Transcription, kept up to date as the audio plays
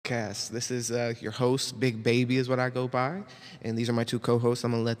podcast. This is your host, Big Baby is what I go by. And these are my two co-hosts.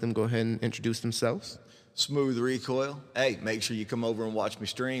 I'm going to let them go ahead and introduce themselves. Smooth Recoil. Hey, make sure you come over and watch me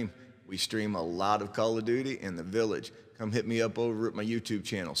stream. We stream a lot of Call of Duty in the Village. Come hit me up over at my YouTube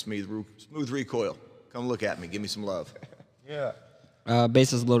channel, Smooth Recoil. Come look at me. Give me some love. Yeah.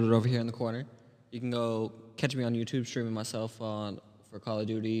 Base is loaded over here in the corner. You can go catch me on YouTube streaming myself for Call of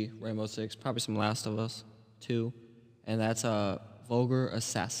Duty, Rainbow Six, probably some Last of Us 2, and that's Vulgar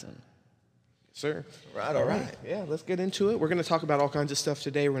Assassin. Sir. All right. Yeah, let's get into it. We're going to talk about all kinds of stuff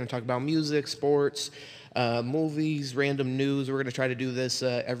today. We're going to talk about music, sports, movies, random news. We're going to try to do this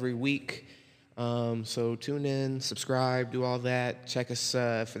every week. So tune in, subscribe, do all that. Check us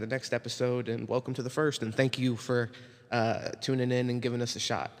for the next episode, and welcome to the first. And thank you for tuning in and giving us a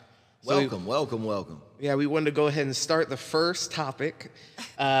shot. Welcome. Yeah, we wanted to go ahead and start the first topic.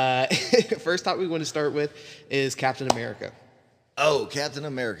 First topic we want to start with is Captain America. Oh, Captain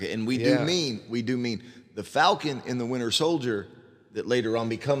America. And we do mean the Falcon in the Winter Soldier that later on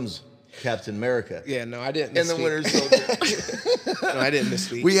becomes Captain America. Yeah, no, I didn't. In the Winter Soldier. No, I didn't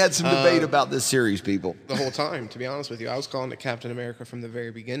misspeak. We had some debate about this series, people. The whole time, to be honest with you. I was calling it Captain America from the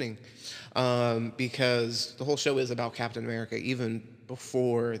very beginning because the whole show is about Captain America, even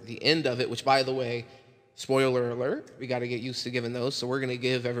before the end of it, which, by the way, spoiler alert, we got to get used to giving those. So we're going to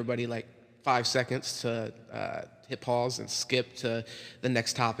give everybody like 5 seconds to hit pause and skip to the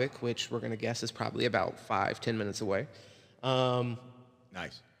next topic, which we're going to guess is probably about 5-10 minutes away.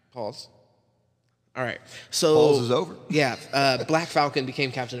 Nice. Pause. All right. So Pause is over. Yeah. Black Falcon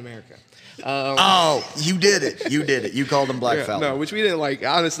became Captain America. You did it. You called him Black Falcon. No, which we didn't like.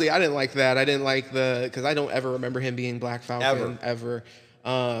 Honestly, I didn't like that. I didn't like because I don't ever remember him being Black Falcon ever.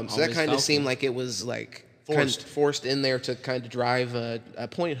 So that kind of seemed like it was like forced in there to kind of drive a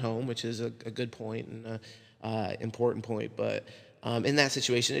point home, which is a good point and an important point. But in that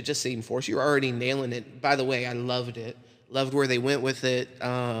situation, it just seemed forced. You were already nailing it. By the way, I loved it. Loved where they went with it.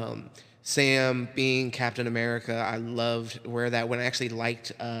 Sam being Captain America, I loved where that went. I actually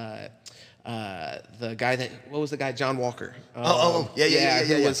liked the guy what was the guy? John Walker. Yeah.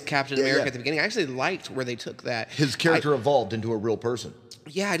 Who was Captain America at the beginning. I actually liked where they took that. His character evolved into a real person.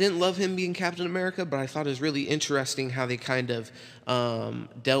 Yeah, I didn't love him being Captain America, but I thought it was really interesting how they kind of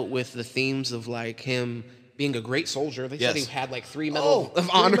dealt with the themes of like him being a great soldier. They said he had like 3 Medal of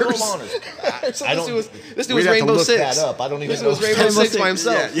Honors. So this dude was Rainbow Six. That up. I don't even this know. Was Rainbow Six by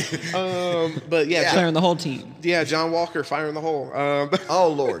himself. But firing the whole team. Yeah, John Walker firing the whole. Oh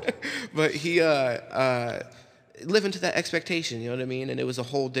Lord. But he living to that expectation. You know what I mean? And it was a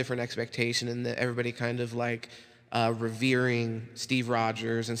whole different expectation, and everybody kind of like revering Steve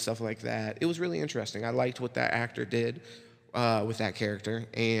Rogers and stuff like that. It was really interesting. I liked what that actor did. With that character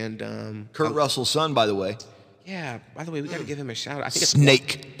and Kurt Russell's son, by the way. Yeah. By the way, we got to give him a shout out. I think it's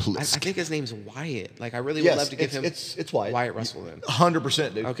Snake Plissken. I think his name's Wyatt. Like I really would love to give him. It's Wyatt. Wyatt Russell then.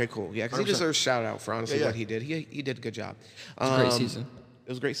 100%, dude. Okay, cool. Yeah, because he deserves a shout out for honestly what he did. He did a good job. It was a great season. It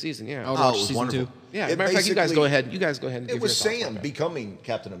was a great season. Yeah. I would watch it was season wonderful. 2. Yeah. As a matter of fact, you guys go ahead. And it give was your thoughts Sam on that. becoming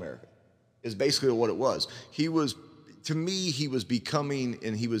Captain America. Is basically what it was. He was, to me, he was becoming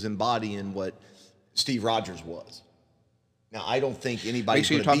and he was embodying what Steve Rogers was. Now, I don't think anybody's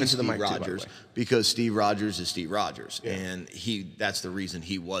going to beat Steve Rogers because Steve Rogers is Steve Rogers, and that's the reason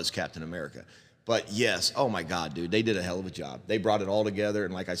he was Captain America. But yes, oh my God, dude, they did a hell of a job. They brought it all together,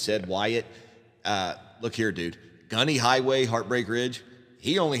 and like I said, Wyatt, look here, dude, Gunny Highway, Heartbreak Ridge,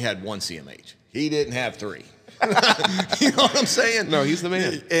 he only had 1 CMH. He didn't have 3. You know what I'm saying? No, he's the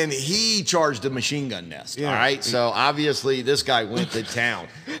man. And he charged a machine gun nest, Yeah. all right? So obviously this guy went to town.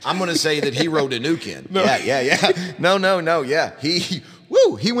 I'm going to say that he rode a nuke in. No. Yeah. No, yeah. He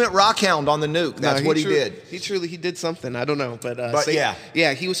went rockhound on the nuke. That's what he did. He did something. I don't know, but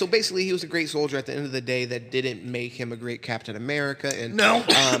he was he was a great soldier at the end of the day. That didn't make him a great Captain America, and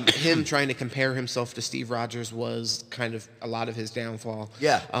him trying to compare himself to Steve Rogers was kind of a lot of his downfall.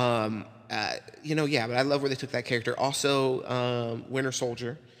 Yeah. But I love where they took that character. Also, Winter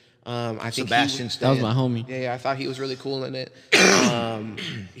Soldier. I think Sebastian That was my homie. Yeah, I thought he was really cool in it.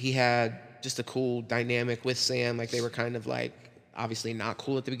 He had just a cool dynamic with Sam. Like they were kind of like obviously not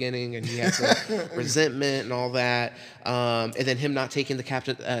cool at the beginning, and he had some resentment and all that. And then him not taking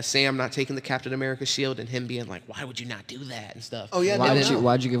Sam not taking the Captain America shield, and him being like, "Why would you not do that?" and stuff. Oh yeah,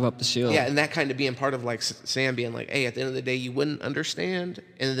 Why'd you give up the shield? Yeah, and that kind of being part of like Sam being like, "Hey, at the end of the day, you wouldn't understand,"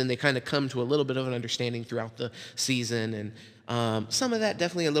 and then they kind of come to a little bit of an understanding throughout the season, and some of that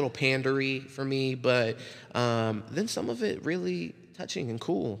definitely a little pandery for me, but then some of it really touching and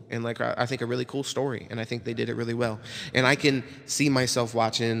cool, and like I think a really cool story, and I think they did it really well. And I can see myself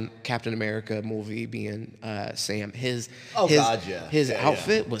watching Captain America movie being Sam. His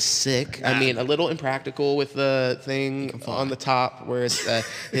outfit was sick. I mean, a little impractical with the thing on the top where it's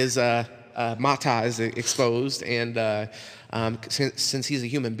his mata is exposed, and since he's a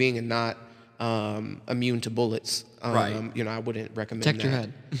human being and not immune to bullets, you know, I wouldn't recommend Protect your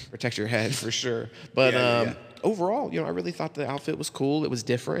head. Protect your head for sure. But overall, you know, I really thought the outfit was cool. It was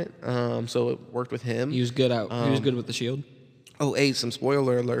different, so it worked with him. He was good out. He was good with the shield. Oh, some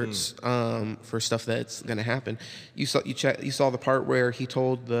spoiler alerts for stuff that's gonna happen. You saw the part where he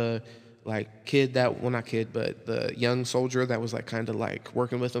told the kid that, well, not kid, but the young soldier that was like kind of like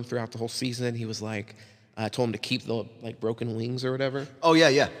working with him throughout the whole season. He was like told him to keep the broken wings or whatever. Oh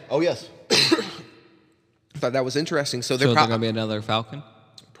yeah. Oh yes. I thought that was interesting. So they're gonna be another Falcon.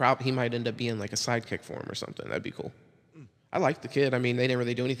 He might end up being like a sidekick for him or something. That'd be cool. I liked the kid. I mean, they didn't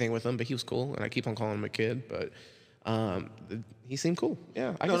really do anything with him, but he was cool, and I keep on calling him a kid. But he seemed cool.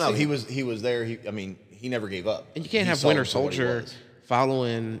 Yeah. He was there. He never gave up. And you can't have Winter Soldier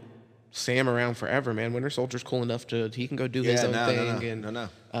following Sam around forever, man. Winter Soldier's cool enough he can go do his own thing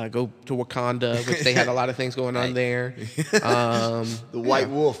and go to Wakanda, which they had a lot of things going on there. The White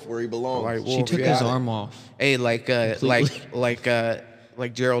Wolf, where he belongs. She took his arm off. Hey, like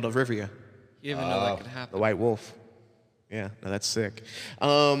Gerald of Rivia. You didn't even know that could happen. The White Wolf. Yeah, no, that's sick.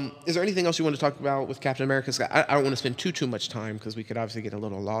 Is there anything else you want to talk about with Captain America? I don't want to spend too much time because we could obviously get a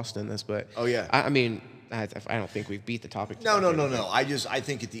little lost in this. But I mean, I don't think we've beat the topic. No. I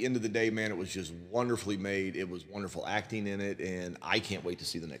think at the end of the day, man, it was just wonderfully made. It was wonderful acting in it, and I can't wait to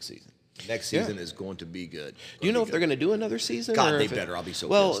see the next season. Next season is going to be good. Do you know if they're going to do another season? God, they better. I'll be so pissed.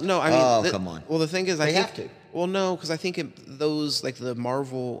 Well, no, I mean, come on. Well, the thing is, they have to. Well, no, because I think those, like the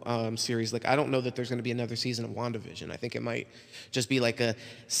Marvel series, like I don't know that there's going to be another season of WandaVision. I think it might just be like a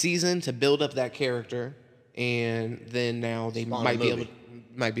season to build up that character, and then now they might be able to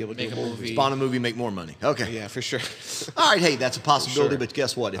make do a movie. Spawn a movie, make more money. Okay. Yeah, for sure. All right, hey, that's a possibility, but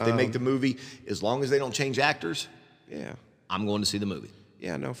guess what? If they make the movie, as long as they don't change actors, I'm going to see the movie.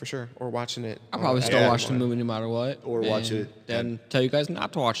 Yeah, no, for sure. Or watching it. I'll probably still watch the movie no matter what. Or watch it. Then tell you guys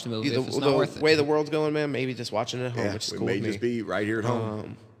not to watch the movie if it's not worth it. The way the world's going, man, maybe just watching it at home, which is cool. May just be right here at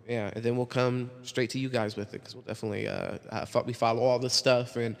home. And then we'll come straight to you guys with it because we'll definitely we follow all this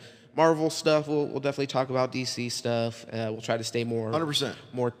stuff and Marvel stuff. We'll definitely talk about DC stuff. We'll try to stay more 100%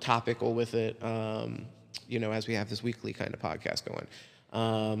 more topical with it. You know, as we have this weekly kind of podcast going.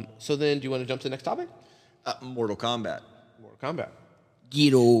 So then, do you want to jump to the next topic? Mortal Kombat.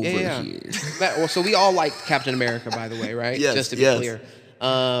 Get over here. So we all liked Captain America, by the way, right? Yes. Just to be clear.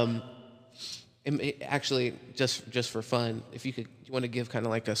 Actually, just for fun, if you want to give kind of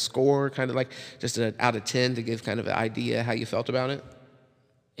like a score, kind of like just out of 10 to give kind of an idea how you felt about it.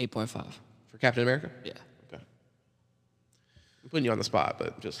 8.5 for Captain America. Yeah. Okay. I'm putting you on the spot,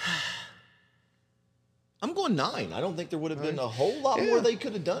 but just. I'm going 9. I don't think there would have been a whole lot more they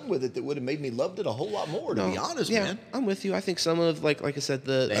could have done with it that would have made me loved it a whole lot more, to be honest, man. I'm with you. I think some of, like I said,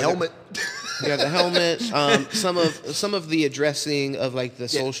 the helmet. Yeah, the helmet. Some of the addressing of like the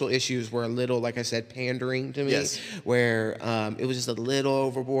social issues were a little, like I said, pandering to me, where it was just a little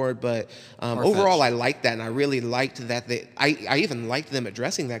overboard. But overall, I liked that, and I really liked that I even liked them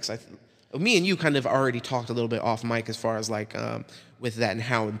addressing that because me and you kind of already talked a little bit off mic as far as like with that and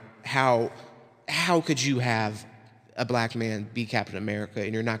how could you have a black man be Captain America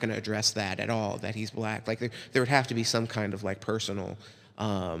and you're not going to address that at all, that he's black? Like there would have to be some kind of like personal,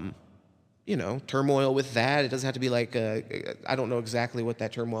 turmoil with that. It doesn't have to be like, I don't know exactly what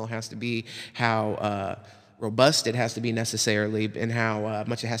that turmoil has to be, how robust it has to be necessarily, and how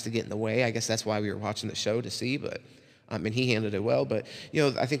much it has to get in the way. I guess that's why we were watching the show, to see, but and he handled it well. But,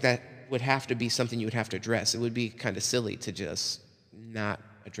 I think that would have to be something you would have to address. It would be kind of silly to just not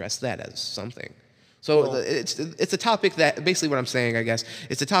address that as something. So it's a topic that, basically what I'm saying, I guess,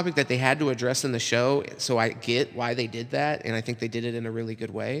 it's a topic that they had to address in the show, so I get why they did that, and I think they did it in a really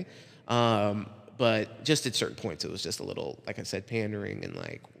good way. But just at certain points, it was just a little, like I said, pandering and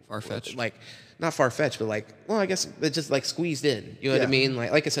like... far-fetched. Like, not far-fetched, but like, well, I guess it just like squeezed in. You know what I mean?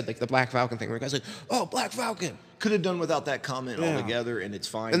 Like I said, like the Black Falcon thing, where the guy's like, oh, Black Falcon. Could have done without that comment altogether, and it's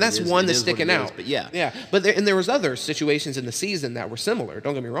fine. And that's one that's sticking out. But yeah. But there was other situations in the season that were similar.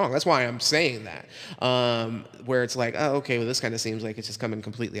 Don't get me wrong. That's why I'm saying that. Where it's like, oh, okay, well, this kind of seems like it's just coming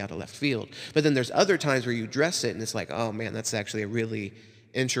completely out of left field. But then there's other times where you address it, and it's like, oh man, that's actually a really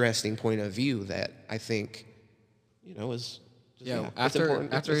interesting point of view that I think, is.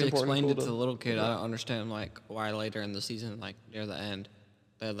 After he explained it to the little kid, I don't understand like why later in the season, like near the end,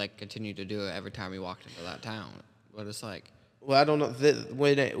 they like continue to do it every time he walked into that town. But it's like, Well, I don't know.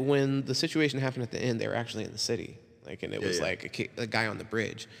 When the situation happened at the end, they were actually in the city, like, and it was like a guy on the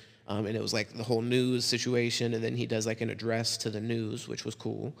bridge, and it was like the whole news situation, and then he does like an address to the news, which was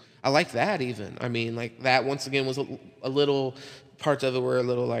cool. I like that even. I mean, like that once again was a little parts of it were a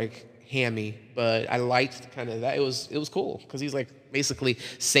little like hammy, but I liked kind of that. It was cool because he's like basically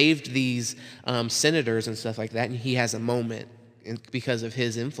saved these senators and stuff like that, and he has a moment because of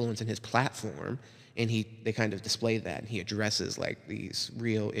his influence and his platform. And they kind of display that, and he addresses like these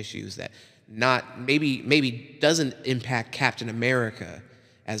real issues that maybe doesn't impact Captain America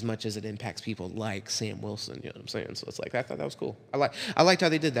as much as it impacts people like Sam Wilson. You know what I'm saying? So it's like I thought that was cool. I liked how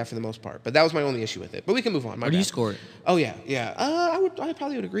they did that for the most part, but that was my only issue with it. But we can move on. What do you score it? Oh yeah. I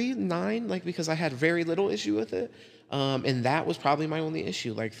probably would agree 9, like because I had very little issue with it. And that was probably my only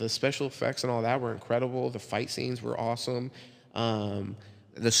issue. Like the special effects and all that were incredible. The fight scenes were awesome.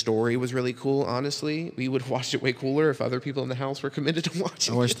 The story was really cool, honestly. We would have watched it way cooler if other people in the house were committed to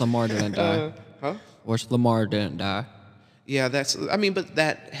watching it. I wish Lamar didn't die. Wish Lamar didn't die. Yeah, but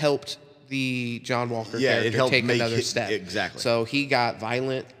that helped the John Walker character take another step. Exactly. So he got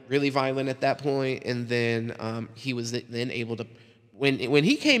really violent at that point, and then he was then able to, when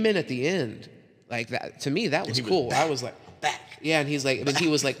he came in at the end, like that, to me, that was cool. I was like, back. Yeah, and he's like, he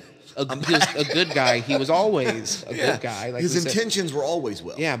was like, he was a good guy. He was always a good guy. Like his intentions were always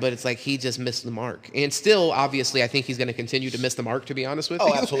well. Yeah, but it's like he just missed the mark. And still, obviously, I think he's going to continue to miss the mark, to be honest with you.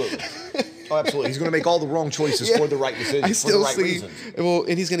 Oh, absolutely. He's going to make all the wrong choices for the right decisions, I still for the right reasons. Well,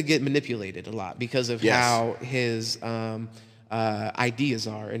 and he's going to get manipulated a lot because of how his ideas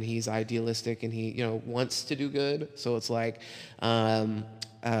are. And he's idealistic, and he wants to do good. So it's like they're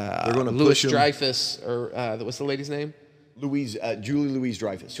going to Louis Dreyfus, or what's the lady's name? Julie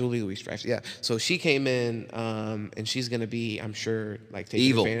Louis-Dreyfus. Julie Louis-Dreyfus, yeah. So she came in, and she's going to be, I'm sure, like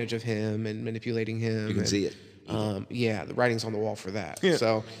taking advantage of him and manipulating him. You can see it. Yeah, the writing's on the wall for that. Yeah.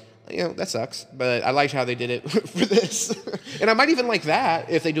 So, that sucks. But I liked how they did it for this. And I might even like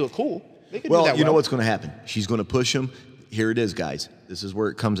that if they do it cool. They could do that well. You know what's going to happen? She's going to push him. Here it is, guys. This is where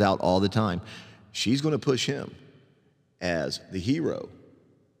it comes out all the time. She's going to push him as the hero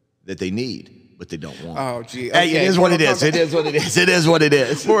that they need. But they don't want. Oh, gee. Okay. Hey, it is what it is. It is what it is. It is what it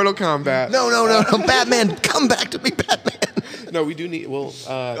is. Mortal Kombat. No. Batman, come back to me, Batman. No, we do need. Well,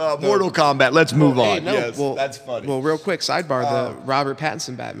 Mortal Kombat. Let's move on. No, yes, that's funny. Well, real quick, sidebar: the Robert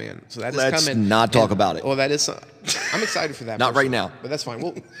Pattinson Batman. So that is coming. Let's not talk about it. Well, that is. I'm excited for that. Not right now, but that's fine.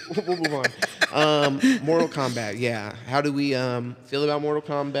 We'll move on. Mortal Kombat. Yeah. How do we feel about Mortal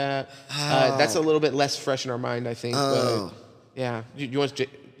Kombat? That's a little bit less fresh in our mind, I think. But yeah. You want to?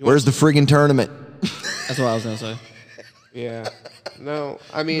 Where's the friggin' tournament? That's what I was going to say. Yeah. No,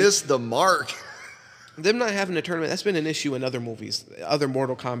 I mean... Missed the mark. Them not having a tournament, that's been an issue in other movies, other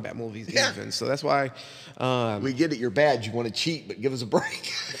Mortal Kombat movies even. So that's why... we get it, you're bad. You want to cheat, but give us a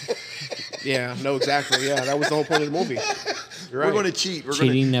break. Yeah, no, exactly. Yeah, that was the whole point of the movie. You're right. We're going to cheat.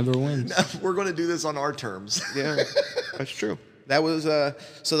 Cheating never wins. We're going to do this on our terms. Yeah, that's true. That was...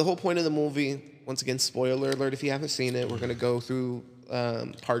 so the whole point of the movie, once again, spoiler alert if you haven't seen it, we're going to go through...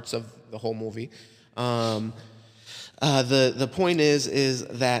 parts of the whole movie. The point is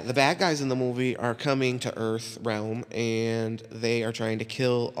that the bad guys in the movie are coming to Earth Realm, and they are trying to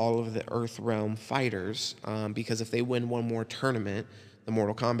kill all of the Earth Realm fighters because if they win one more tournament, the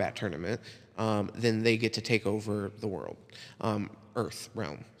Mortal Kombat tournament, then they get to take over the world. Earth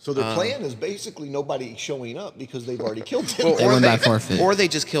Realm. So their plan is basically nobody showing up because they've already killed them. Or they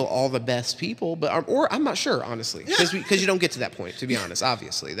just kill all the best people, or I'm not sure, honestly, because you don't get to that point, to be honest.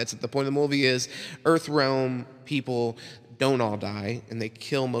 Obviously, that's the point of the movie is Earth Realm people don't all die, and they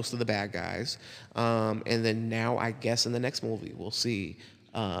kill most of the bad guys. And then now, I guess in the next movie we'll see.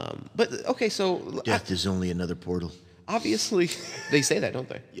 But okay, so death is only another portal. Obviously, they say that, don't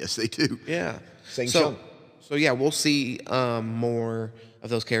they? Yes, they do. Yeah. So yeah, we'll see more of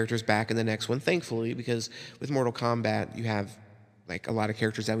those characters back in the next one, thankfully, because with Mortal Kombat, you have like a lot of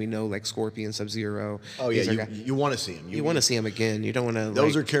characters that we know, like Scorpion, Sub-Zero. Oh yeah, you want to see them. You want to see them again. You don't want to.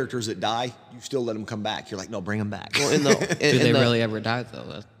 Those are characters that die. You still let them come back. You're like, no, bring them back. Well, do they really ever die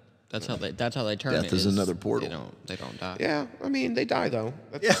though? That's how they turn it. Death is another portal. They don't die. Yeah, I mean they die though.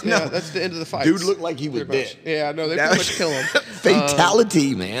 That's the end of the fight. Dude looked like he was dead. Yeah, no, they pretty much kill him.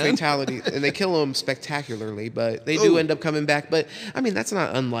 Fatality, man. Fatality, and they kill him spectacularly, but they do end up coming back. But I mean that's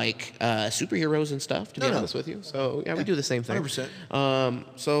not unlike superheroes and stuff. To be honest with you, so yeah, we do the same thing. 100%.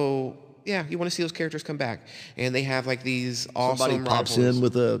 So yeah, you want to see those characters come back, and they have like these awesome. Somebody pops in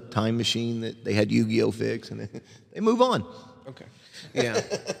with a time machine that they had Yu-Gi-Oh fix, and they move on. Okay. Yeah.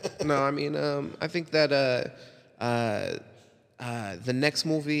 No, I mean, I think that the next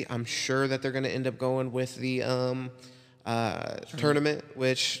movie, I'm sure that they're going to end up going with the tournament,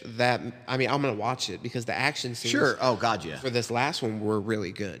 which I'm gonna watch it because the action scenes. Sure. Oh God, yeah. For this last one were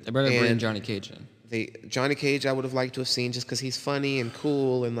really good. They better bring Johnny Cage in. Johnny Cage, I would have liked to have seen just because he's funny and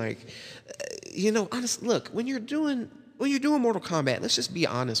cool and like, honest. Look, when you're doing Mortal Kombat, let's just be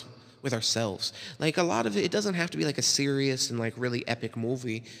honest with ourselves. Like a lot of it doesn't have to be like a serious and like really epic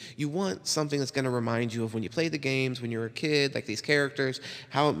movie. You want something that's going to remind you of when you played the games, when you were a kid, like these characters,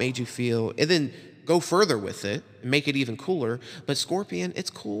 how it made you feel, and then go further with it and make it even cooler. But Scorpion, it's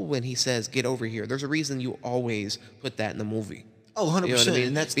cool when he says, "Get over here." There's a reason you always put that in the movie. Oh, 100%. You know what I mean?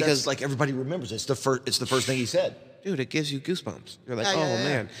 And that's because like everybody remembers. It's the first thing he said. Dude, it gives you goosebumps. You're like,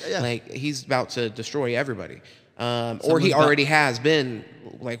 man. Yeah. Like he's about to destroy everybody. Or he already has been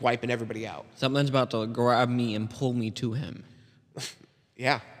like wiping everybody out. Something's about to grab me and pull me to him.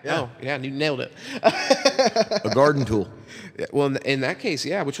 Yeah. Oh, yeah, you nailed it. A garden tool. Well, in that case,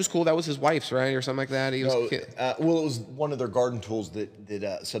 yeah, which was cool. That was his wife's, right? Or something like that. It was one of their garden tools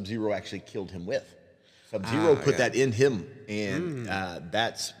that Sub-Zero actually killed him with. Sub-Zero put that in him, and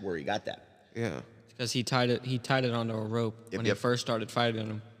that's where he got that. Yeah. Because he tied it onto a rope when he first started fighting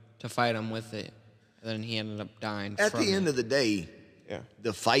him to fight him with it. And then he ended up dying. At the end of the day,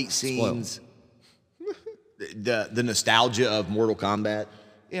 the fight scenes, the nostalgia of Mortal Kombat,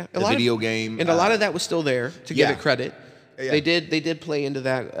 the video game, and a lot of that was still there. To give it credit, they did play into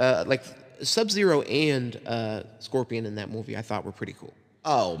that. Like Sub-Zero and Scorpion in that movie, I thought were pretty cool.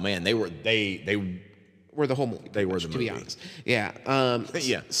 Oh man, they were the whole movie. They were the movie. To be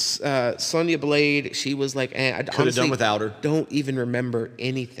honest, Sonya Blade, she was like, I could have done without her. Don't even remember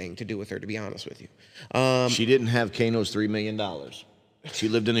anything to do with her, to be honest with you. She didn't have Kano's $3 million. She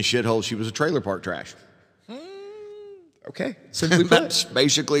lived in a shithole. She was a trailer park trash. Okay, simply put. That's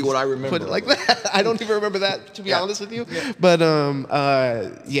basically what I remember. Put it like that. I don't even remember that, to be honest with you. Yeah. But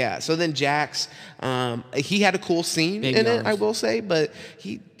so then Jax, he had a cool scene in it, I will say, but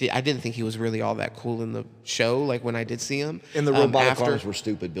I didn't think he was really all that cool in the show. Like when I did see him, and the robotic arms were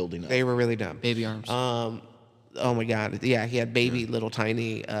stupid building up. They were really dumb. Baby arms. Oh my God, yeah, he had baby little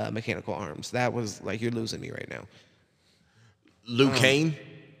tiny mechanical arms. That was like, you're losing me right now. Liu Kang.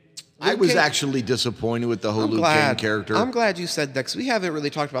 I was actually disappointed with the whole Liu Kang character. I'm glad you said that because we haven't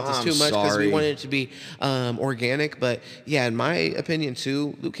really talked about this too much because we wanted it to be organic. But yeah, in my opinion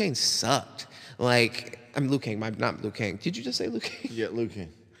too, Liu Kang sucked. Like, I'm Liu Kang, not Liu Kang. Did you just say Liu Kang? Yeah, Liu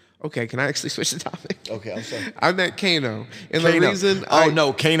Kang. Okay, can I actually switch the topic? Okay, I'm sorry. I meant Kano. And the reason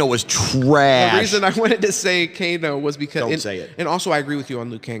Kano was trash. The reason I wanted to say Kano was because... Don't say it. And also, I agree with you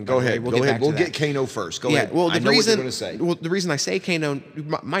on Liu Kang. Go ahead. We'll get Kano first. Go ahead. Well, I know what you're going to say. Well, the reason I say Kano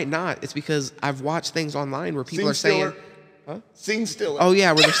might not, it's because I've watched things online where people are saying... Scene Stiller. Oh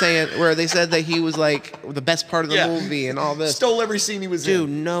yeah, where they said that he was like the best part of the movie and all this. Stole every scene he was in. Dude,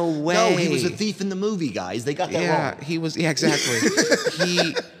 no way. No, he was a thief in the movie, guys. They got that wrong. Yeah, he was. Yeah, exactly.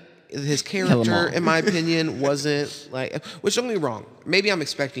 His character, in my opinion, wasn't like. Which don't get me wrong. Maybe I'm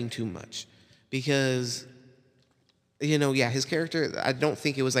expecting too much, because, his character. I don't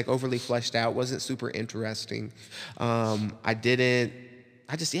think it was like overly fleshed out. Wasn't super interesting. I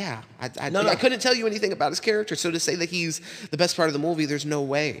couldn't tell you anything about his character. So to say that he's the best part of the movie, there's no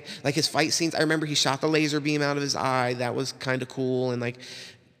way. Like his fight scenes, I remember he shot the laser beam out of his eye. That was kind of cool. And like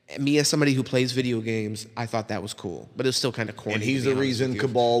me as somebody who plays video games, I thought that was cool. But it was still kind of corny. And he's the reason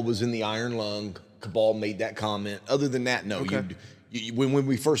Cabal was in the Iron Lung. Cabal made that comment. Other than that, no. Okay. When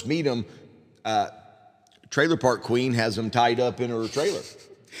we first meet him, Trailer Park Queen has him tied up in her trailer.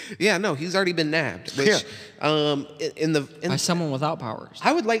 Yeah, no, he's already been nabbed. Which, by someone without powers.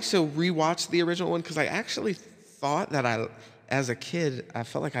 I would like to rewatch the original one because I actually thought that as a kid, I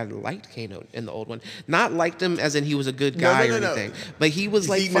felt like I liked Kano in the old one. Not liked him as in he was a good guy or anything, but he was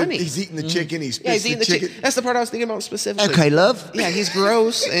funny. He's eating the chicken. He's eating the chicken. That's the part I was thinking about specifically. Okay, love. Yeah, he's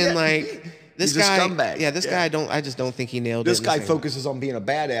gross and like. This He's guy, a scumbag. Yeah, this guy, I just don't think he nailed it. This guy focuses on being a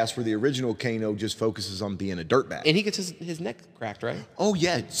badass, where the original Kano just focuses on being a dirtbag. And he gets his neck cracked, right? Oh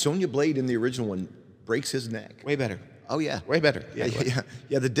yeah, Sonya Blade in the original one breaks his neck. Way better. Oh yeah, way better. Yeah.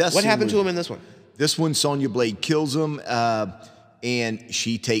 The death. What happened to him in this one? This one, Sonya Blade kills him, and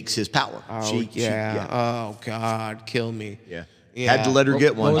she takes his power. Oh Oh God, kill me. Yeah. Had to let her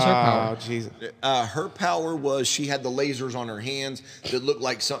get one. What was her power? Oh, Jesus. Her power was she had the lasers on her hands that looked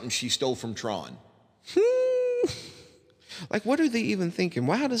like something she stole from Tron. Like, what are they even thinking?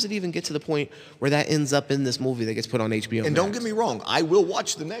 How does it even get to the point where that ends up in this movie that gets put on HBO? And don't get me wrong, I will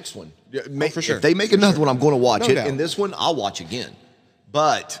watch the next one. For sure. If they make another one, I'm going to watch it. And this one, I'll watch again.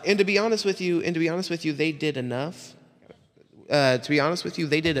 But to be honest with you, they did enough. To be honest with you,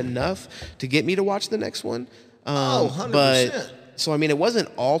 they did enough to get me to watch the next one. 100%. But so I mean, it wasn't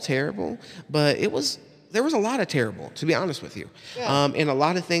all terrible, but it was there was a lot of terrible, to be honest with you, and a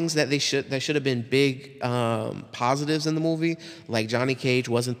lot of things that should have been big positives in the movie. Like Johnny Cage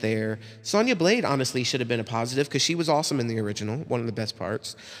wasn't there. Sonya Blade honestly should have been a positive because she was awesome in the original, one of the best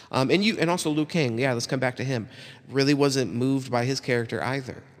parts. And also Liu Kang. Yeah, let's come back to him. Really wasn't moved by his character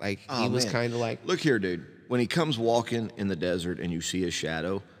either. Like he was kind of like, look here, dude. When he comes walking in the desert and you see his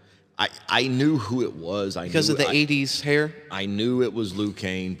shadow, I knew who it was. Because of the 80s hair? I knew it was Liu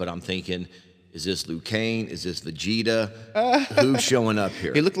Kang, but I'm thinking, is this Liu Kang? Is this Vegeta? Who's showing up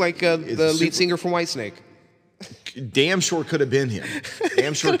here? He looked like the lead singer from Whitesnake. Damn sure could have been him.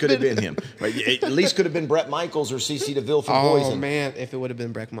 Damn sure could have been him. Right? At least could have been Bret Michaels or CeCe DeVille from Poison. Oh, man, if it would have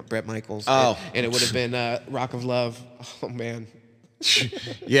been Bret Michaels. Oh. And it would have been Rock of Love. Oh, man.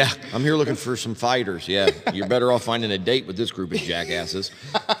 Yeah, I'm here looking for some fighters. Yeah, you're better off finding a date with this group of jackasses.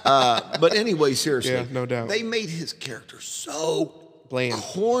 But anyway, seriously. Yeah, no doubt. They made his character so bland,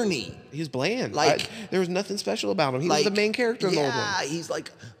 corny. He's bland. Like there was nothing special about him. He was the main character in the old one. Yeah, he's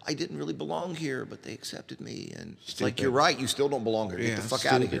like, I didn't really belong here, but they accepted me. And it's like, you're right, you still don't belong here. Get the fuck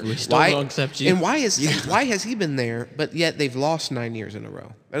out of here. We still don't accept you. And why has he been there, but yet they've lost 9 years in a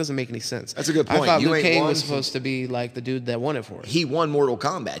row? That doesn't make any sense. That's a good point. I thought Liu Kang was supposed to be like the dude that won it for us. He won Mortal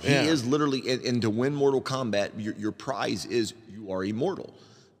Kombat. He is literally, and to win Mortal Kombat, your prize is you are immortal.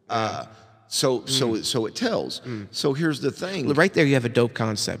 So it tells. So here's the thing. Right there, you have a dope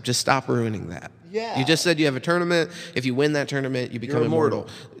concept. Just stop ruining that. Yeah. You just said you have a tournament. If you win that tournament, you become immortal.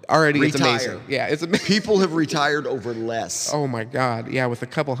 Already, it's amazing. Yeah, it's amazing. People have retired over less. Oh my God. Yeah, with a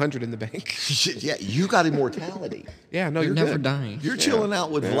couple hundred in the bank. Yeah, you got immortality. Yeah, no, you're never dying. You're chilling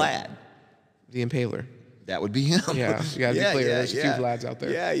out with Vlad, the Impaler. That would be him. Yeah, you gotta be clear. There's a few Vlads out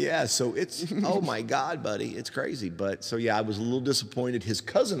there. Yeah. So it's oh my God, buddy, it's crazy. But so yeah, I was a little disappointed. His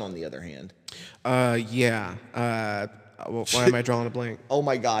cousin, on the other hand. Yeah. Well, why am I drawing a blank? Oh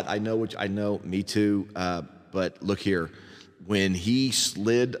my God, I know. Me too. But look here, when he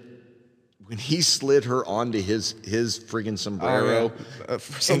slid her onto his friggin' sombrero,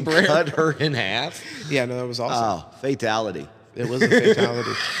 and cut her in half. Yeah, no, that was awesome. Oh, fatality. It was a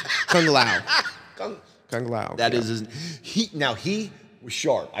fatality. Kung Lao. Kung Lao. That is he was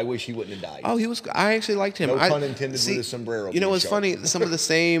sharp. I wish he wouldn't have died. Oh, he was. I actually liked him. No pun intended with his sombrero. You know what's funny? Some of the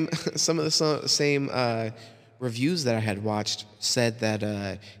same reviews that I had watched said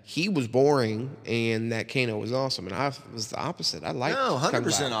that he was boring and that Kano was awesome, and I was the opposite. I liked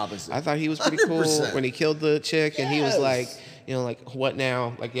 100% opposite. I thought he was pretty cool when he killed the chick, and he was like, you know, like, what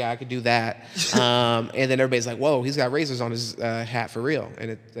now? Like, yeah, I could do that. And then everybody's like, whoa, he's got razors on his hat for real,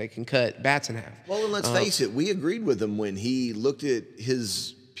 and they can cut bats in half. Well, and let's face it, we agreed with him when he looked at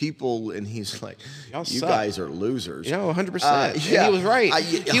his people and he's like, you guys are losers. You know, 100%. He was right.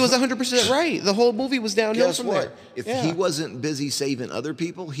 He was 100% right. The whole movie was downhill from there. If he wasn't busy saving other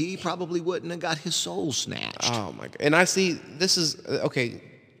people, he probably wouldn't have got his soul snatched. Oh, my God. And I see, this is, okay,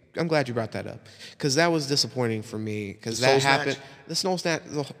 I'm glad you brought that up, because that was disappointing for me, because that happened. The soul snatch,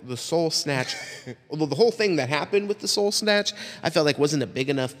 the soul snatch, the whole thing that happened with the soul snatch, I felt like wasn't a big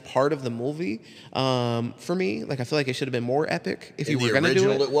enough part of the movie for me. Like, I feel like it should have been more epic if you were going to do it. In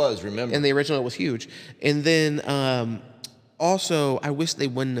the original, it was, remember? In the original, it was huge. And then also, I wish they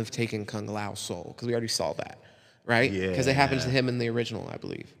wouldn't have taken Kung Lao's soul, because we already saw that, right? Yeah. Because it happens to him in the original, I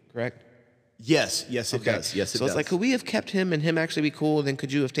believe, correct? Yes, it does. Yes, it does. So it's like, could we have kept him and him actually be cool? Then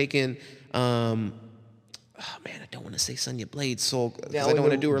could you have taken, oh man, I don't want to say Sonya Blade's soul, because I don't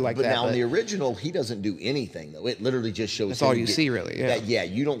want to do her like that. But now in the original, he doesn't do anything, though. It literally just shows that's all you see, really. Yeah.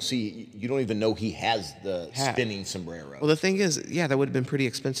 You don't even know he has the spinning sombrero. Well, the thing is, that would have been pretty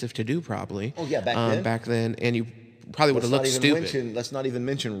expensive to do, probably. Oh, yeah, back then. And you probably would have looked stupid. Let's not even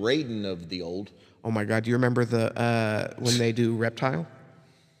mention Raiden of the old. Oh, my God. Do you remember when they do Reptile?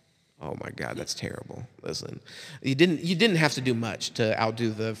 Oh my God, that's terrible. Listen, you didn't have to do much to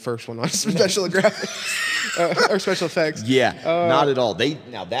outdo the first one on special graphics or special effects. Yeah, not at all.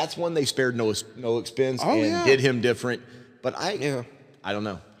 Now that's one they spared no expense and did him different. But I don't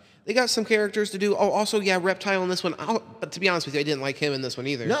know. They got some characters to do. Oh, also, Reptile in this one. But to be honest with you, I didn't like him in this one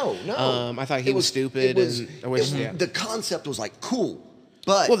either. No. I thought he was stupid. The concept was like cool.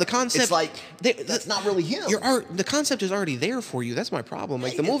 But the concept, it's like that's not really him. The concept is already there for you. That's my problem.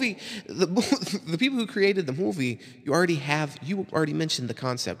 Like the movie, the people who created the movie, you already mentioned the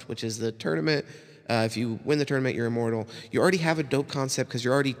concept, which is the tournament. If you win the tournament, you're immortal. You already have a dope concept because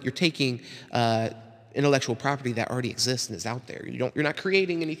you're taking intellectual property that already exists and is out there. You're not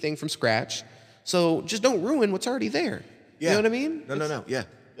creating anything from scratch. So just don't ruin what's already there. Yeah. You know what I mean? No. Yeah.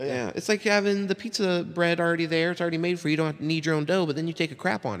 Yeah, it's like having the pizza bread already there. It's already made for you. You don't have to need your own dough, but then you take a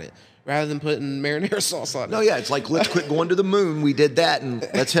crap on it rather than putting marinara sauce on it. No, yeah, it's like, let's quit going to the moon. We did that, and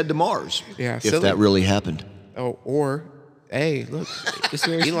let's head to Mars. Yeah, if that really happened. Oh, or, hey, look,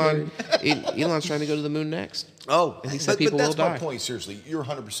 Elon's trying to go to the moon next. Oh, and he said people will die. But that's my point, seriously. You're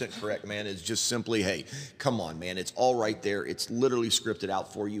 100% correct, man. It's just simply, hey, come on, man. It's all right there. It's literally scripted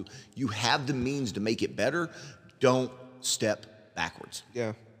out for you. You have the means to make it better. Don't step backwards.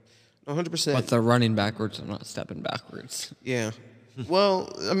 Yeah. 100%. But they're running backwards and not stepping backwards. Yeah.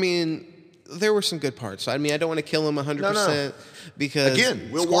 Well, I mean, there were some good parts. I mean, I don't want to kill him 100% because again,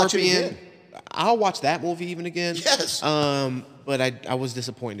 we'll Scorpion, watch it again. I'll watch that movie even again. Yes. But I was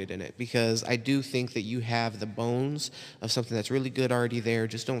disappointed in it because I do think that you have the bones of something that's really good already there.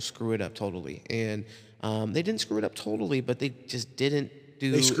 Just don't screw it up totally. And they didn't screw it up totally, but they just didn't.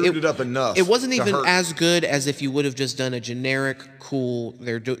 They screwed it up enough. It wasn't even as good as if you would have just done a generic, cool.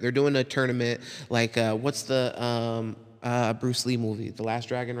 They're doing a tournament like what's the Bruce Lee movie, The Last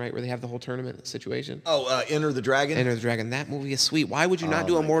Dragon, right, where they have the whole tournament situation. Oh, Enter the Dragon. Enter the Dragon. That movie is sweet. Why would you not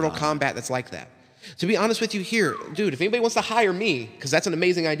do a Mortal Kombat that's like that? To be honest with you here, dude, if anybody wants to hire me, because that's an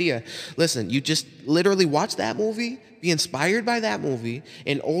amazing idea, listen, you just literally watch that movie, be inspired by that movie,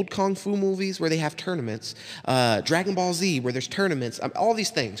 in old Kung Fu movies where they have tournaments, Dragon Ball Z where there's tournaments, all these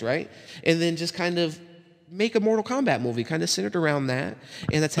things, right? And then just kind of make a Mortal Kombat movie kind of centered around that.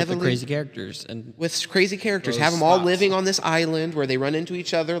 And that's heavily... With crazy characters. And with crazy characters. Have them all living on this island where they run into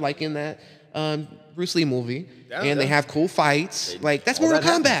each other like in that Bruce Lee movie. And they have cool fights. Like, that's Mortal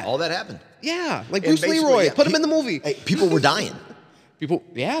Kombat. All that happened. Yeah, like Bruce Leroy. Put him in the movie. Hey, people were dying. Dude,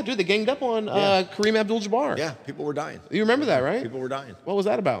 they ganged up on Kareem Abdul-Jabbar. Yeah, people were dying. You remember that, right? People were dying. What was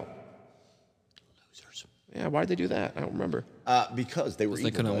that about? Losers. Yeah, why'd they do that? I don't remember. Because they were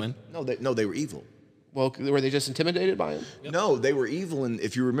evil. They couldn't win? No, they were evil. Well, were they just intimidated by him? Yep. No, they were evil, and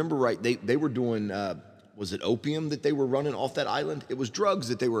if you remember right, they were doing, was it opium that they were running off that island? It was drugs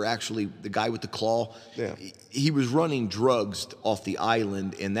that they were actually, the guy with the claw, he was running drugs off the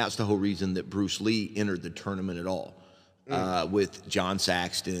island, and that's the whole reason that Bruce Lee entered the tournament at all, with John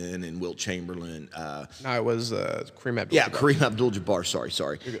Saxton and Wilt Chamberlain. No, it was Kareem Abdul-Jabbar. Yeah, Kareem Abdul-Jabbar,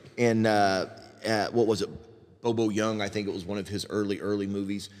 sorry. And what was it, Bobo Young, I think it was one of his early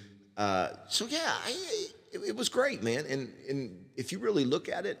movies. So yeah, it was great, man. And if you really look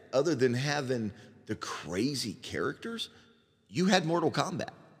at it, other than having the crazy characters, you had Mortal Kombat.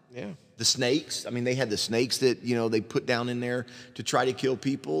 Yeah. The snakes. I mean, they had the snakes that they put down in there to try to kill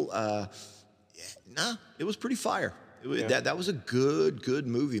people. It was pretty fire. That was a good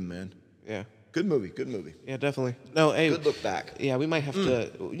movie, man. Yeah. Good movie. Yeah, definitely. No, hey, good look back. Yeah, we might have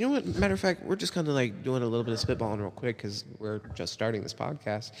to. You know what? Matter of fact, we're just kind of like doing a little bit of spitballing real quick because we're just starting this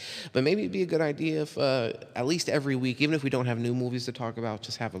podcast. But maybe it'd be a good idea if at least every week, even if we don't have new movies to talk about,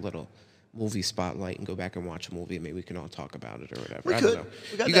 just have a little movie spotlight and go back and watch a movie. And maybe we can all talk about it or whatever. We I could. don't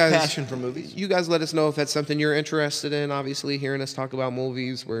know. We got that passion for movies. You guys let us know if that's something you're interested in. Obviously, hearing us talk about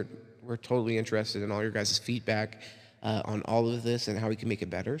movies, we're totally interested in all your guys' feedback on all of this and how we can make it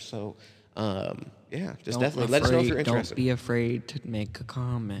better. So. Yeah, just definitely let us know if you're interested. Don't be afraid to make a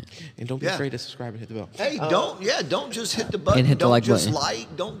comment. And don't be afraid to subscribe and hit the bell. Hey, don't just hit the button. And hit the like button.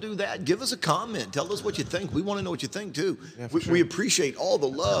 Don't do that. Give us a comment. Tell us what you think. We want to know what you think too. Yeah, we appreciate all the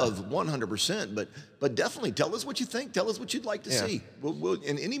love, 100%. But definitely tell us what you think. Tell us what you'd like to see. We'll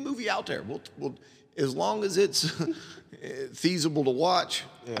in any movie out there. We'll as long as it's feasible to watch.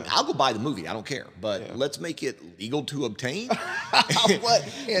 Yeah. I mean, I'll go buy the movie. I don't care. But let's make it legal to obtain.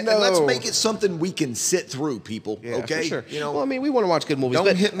 And let's make it something we can sit through, people. Okay? For sure. Well, I mean, we want to watch good movies.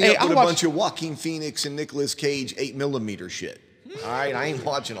 Don't hit me up with a bunch of Joaquin Phoenix and Nicolas Cage 8mm shit. All right? I ain't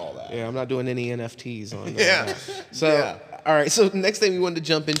watching all that. Yeah, I'm not doing any NFTs on that. So, all right. So, next thing we wanted to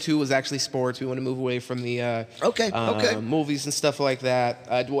jump into was actually sports. We want to move away from the movies and stuff like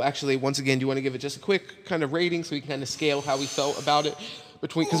that. Well, actually, once again, do you want to give it just a quick kind of rating so we can kind of scale how we felt about it?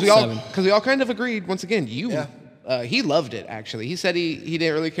 Because we all kind of agreed. Once again, he loved it. Actually, he said he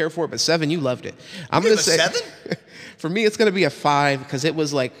didn't really care for it, but 7, you loved it. I'm gonna say 7. For me, it's gonna be a 5 because it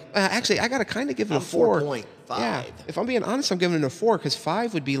was like actually I gotta kind of give it a 4.5. Yeah, if I'm being honest, I'm giving it a 4 because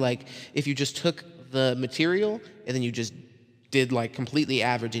 5 would be like if you just took the material and then you just did like completely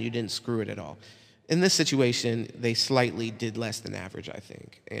average and you didn't screw it at all. In this situation, they slightly did less than average, I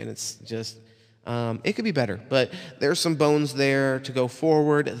think, and it's just. It could be better, but there's some bones there to go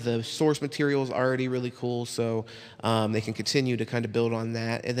forward. The source material is already really cool, so they can continue to kind of build on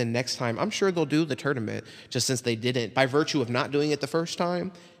that. And then next time, I'm sure they'll do the tournament, just since they didn't, by virtue of not doing it the first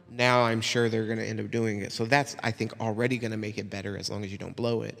time, now I'm sure they're going to end up doing it. So that's, I think, already going to make it better as long as you don't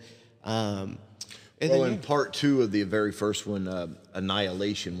blow it. Well, in part 2 of the very first one,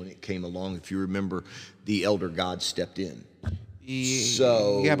 Annihilation, when it came along, if you remember, the Elder Gods stepped in.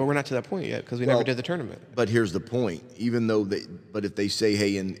 So yeah, but we're not to that point yet because we never did the tournament. But here's the point: even though if they say,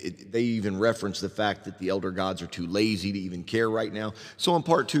 hey, and they even reference the fact that the Elder Gods are too lazy to even care right now. So in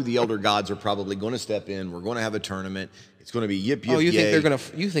part 2, the Elder Gods are probably going to step in. We're going to have a tournament. It's going to be yip yip. Oh, you yay. think they're going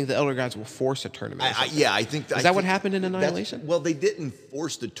to? You think the Elder Gods will force a tournament? Yeah, I think. Is that what happened in Annihilation? Well, they didn't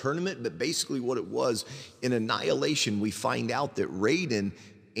force the tournament, but basically what it was in Annihilation, we find out that Raiden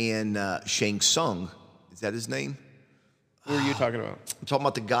and Shang Tsung, is that his name? Who are you talking about? I'm talking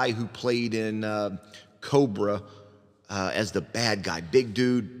about the guy who played in Cobra as the bad guy. Big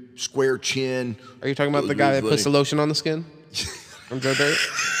dude, square chin. Are you talking about the guy that puts the lotion on the skin from Joe Dirt?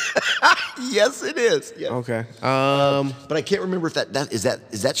 Yes, it is. Yes. Okay. But I can't remember if is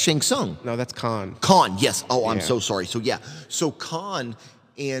that Shang Tsung? No, that's Khan. Khan, yes. Oh, I'm so sorry. So yeah. So Khan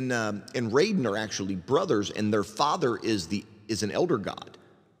and Raiden are actually brothers, and their father is an elder god.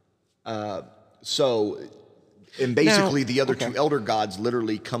 And basically, the other 2 elder gods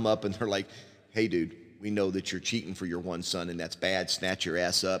literally come up and they're like, hey, dude, we know that you're cheating for your one son, and that's bad. Snatch your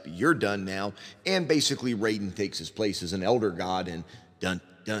ass up. You're done now. And basically, Raiden takes his place as an elder god, and dun,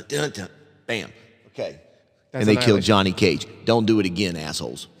 dun, dun, dun, bam. Okay. And they kill Johnny Cage. Don't do it again,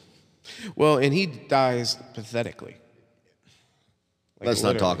 assholes. Well, and he dies pathetically. Let's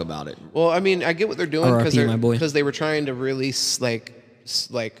not talk about it. Well, I mean, I get what they're doing because they were trying to really, like,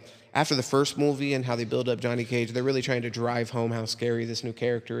 after the first movie and how they build up Johnny Cage, they're really trying to drive home how scary this new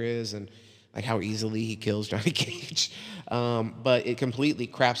character is and like how easily he kills Johnny Cage. But it completely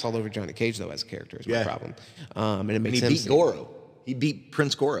craps all over Johnny Cage though as a character is my problem. And it makes he beat Goro. He beat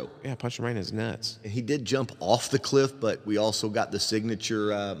Prince Goro. Yeah, punched him right in his nuts. And he did jump off the cliff, but we also got the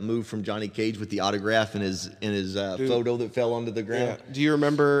signature move from Johnny Cage with the autograph in his photo that fell onto the ground. Yeah. Do you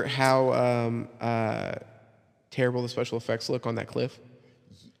remember how terrible the special effects look on that cliff?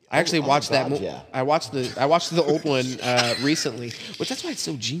 I actually watched that movie. Yeah. I watched the old one recently, which that's why it's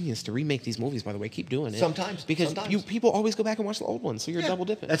so genius to remake these movies. By the way, keep doing it. Sometimes people always go back and watch the old ones, so you're double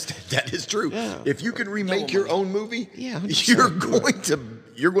dipping. That is true. Yeah. If you can remake your own movie, 100%.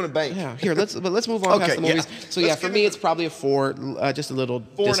 you're going to bank. Yeah. Here, let's move on past the movies. So for me, it's probably a 4, just a little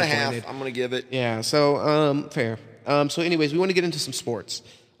 4.5. I'm going to give it. Yeah. So fair. So anyways, we want to get into some sports.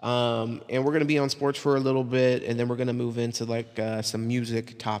 And we're going to be on sports for a little bit, and then we're going to move into like some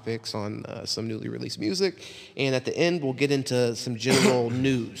music topics on some newly released music, and at the end we'll get into some general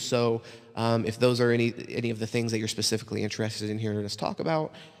news. So if those are any of the things that you're specifically interested in hearing us talk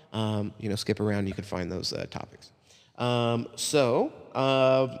about, skip around. You can find those topics.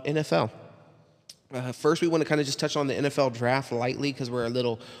 NFL. First, we want to kind of just touch on the NFL draft lightly because we're a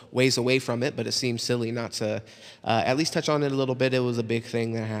little ways away from it, but it seems silly not to at least touch on it a little bit. It was a big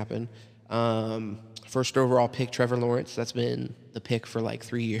thing that happened. First overall pick, Trevor Lawrence. That's been the pick for like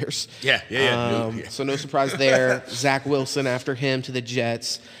 3 years. Yeah. So no surprise there. Zach Wilson after him to the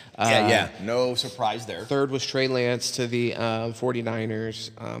Jets. No surprise there. Third was Trey Lance to the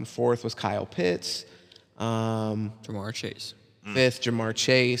 49ers. Fourth was Kyle Pitts. Ja'Marr Chase. Fifth, Ja'Marr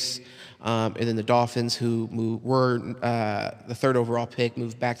Chase. And then the Dolphins, who were the third overall pick,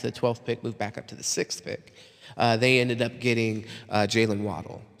 moved back to the 12th pick, moved back up to the 6th pick. They ended up getting Jalen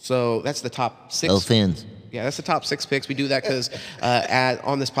Waddle. So that's the top 6. Dolphins. Yeah, that's the top 6 picks. We do that because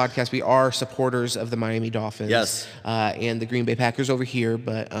on this podcast, we are supporters of the Miami Dolphins. Yes. And the Green Bay Packers over here,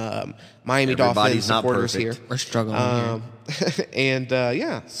 but Miami Dolphins supporters here. We're struggling here. And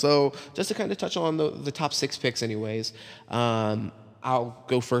so just to kind of touch on the top 6 picks anyways, I'll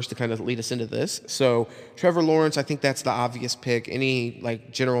go first to kind of lead us into this. So Trevor Lawrence, I think that's the obvious pick. Any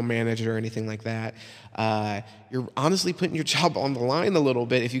like general manager or anything like that, you're honestly putting your job on the line a little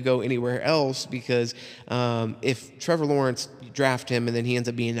bit if you go anywhere else because if Trevor Lawrence, you draft him and then he ends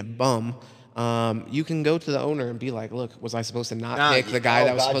up being a bum, you can go to the owner and be like, look, was I supposed to not pick the guy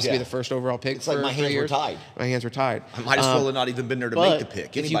that was supposed to be the first overall pick it's for like my hands 3 years? were tied. My hands were tied. I might as well have not even been there to make the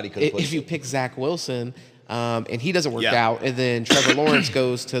pick. Anybody could have put if you pick Zach Wilson, and he doesn't work out, and then Trevor Lawrence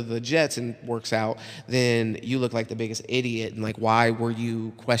goes to the Jets and works out, then you look like the biggest idiot. And like, why were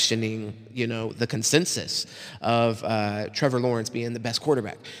you questioning, the consensus of Trevor Lawrence being the best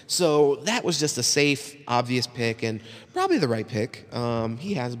quarterback? So that was just a safe, obvious pick, and probably the right pick.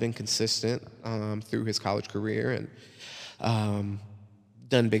 He has been consistent through his college career and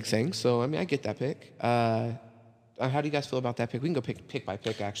done big things. So I mean, I get that pick. How do you guys feel about that pick? We can go pick by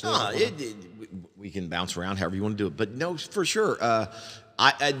pick, actually. We can bounce around however you want to do it. But no, for sure.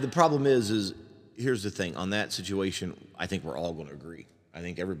 The problem is here's the thing. On that situation, I think we're all going to agree. I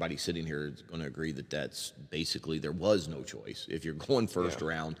think everybody sitting here is going to agree that that's basically there was no choice. If you're going first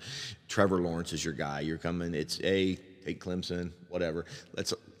round, Trevor Lawrence is your guy. You're coming. It's take Clemson, whatever.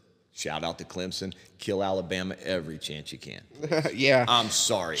 Let's shout out to Clemson. Kill Alabama every chance you can. Yeah. I'm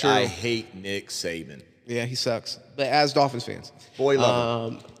sorry. True. I hate Nick Saban. Yeah, he sucks. But as Dolphins fans, boy,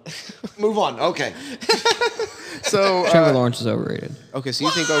 love him. Move on. Okay. So Trevor Lawrence is overrated. Okay, so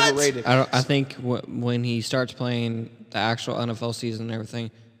you think overrated? I think when he starts playing the actual NFL season and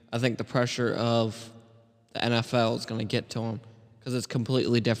everything, I think the pressure of the NFL is going to get to him because it's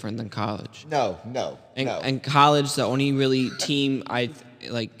completely different than college. No. And college, the only really team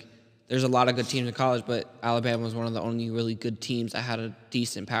there's a lot of good teams in college, but Alabama was one of the only really good teams that had a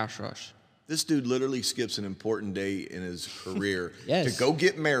decent pass rush. This dude literally skips an important day in his career to go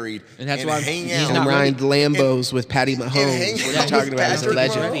get married and that's why hang out. And ride Lambos with Patty Mahomes. What you're talking about is a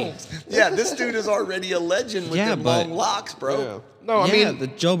legend. Yeah, this dude is already a legend with them long locks, bro. Yeah. No, I mean, the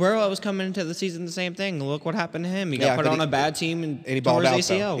Joe Burrow was coming into the season the same thing. Look what happened to him. He got put on a bad team and he balled out.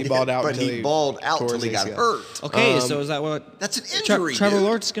 ACL. He balled out, but he balled out until he got hurt. Okay, so is that what? That's an injury. Trevor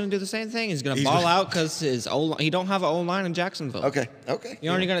Lawrence is going to do the same thing. He's going to ball out because he don't have an O-line in Jacksonville. Okay.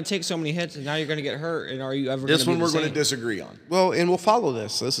 You're only going to take so many hits, and now you're going to get hurt. And are you ever? This one we're going to disagree on. Well, and we'll follow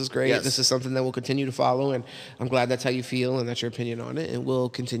this. This is great. Yes. This is something that we'll continue to follow, and I'm glad that's how you feel and that's your opinion on it. And we'll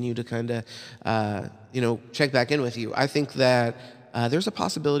continue to kind of, check back in with you. I think that. There's a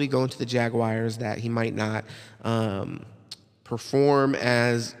possibility going to the Jaguars that he might not perform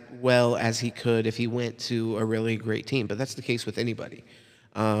as well as he could if he went to a really great team. But that's the case with anybody.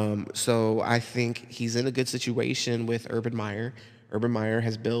 So I think he's in a good situation with Urban Meyer. Urban Meyer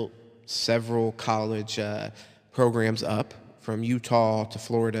has built several college programs up from Utah to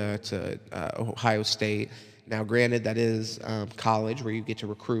Florida to Ohio State. Now, granted, that is college where you get to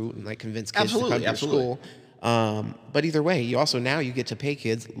recruit and convince kids to come to your school. But either way, you get to pay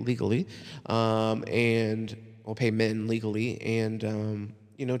kids legally, pay men legally, and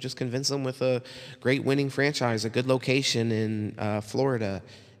just convince them with a great winning franchise, a good location in Florida.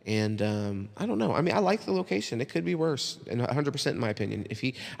 And I don't know. I mean, I like the location. It could be worse, and 100% in my opinion.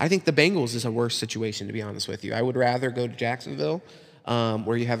 I think the Bengals is a worse situation, to be honest with you. I would rather go to Jacksonville,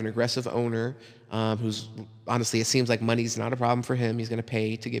 where you have an aggressive owner. Who's honestly, it seems like money's not a problem for him. He's going to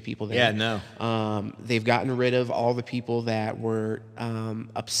pay to get people there. Yeah, no. They've gotten rid of all the people that were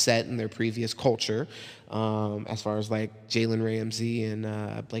upset in their previous culture, as far as Jalen Ramsey and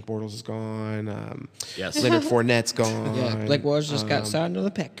Blake Bortles is gone. Yes, Leonard Fournette's gone. Yeah, Blake Bortles just got signed to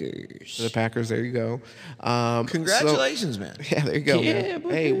the Packers. To the Packers, there you go. Congratulations, man. Yeah, there you go. Yeah, man.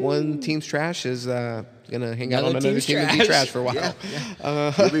 Hey, one team's trash is gonna hang out on another team and be trash for a while.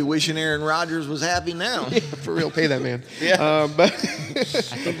 Yeah. You'll be wishing Aaron Rodgers was happy now. Yeah, for real, pay that man. Yeah. But I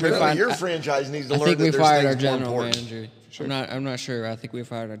think your franchise needs to learn. I think we that fired our things general more manager. Sure. I'm not sure. I think we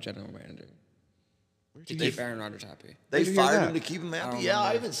fired our general manager. To keep Aaron Rodgers happy. They fired him to keep him happy? Yeah,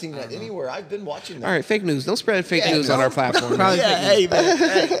 I haven't seen that anywhere. I've been watching that. All right, fake news. Don't spread fake news on our platform. Hey, man.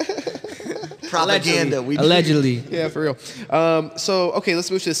 Propaganda. Allegedly. Yeah, for real. Okay, let's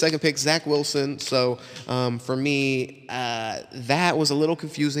move to the second pick, Zach Wilson. So, for me, that was a little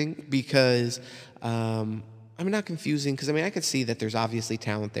confusing because, not confusing because, I could see that there's obviously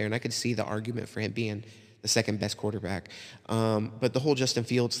talent there, and I could see the argument for him being the second best quarterback. But the whole Justin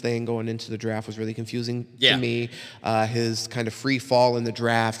Fields thing going into the draft was really confusing to me. His kind of free fall in the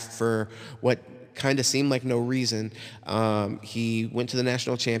draft for what kind of seemed like no reason. He went to the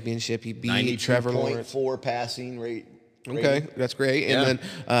national championship. He beat Trevor Lawrence. 92.4 passing rate. Okay, that's great. Yeah. And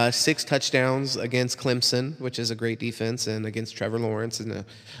then 6 touchdowns against Clemson, which is a great defense, and against Trevor Lawrence in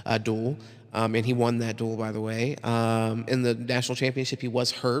a duel. And he won that duel, by the way. In the national championship, he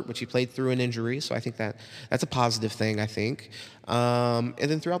was hurt, which he played through an injury. So I think that's a positive thing, I think. And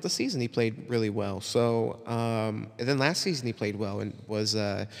then throughout the season, he played really well. So, and then last season, he played well and was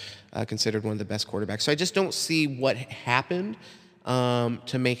considered one of the best quarterbacks. So I just don't see what happened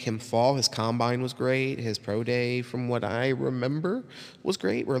to make him fall. His combine was great. His pro day, from what I remember, was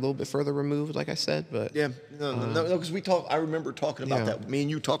great. We're a little bit further removed, like I said, but because I remember talking about that. Me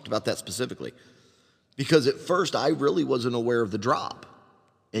and you talked about that specifically, because at first I really wasn't aware of the drop,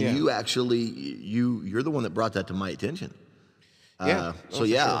 and you actually you're the one that brought that to my attention. Sure.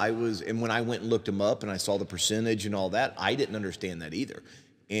 I was, and when I went and looked him up and I saw the percentage and all that, I didn't understand that either.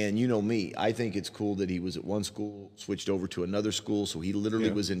 And you know me, I think it's cool that he was at one school, switched over to another school, so he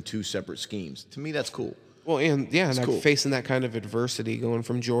literally was in 2 separate schemes. To me, that's cool. Well, and cool. Facing that kind of adversity, going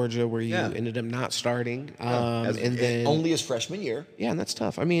from Georgia, where you ended up not starting, and then only his freshman year. Yeah, and that's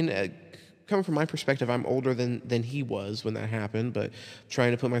tough. coming from my perspective, I'm older than he was when that happened, but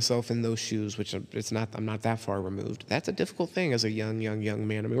trying to put myself in those shoes, which I'm not that far removed. That's a difficult thing as a young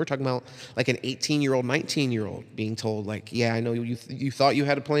man. I mean, we're talking about like an 18-year-old, 19-year-old being told like, yeah, I know you thought you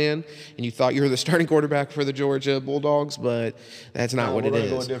had a plan and you thought you were the starting quarterback for the Georgia Bulldogs, but that's not what it is. We're going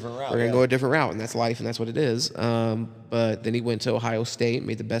to go a different route. We're going to go a different route, and that's life, and that's what it is. But then he went to Ohio State,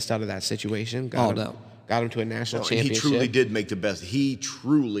 made the best out of that situation. Got him to a national championship. He truly did make the best. He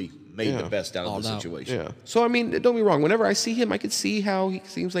truly made the best out of the situation. Yeah. So I mean, don't be wrong. Whenever I see him, I could see how he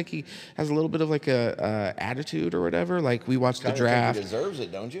seems like he has a little bit of like a attitude or whatever. Like we watched the draft. He deserves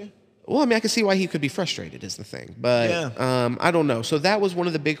it, don't you? Well, I mean, I can see why he could be frustrated is the thing, but I don't know. So that was one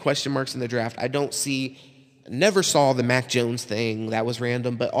of the big question marks in the draft. Never saw the Mac Jones thing. That was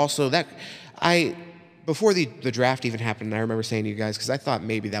random, but also before the draft even happened, I remember saying to you guys, because I thought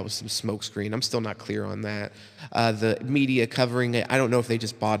maybe that was some smokescreen. I'm still not clear on that. The media covering it, I don't know if they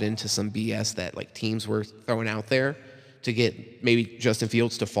just bought into some BS that like teams were throwing out there to get maybe Justin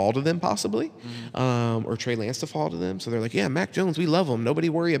Fields to fall to them possibly, or Trey Lance to fall to them. So they're like, yeah, Mac Jones, we love him. Nobody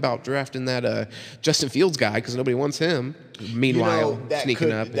worry about drafting that Justin Fields guy because nobody wants him. Meanwhile,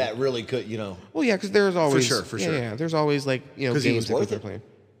 sneaking up. That really could, Well, yeah, because there's always. For sure. Yeah, there's always like, games that they're playing.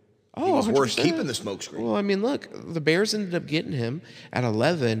 Oh, it was worth keeping the smokescreen. Well, I mean, look, the Bears ended up getting him at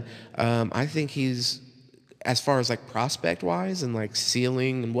 11. I think he's, as far as like prospect wise and like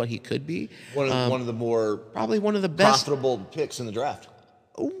ceiling and what he could be, one of the more probably one of the best profitable picks in the draft.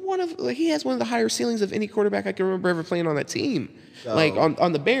 He has one of the higher ceilings of any quarterback I can remember ever playing on that team, like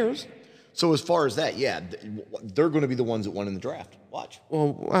on the Bears. So as far as that, yeah, they're going to be the ones that won in the draft. Watch.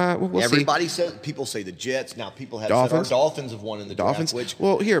 Well, we'll Everybody see. people say the Jets. Now people have Dolphins. said our Dolphins have won in the draft.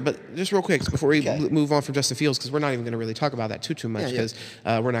 Well, here, but just real quick before we move on from Justin Fields, because we're not even going to really talk about that too much, because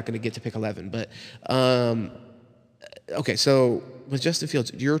we're not going to get to pick 11. But okay, so with Justin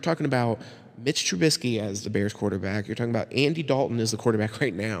Fields, you're talking about Mitch Trubisky as the Bears quarterback. You're talking about Andy Dalton as the quarterback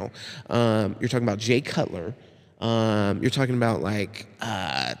right now. You're talking about Jay Cutler. You're talking about like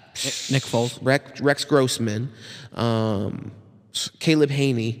Nick Foles, Rex Grossman, Caleb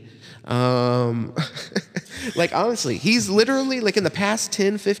Haney. Like honestly, he's literally like in the past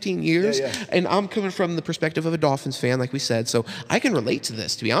 10, 15 years, and I'm coming from the perspective of a Dolphins fan, like we said, so I can relate to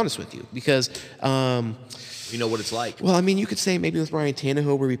this, to be honest with you, because you know what it's like. Well, I mean, you could say maybe with Ryan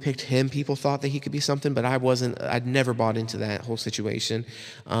Tannehill, where we picked him, people thought that he could be something, but I'd never bought into that whole situation.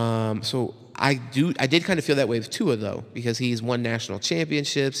 So I did kind of feel that way with Tua, though, because he's won national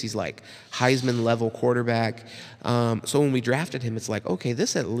championships. He's like Heisman-level quarterback. So when we drafted him, it's like, okay,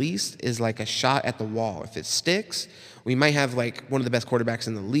 this at least is like a shot at the wall. If it sticks, we might have like one of the best quarterbacks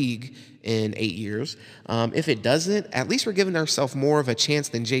in the league in 8 years. If it doesn't, at least we're giving ourselves more of a chance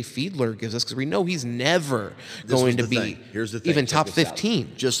than Jay Fiedler gives us, because we know he's never going to be even top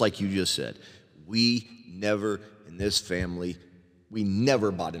 15. Just like you just said, we never, in this family, we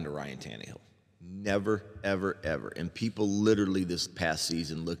never bought into Ryan Tannehill. Never, ever, ever. And people literally this past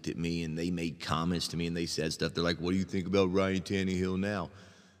season looked at me and they made comments to me and they said stuff. They're like, what do you think about Ryan Tannehill now?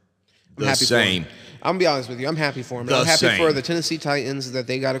 I'm happy for him. I'm gonna be honest with you. I'm happy for him. I'm happy for the Tennessee Titans that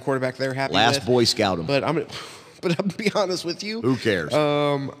they got a quarterback they're happy with. Last Boy Scout him. But I'm gonna be honest with you. Who cares?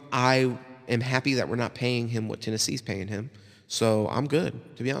 I am happy that we're not paying him what Tennessee's paying him. So I'm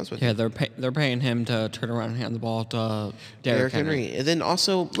good, to be honest with you. Yeah, they're paying him to turn around and hand the ball to Derrick Henry. And then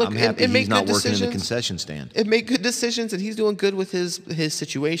also, look, I'm happy he's not working in the concession stand. It made good decisions, and he's doing good with his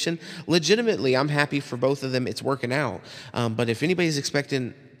situation. Legitimately, I'm happy for both of them. It's working out. But if anybody's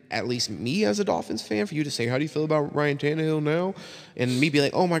expecting, at least me as a Dolphins fan, for you to say, how do you feel about Ryan Tannehill now? And me be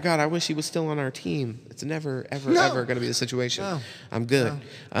like, oh my God, I wish he was still on our team. It's never, ever, ever going to be the situation. No. I'm good.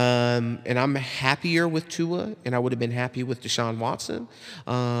 No. And I'm happier with Tua, and I would have been happy with Deshaun Watson.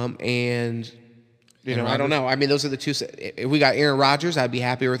 And I don't know. I mean, those are the two. If we got Aaron Rodgers, I'd be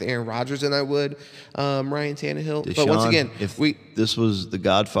happier with Aaron Rodgers than I would Ryan Tannehill. Deshaun, but once again, if this was The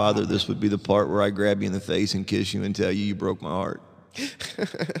Godfather, this would be the part where I grab you in the face and kiss you and tell you broke my heart.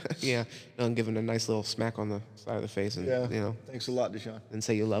 Yeah, and give him a nice little smack on the side of the face, and thanks a lot, Deshaun, and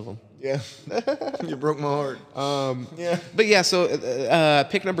say you love him. Yeah, you broke my heart. But yeah, so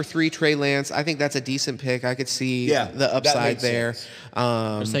pick number 3, Trey Lance. I think that's a decent pick. I could see the upside there.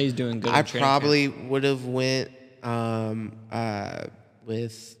 I say he's doing good. I probably would have went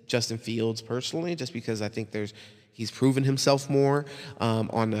with Justin Fields personally, just because I think he's proven himself more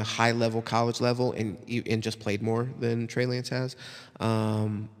on a high-level college level and just played more than Trey Lance has.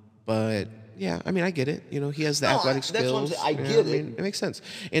 But, yeah, I mean, I get it. He has the athletic skills. That's what I'm saying. I get it. It makes sense.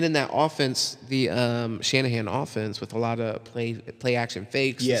 And in that offense, the Shanahan offense, with a lot of play action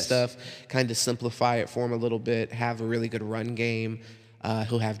fakes and stuff, kind of simplify it for him a little bit, have a really good run game.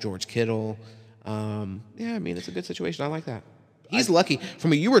 He'll have George Kittle. Yeah, I mean, it's a good situation. I like that. He's lucky. From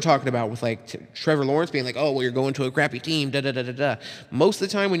what you were talking about with like Trevor Lawrence being like, oh, well, you're going to a crappy team, da-da-da-da-da. Most of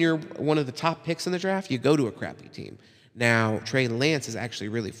the time when you're one of the top picks in the draft, you go to a crappy team. Now, Trey Lance is actually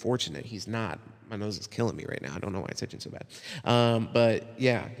really fortunate. He's not. My nose is killing me right now. I don't know why it's itching so bad. But,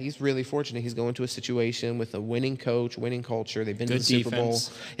 yeah, he's really fortunate. He's going to a situation with a winning coach, winning culture. They've been to the Super Bowl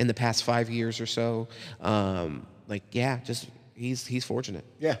in the past 5 years or so. He's fortunate.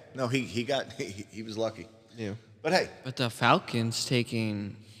 Yeah. No, he was lucky. Yeah. But hey. But the Falcons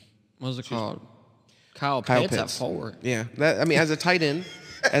taking, what was it called? Kyle Pitts at forward. Yeah. As a tight end,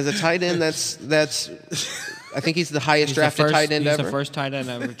 that's I think he's the highest drafted tight end ever. He's the first tight end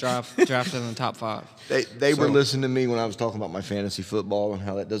ever drafted in the top 5. They were listening to me when I was talking about my fantasy football and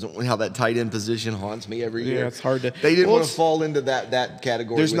how that tight end position haunts me every year. Yeah, it's hard to. They didn't want to fall into that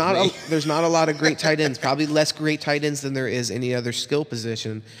category. There's not a lot of great tight ends. Probably less great tight ends than there is any other skill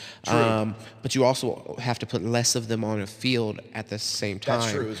position. True. But you also have to put less of them on a field at the same time.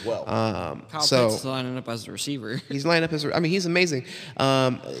 That's true as well. Kyle Pitts is lining up as a receiver. He's lining up as. He's amazing.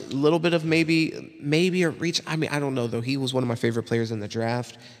 A little bit of maybe a reach. I don't know though. He was one of my favorite players in the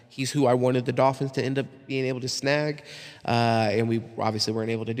draft. He's who I wanted the Dolphins to end up being able to snag, and we obviously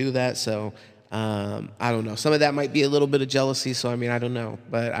weren't able to do that. So I don't know. Some of that might be a little bit of jealousy. So I don't know.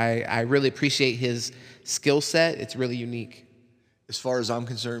 But I really appreciate his skill set. It's really unique. As far as I'm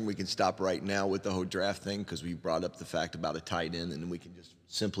concerned, we can stop right now with the whole draft thing because we brought up the fact about a tight end, and then we can just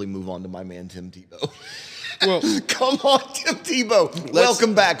simply move on to my man Tim Tebow. Well, come on, Tim Tebow.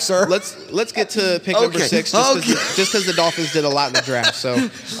 Welcome back, sir. Let's get to pick number 6, just because the Dolphins did a lot in the draft. So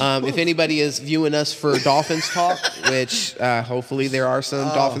if anybody is viewing us for Dolphins talk, which hopefully there are some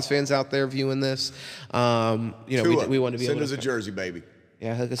Dolphins fans out there viewing this, we want to be send able us to. a jersey, baby.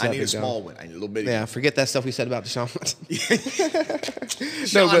 Yeah, hook us I up. need a small one. I need a little bit. Yeah, forget that stuff we said about Deshaun Watson.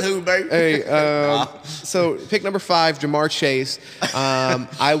 Who, baby? Hey, so pick number 5, Ja'Marr Chase.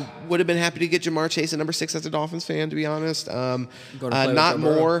 I would have been happy to get Ja'Marr Chase at number 6 as a Dolphins fan, to be honest. Not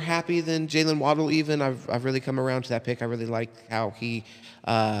more happy than Jalen Waddle even. I've really come around to that pick. I really like how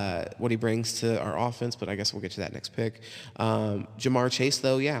what he brings to our offense, but I guess we'll get to that next pick. Ja'Marr Chase,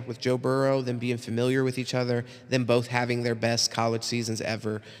 though, yeah, with Joe Burrow, them being familiar with each other, them both having their best college seasons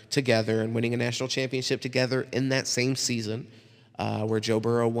ever together and winning a national championship together in that same season where Joe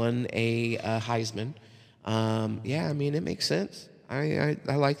Burrow won a Heisman. It makes sense. I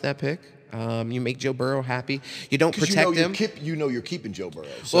like that pick. You make Joe Burrow happy. You don't protect him. You're keeping Joe Burrow.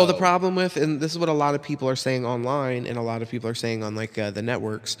 So. Well, the problem with, and this is what a lot of people are saying online, and a lot of people are saying on the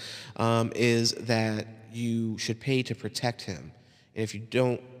networks, is that you should pay to protect him. And if you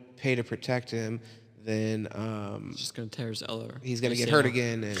don't pay to protect him, then he's just gonna tear his elbow. He's gonna get hurt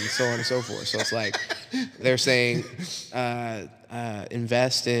again, and so on and so forth. So it's like they're saying,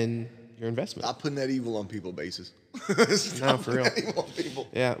 invest in your investment. Stop putting that evil on people, basis. No, for real.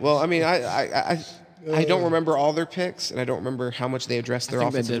 Yeah. Well, I don't remember all their picks, and I don't remember how much they addressed their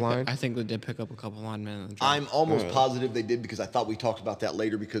offensive line. I think they did pick up a couple linemen in the draft. I'm almost positive they did because I thought we talked about that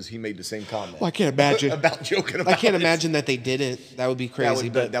later because he made the same comment. Well, I can't imagine. about joking about I can't imagine that they didn't. That would be crazy.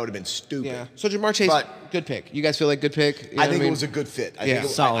 That would have been stupid. Yeah. So Ja'Marr Chase, good pick. You guys feel like good pick? I think it was a good fit.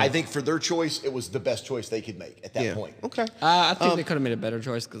 I think for their choice, it was the best choice they could make at that point. Okay. I think they could have made a better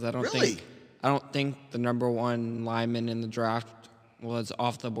choice because I don't think the number 1 lineman in the draft was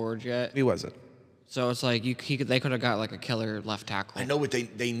off the board yet. He wasn't. So it's like they could have got like a killer left tackle. I know what they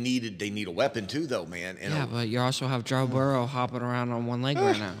need. They need a weapon too, though, man. And but you also have Joe Burrow hopping around on one leg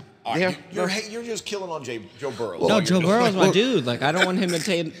right now. You're just killing on Joe Burrow. No, Joe Burrow's my dude. Like I don't want him to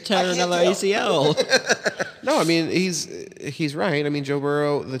tear another ACL. No, he's right. Joe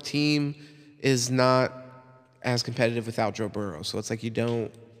Burrow, the team is not as competitive without Joe Burrow. So it's like you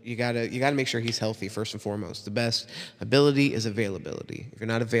gotta make sure he's healthy first and foremost. The best ability is availability. If you're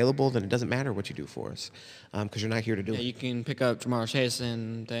not available, then it doesn't matter what you do for us, because you're not here to do it. You can pick up Ja'Marr Chase,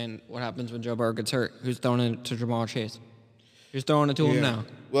 and then what happens when Joe Burrow gets hurt? Who's throwing it to Ja'Marr Chase? Who's throwing it to him now?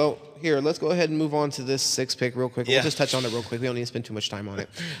 Well, here, let's go ahead and move on to this 6th pick real quick. We'll just touch on it real quick. We don't need to spend too much time on it.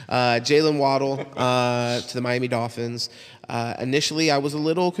 Jalen Waddle to the Miami Dolphins. Initially, I was a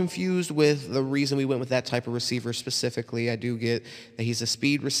little confused with the reason we went with that type of receiver specifically. I do get that he's a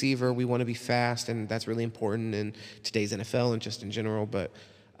speed receiver. We want to be fast, and that's really important in today's NFL and just in general. But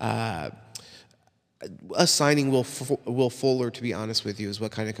us signing Will Fuller, to be honest with you, is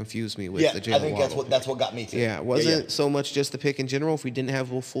what kind of confused me with the Jalen Waddle. I think that's what got me too. Yeah, it wasn't so much just the pick in general. If we didn't have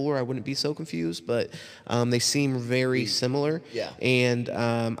Will Fuller, I wouldn't be so confused. But they seem very similar. Yeah. And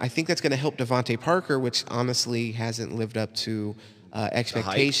I think that's going to help Devontae Parker, which honestly hasn't lived up to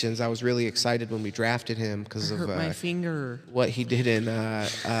expectations. I was really excited when we drafted him because of my finger. What he did in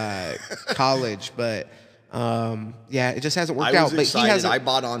college, but yeah, it just hasn't worked out. But he hasn't. I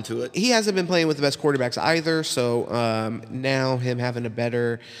bought onto it. He hasn't been playing with the best quarterbacks either. So now him having a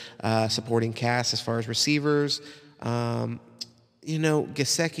better supporting cast as far as receivers. You know,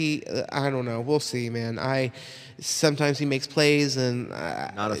 Gesicki, I don't know. We'll see, man. Sometimes he makes plays and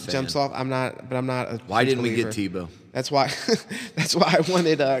jumps off. I'm not a Why didn't believer. We get Tebow? That's why I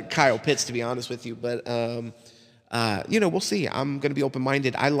wanted Kyle Pitts, to be honest with you. But you know, we'll see. I'm going to be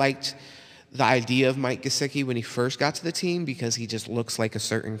open-minded. I liked the idea of Mike Gesicki when he first got to the team because he just looks like a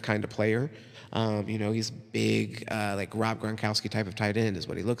certain kind of player. You know, he's big, like Rob Gronkowski type of tight end is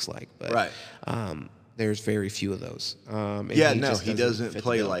what he looks like. But, right. There's very few of those. He doesn't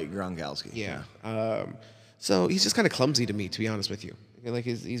play like Gronkowski. Yeah. So he's just kind of clumsy to me, to be honest with you. Like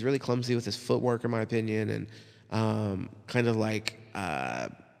he's really clumsy with his footwork, in my opinion, and kind of like I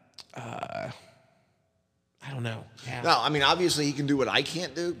don't know. Yeah. No, I mean obviously he can do what I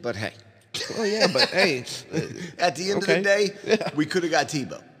can't do, but hey. Well, yeah, but hey, at the end of the day, we could have got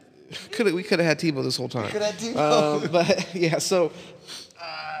Tebow. We could have had Tebow this whole time. We could have had Tebow. But yeah, so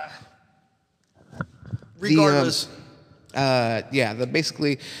regardless.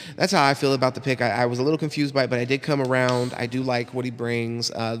 Basically, that's how I feel about the pick. I was a little confused by it, but I did come around. I do like what he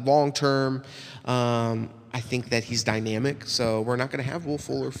brings. Long term, I think that he's dynamic, so we're not going to have Will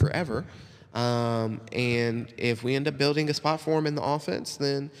Fuller forever. And if we end up building a spot for him in the offense,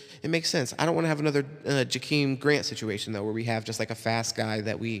 then it makes sense. I don't want to have another Jakeem Grant situation, though, where we have just like a fast guy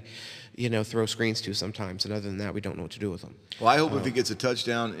that we, throw screens to sometimes. And other than that, we don't know what to do with him. Well, I hope if he gets a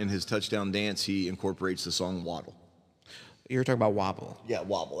touchdown in his touchdown dance, he incorporates the song Waddle. You're talking about Wobble. Yeah,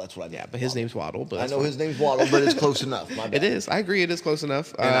 Wobble. That's what I meant. Yeah, but his name's Waddle. But I know his name's Waddle, but it's close enough. My bad. It is. I agree. It is close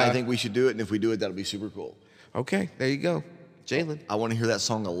enough. And I think we should do it. And if we do it, that'll be super cool. Okay, there you go. Jalen. I want to hear that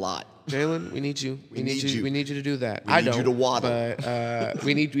song a lot. Jalen, we need you. We need you. We need you to do that. We need you to waddle. But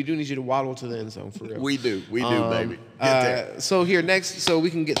we do need you to waddle to the end zone for real. We do, baby. So here next, so we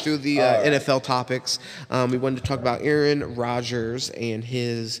can get through the NFL topics. We wanted to talk about Aaron Rodgers and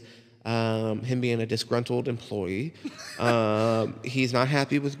his him being a disgruntled employee. He's not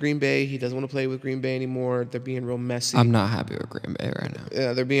happy with Green Bay. He doesn't want to play with Green Bay anymore. They're being real messy. I'm not happy with Green Bay right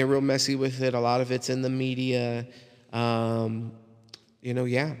now. They're being real messy with it. A lot of it's in the media. How do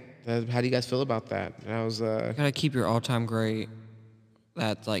you guys feel about that? You gotta keep your all-time great.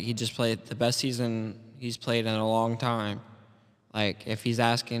 That he just played the best season he's played in a long time. Like if he's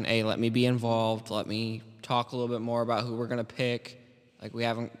asking, hey, let me be involved, let me talk a little bit more about who we're gonna pick. Like we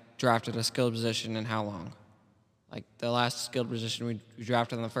haven't drafted a skilled position in how long? Like the last skilled position we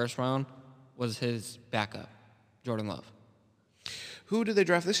drafted in the first round was his backup, Jordan Love. Who did they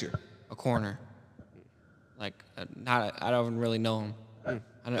draft this year? A corner. I don't really know him.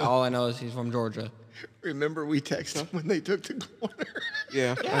 All I know is he's from Georgia. Remember we texted him when they took the corner?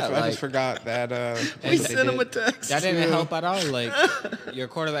 Yeah, I just forgot that. We sent him a text. That didn't help at all. Your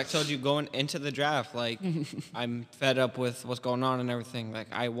quarterback told you going into the draft, I'm fed up with what's going on and everything.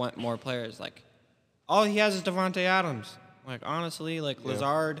 I want more players. All he has is Davante Adams. Honestly,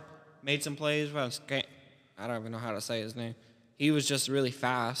 Lazard made some plays. I don't even know how to say his name. He was just really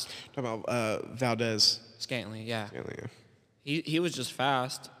fast. Talking about Valdez. Scantling, yeah. He was just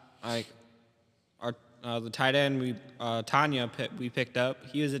fast. The tight end we picked up.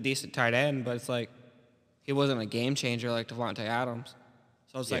 He was a decent tight end, but it's he wasn't a game changer like Davante Adams.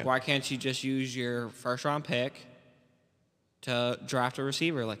 So it's why can't you just use your first round pick to draft a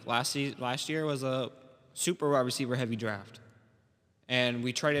receiver? Last year was a super wide receiver heavy draft, and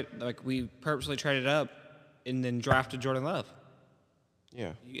we purposely traded up and then drafted Jordan Love.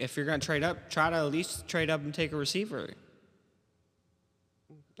 Yeah. If you're gonna trade up, try to at least trade up and take a receiver.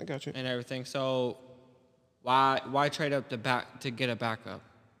 I got you. And everything. So why trade up to get a backup?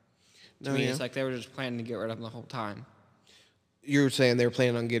 To me, it's they were just planning to get rid of him the whole time. You were saying they were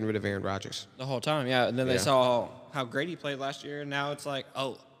planning on getting rid of Aaron Rodgers the whole time, yeah. And then they saw how great he played last year, and now it's can't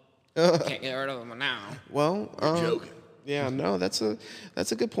get rid of him now. Well, you're joking. Yeah, no, that's a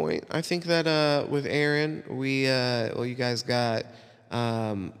good point. I think that with Aaron, you guys got.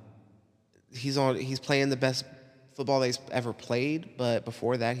 He's playing the best football that he's ever played, but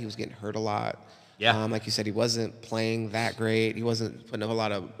before that he was getting hurt a lot. Yeah. Like you said, he wasn't playing that great. He wasn't putting up a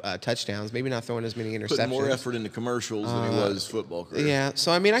lot of touchdowns, maybe not throwing as many interceptions. Putting more effort into commercials than he was football career. Yeah.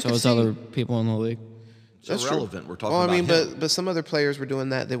 So I mean, I could see other people in the league. That's irrelevant. We're talking about him. but some other players were doing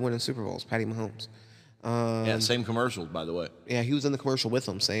that. They won in Super Bowls. Patty Mahomes. Same commercials, by the way. Yeah, he was in the commercial with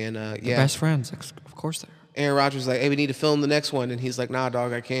them saying, They're best friends, of course they are. Aaron Rodgers was like, hey, we need to film the next one. And he's like, nah,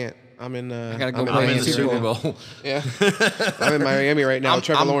 dog, I can't. I'm in. I gotta go I'm in the Super Bowl. Yeah, I'm in Miami right now.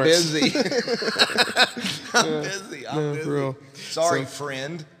 Trevor Lawrence. Busy. I'm busy. I'm busy. Real. Sorry,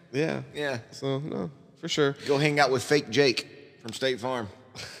 friend. Yeah. Yeah. So no, for sure. Go hang out with fake Jake from State Farm.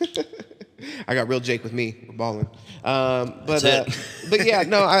 I got real Jake with me. We're balling. But yeah,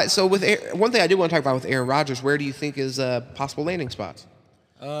 no. So with one thing I do want to talk about with Aaron Rodgers, where do you think is possible landing spots?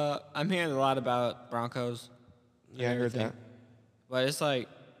 I'm hearing a lot about Broncos. Yeah, I heard that. But it's like,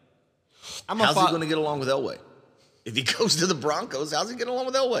 how's he going to get along with Elway? If he goes to the Broncos, how's he get along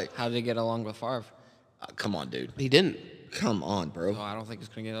with Elway? How did he get along with Favre? Come on, dude. He didn't. Come on, bro. Oh, I don't think he's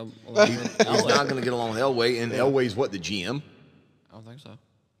going to get along with Elway. He's not going to get along with Elway, and Elway's what, the GM? I don't think so.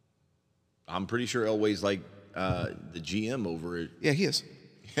 I'm pretty sure Elway's like the GM over it. Yeah, he is.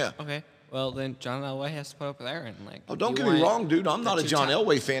 Yeah. Okay. Well, then John Elway has to put up with Aaron. Like, oh, don't get me wrong, dude. I'm not a John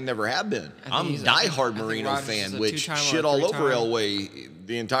Elway fan. Never have been. I'm a diehard Marino fan, which shit all over Elway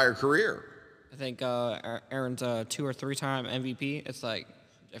the entire career. I think Aaron's a 2 or 3 time MVP. It's like,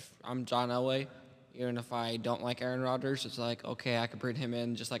 if I'm John Elway, even if I don't like Aaron Rodgers, it's like, okay, I could bring him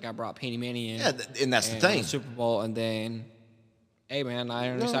in just like I brought Peyton Manning in. Yeah, and that's the thing. Super Bowl, and then, hey man, I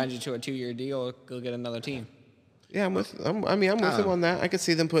only signed you to a 2-year deal. Go get another team. Yeah, I'm with him on that. I could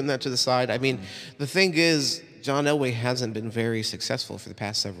see them putting that to the side. I mean, the thing is, John Elway hasn't been very successful for the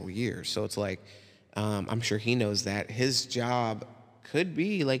past several years. So it's like, I'm sure he knows that his job could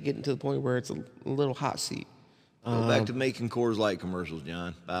be like getting to the point where it's a little hot seat. Go back to making Coors Light commercials,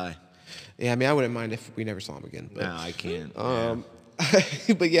 John. Bye. Yeah, I mean, I wouldn't mind if we never saw him again. But, no, I can't.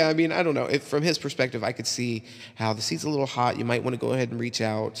 But yeah, I mean, I don't know. From his perspective, I could see how the seat's a little hot. You might want to go ahead and reach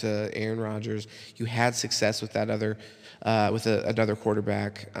out to Aaron Rodgers. You had success with that other, another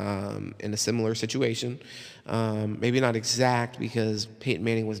quarterback in a similar situation. Maybe not exact, because Peyton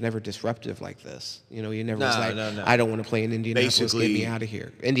Manning was never disruptive like this. You know, he never was like, I don't want to play in Indianapolis. Basically, get me out of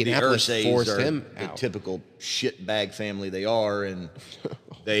here. Indianapolis forced him out. The typical shitbag family they are, and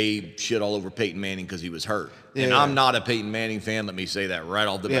they shit all over Peyton Manning because he was hurt. Yeah, and I'm not a Peyton Manning fan. Let me say that right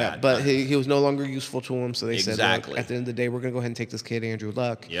off the bat. Yeah, but he was no longer useful to him, so they said, look, at the end of the day, we're going to go ahead and take this kid, Andrew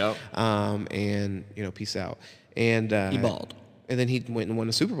Luck. Yep. And, peace out. And he balled. And then he went and won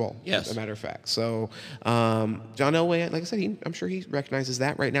a Super Bowl, yes, as a matter of fact. So John Elway, like I said, I'm sure he recognizes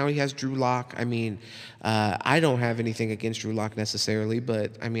that. Right now he has Drew Lock. I mean, I don't have anything against Drew Lock necessarily,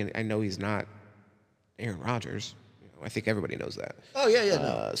 but, I mean, I know he's not Aaron Rodgers. I think everybody knows that. Oh yeah,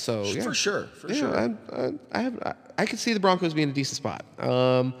 no. So yeah. For sure. I could see the Broncos being a decent spot.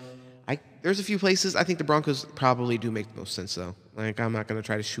 There's a few places I think the Broncos probably do make the most sense though. Like, I'm not going to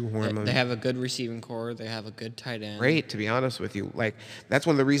try to shoehorn them. They have a good receiving core. They have a good tight end. Great, to be honest with you. Like, that's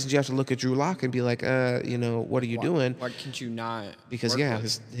one of the reasons you have to look at Drew Lock and be like, what are you doing? Why can't you not? Because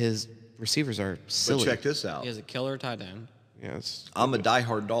his receivers are silly. But check this out. He has a killer tight end. Yes. I'm a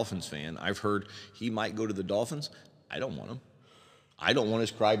diehard Dolphins fan. I've heard he might go to the Dolphins. I don't want him. I don't want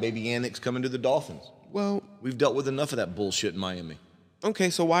his crybaby annex coming to the Dolphins. Well, we've dealt with enough of that bullshit in Miami.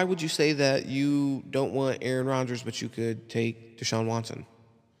 Okay, so why would you say that you don't want Aaron Rodgers, but you could take Deshaun Watson?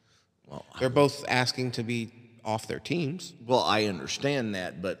 Well, they're both asking to be off their teams. Well, I understand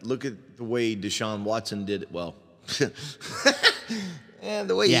that, but look at the way Deshaun Watson did it. Well, and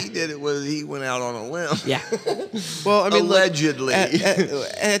the way he did it was he went out on a limb. Yeah. Well, I mean, allegedly.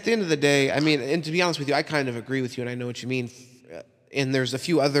 Look, at the end of the day, I mean, and to be honest with you, I kind of agree with you, and I know what you mean. And there's a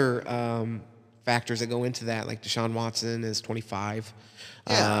few other factors that go into that, like Deshaun Watson is 25.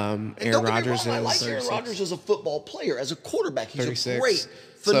 Yeah. Aaron Rodgers is I like Aaron Rodgers as a football player, as a quarterback. He's 36. a great,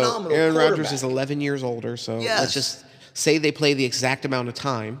 phenomenal so Aaron Rodgers is 11 years older, so let's just say they play the exact same amount of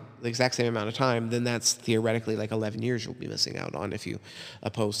time, then that's theoretically like 11 years you'll be missing out on if you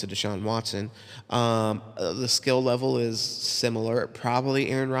oppose to Deshaun Watson. The skill level is similar. Probably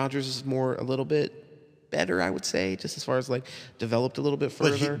Aaron Rodgers is a little bit better, I would say, just as far as like developed a little bit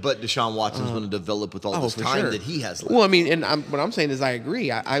further. But Deshaun Watson's going to develop with all this time that he has left. Well, I mean, and what I'm saying is I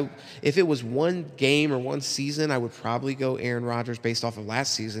agree. I if it was one game or one season, I would probably go Aaron Rodgers based off of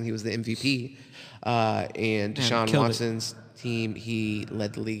last season. He was the MVP. And Deshaun Watson's team, he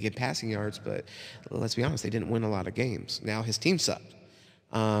led the league in passing yards, but let's be honest, they didn't win a lot of games. Now his team sucked.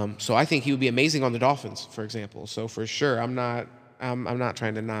 So I think he would be amazing on the Dolphins, for example. So for sure, I'm not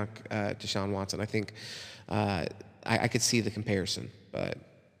trying to knock Deshaun Watson. I think I could see the comparison, but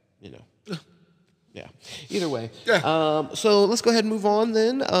yeah. Either way. Yeah. So let's go ahead and move on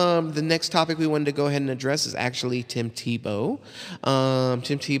then. The next topic we wanted to go ahead and address is actually Tim Tebow.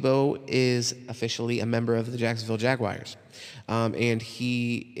 Tim Tebow is officially a member of the Jacksonville Jaguars, and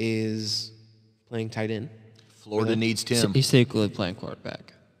he is playing tight end. Florida needs Tim. He's secretly playing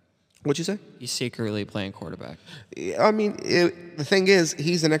quarterback. What'd you say? He's secretly playing quarterback. I mean, the thing is,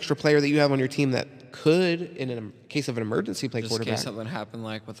 he's an extra player that you have on your team that could, in a case of an emergency, play quarterback. Just in case something happened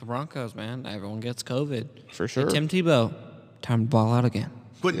like with the Broncos, man. Everyone gets COVID. For sure. Hey, Tim Tebow, time to ball out again.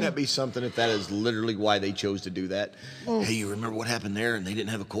 Wouldn't that be something if that is literally why they chose to do that? Well, hey, you remember what happened there and they didn't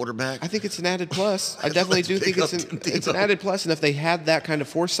have a quarterback? I think it's an added plus. I definitely do think it's an added plus. And if they had that kind of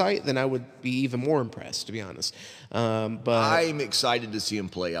foresight, then I would be even more impressed, to be honest. But I'm excited to see him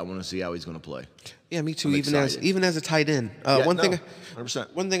play. I want to see how he's going to play. Yeah, me too. Even as a tight end.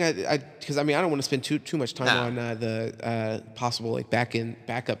 100%. One thing because I don't want to spend too much time on the possible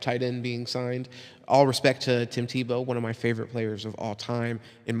backup tight end being signed. All respect to Tim Tebow, one of my favorite players of all time.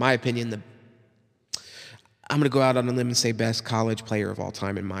 In my opinion, I'm going to go out on a limb and say best college player of all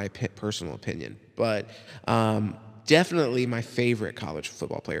time in my personal opinion. But definitely my favorite college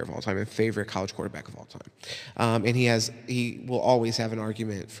football player of all time and favorite college quarterback of all time. And he will always have an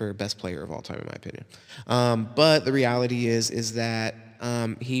argument for best player of all time in my opinion. But the reality is that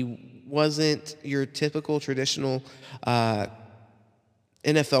he wasn't your typical traditional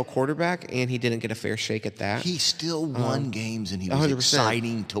NFL quarterback, and he didn't get a fair shake at that. He still won games, and he was 100%.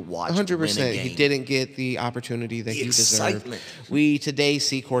 Exciting to watch. 100%. He didn't get the opportunity that he deserved. We today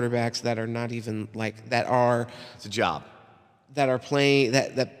see quarterbacks that are not even it's a job. That are playing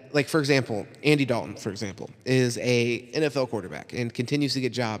like, for example, Andy Dalton, for example, is a NFL quarterback and continues to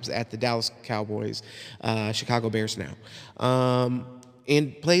get jobs at the Dallas Cowboys, Chicago Bears now.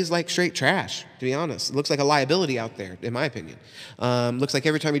 And plays like straight trash, to be honest. Looks like a liability out there, in my opinion. Looks like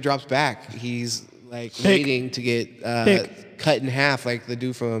every time he drops back, he's like waiting to get cut in half like the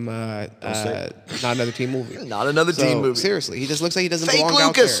dude from Not Another Teen Movie. Not Another Teen Movie. Seriously, he just looks like he doesn't belong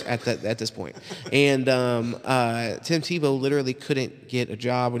Lucas. Out there at this point. And Tim Tebow literally couldn't get a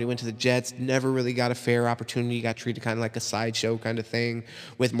job when he went to the Jets, never really got a fair opportunity, got treated kind of like a sideshow kind of thing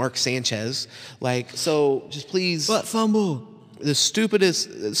with Mark Sanchez. So just please... Butt fumble. The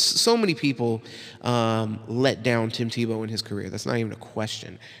stupidest, so many people let down Tim Tebow in his career. That's not even a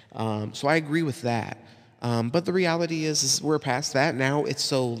question. So I agree with that. But the reality is we're past that. Now it's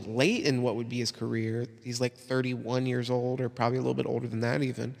so late in what would be his career. He's like 31 years old, or probably a little bit older than that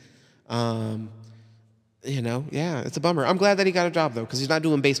even. It's a bummer. I'm glad that he got a job, though, because he's not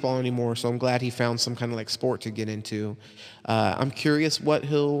doing baseball anymore, so I'm glad he found some kind of like sport to get into. I'm curious what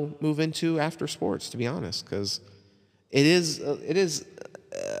he'll move into after sports, to be honest, because... It is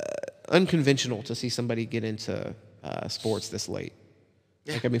unconventional to see somebody get into sports this late.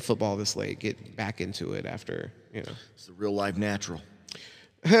 Yeah. Football this late, get back into it after, It's the real life natural.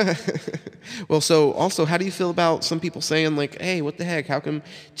 Well, so also, how do you feel about some people saying, like, hey, what the heck? How come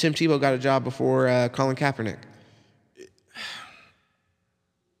Tim Tebow got a job before Colin Kaepernick?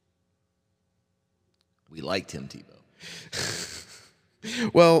 We like Tim Tebow.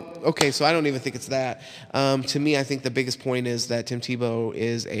 Well, okay, so I don't even think it's that. To me, I think the biggest point is that Tim Tebow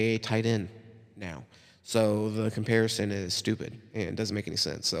is a tight end now. So the comparison is stupid and doesn't make any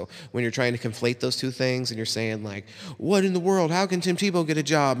sense. So when you're trying to conflate those two things and you're saying, like, what in the world? How can Tim Tebow get a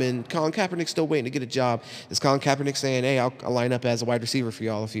job and Colin Kaepernick's still waiting to get a job? Is Colin Kaepernick saying, hey, I'll line up as a wide receiver for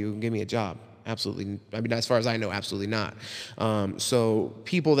y'all if you give me a job? Absolutely. As far as I know, absolutely not. So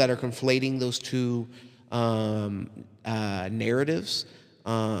people that are conflating those two narratives,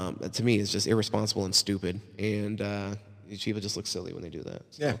 to me, is just irresponsible and stupid. And Tebow just looks silly when they do that.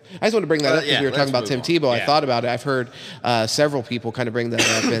 So. Yeah. I just want to bring that up because we were talking about Tim Tebow. Yeah. I thought about it. I've heard several people kind of bring that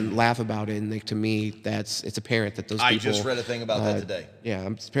up and laugh about it. And to me, it's apparent that those people... I just read a thing about that today. Yeah,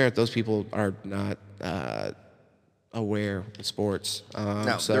 it's apparent those people are not aware of sports.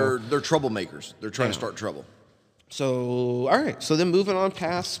 No, they're troublemakers. They're trying to start trouble. So, all right. So then moving on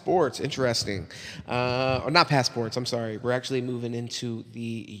past sports, interesting. Or not past sports, I'm sorry. We're actually moving into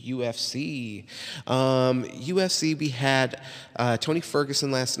the UFC. UFC, we had Tony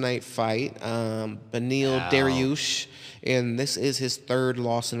Ferguson last night fight Beneil Dariush, and this is his third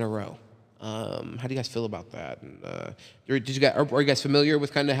loss in a row. How do you guys feel about that? And, are you guys familiar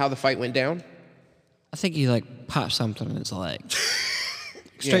with kind of how the fight went down? I think he popped something in his leg.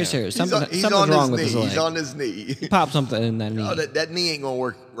 Straight serious. Something's wrong with his leg. He's on his knee. He popped something in that knee. Oh, that knee ain't going to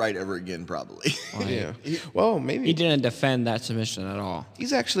work right ever again, probably. Yeah. Well, maybe. He didn't defend that submission at all.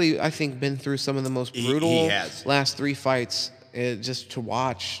 He's actually, I think, been through some of the most brutal last three fights just to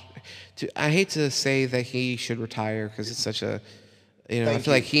watch. I hate to say that he should retire because it's such a... I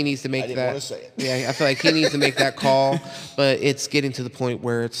feel like he needs to make that. I didn't want to say it. Yeah, I feel like he needs to make that call, but it's getting to the point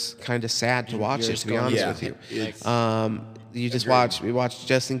where it's kind of sad to watch it, to be honest with you. We watched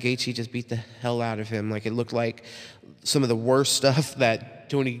Justin Gaethje just beat the hell out of him. Like, it looked like some of the worst stuff that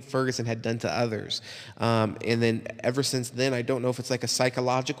Tony Ferguson had done to others. And then ever since then, I don't know if it's like a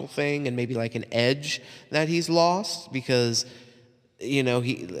psychological thing and maybe like an edge that he's lost because, you know,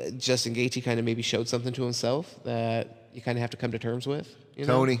 Justin Gaethje kind of maybe showed something to himself that you kind of have to come to terms with. You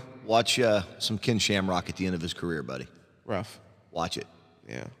know? Tony, watch some Ken Shamrock at the end of his career, buddy. Rough. Watch it.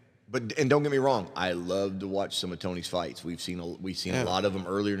 Yeah. And don't get me wrong, I love to watch some of Tony's fights. We've seen a lot of them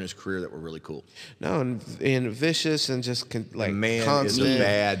earlier in his career that were really cool. No, and vicious and just like the man constant. is a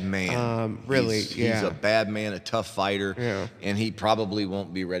bad man. Really, he's a bad man, a tough fighter. Yeah. And he probably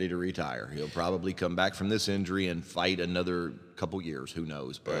won't be ready to retire. He'll probably come back from this injury and fight another couple years. Who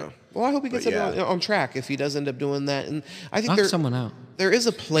knows? But well, I hope he gets on track if he does end up doing that. And I think someone out. There is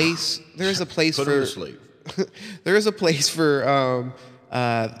a place. There is a place Put for. him to sleep. There is a place for.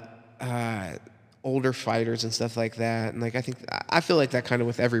 Older fighters and stuff like that, and like I feel like that kind of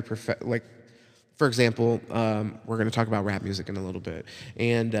with every like, for example, we're going to talk about rap music in a little bit,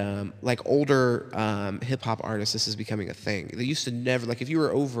 and like older hip hop artists, this is becoming a thing. They used to never like if you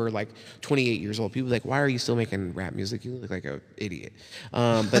were over like 28 years old, people were like, why are you still making rap music? You look like an idiot.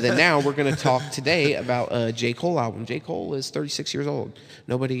 But then now we're going to talk today about a J. Cole album. J. Cole is 36 years old.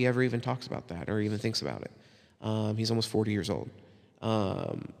 Nobody ever even talks about that or even thinks about it. He's almost 40 years old.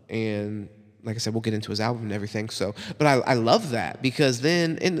 And like I said, we'll get into his album and everything. So, but I love that because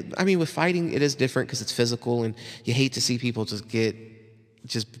then, and I mean, with fighting, it is different because it's physical and you hate to see people just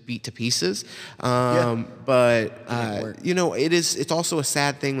beat to pieces. But you know, it's also a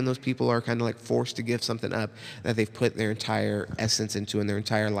sad thing when those people are kind of like forced to give something up that they've put their entire essence into and their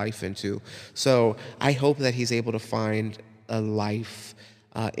entire life into. So I hope that he's able to find a life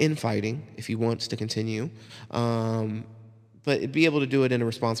in fighting if he wants to continue. But be able to do it in a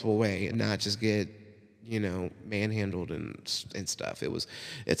responsible way and not just get, you know, manhandled and stuff.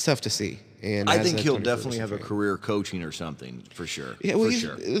 It's tough to see. And I think he'll definitely have a career coaching or something for sure. Yeah, well, for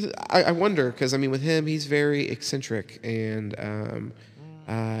sure. I wonder because I mean, with him, he's very eccentric, and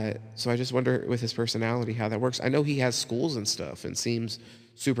so I just wonder with his personality how that works. I know he has schools and stuff, and seems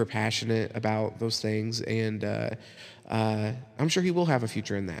super passionate about those things, and I'm sure he will have a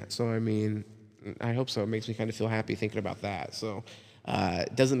future in that. So I mean. I hope so. It makes me kind of feel happy thinking about that. So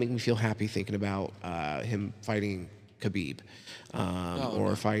it doesn't make me feel happy thinking about him fighting Khabib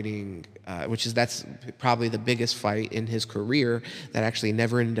or fighting, that's probably the biggest fight in his career that actually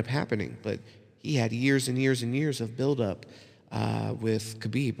never ended up happening. But he had years and years and years of buildup with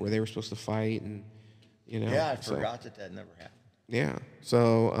Khabib where they were supposed to fight, and you know. Yeah, I forgot that never happened. Yeah.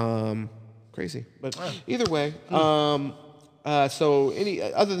 So crazy, but either way. So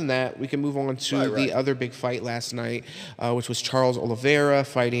other than that, we can move on to the other big fight last night, which was Charles Oliveira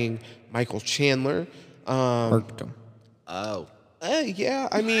fighting Michael Chandler. Yeah,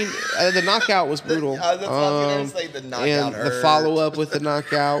 I mean, the knockout was brutal. The knockout and the follow-up with the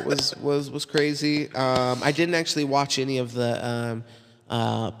knockout was crazy. I didn't actually watch any of the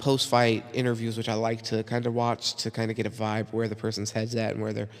post-fight interviews, which I like to kind of watch to kind of get a vibe where the person's head's at and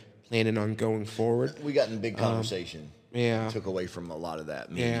where they're planning on going forward. We got in big conversation. Yeah, took away from a lot of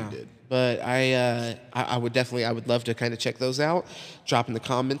that. Me and you did. But I would love to kind of check those out. Drop in the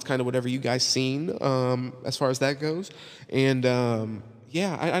comments, kind of whatever you guys seen as far as that goes. And I don't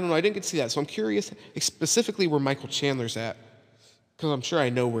know. I didn't get to see that, so I'm curious specifically where Michael Chandler's at, because I'm sure I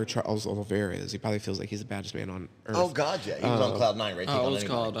know where Charles Oliveira is. He probably feels like he's the baddest man on earth. Oh God, yeah, he was on cloud 9, right? Oh, it was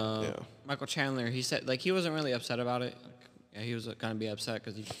called Michael Chandler. He said like he wasn't really upset about it. Yeah, he was gonna be upset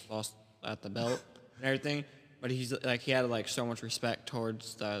because he lost at the belt and everything. But he's like he had like so much respect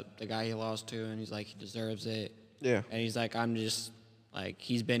towards the guy he lost to, and he's like he deserves it. Yeah. And he's like I'm just like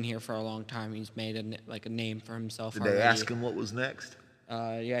he's been here for a long time. He's made a name for himself. Did they ask him what was next?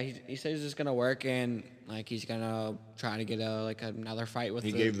 He said he's just gonna work and like he's gonna try to get another fight with.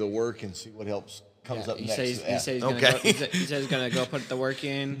 He gave the work and see what else comes up next. He said he's gonna go, he said he's gonna go put the work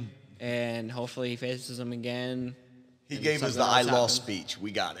in, and hopefully he faces him again. He gave us the "I lost" speech.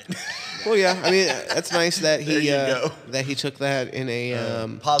 We got it. Well, yeah. I mean, that's nice that he took that in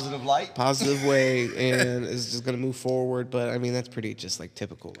a positive light, positive way, and is just going to move forward. But I mean, that's pretty just like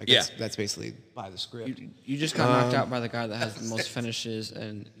typical. Like, that's basically by the script. You just got knocked out by the guy that has the most finishes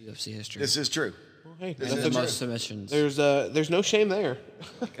in UFC history. This is true. Well, hey, that's the most submissions. There's no shame there.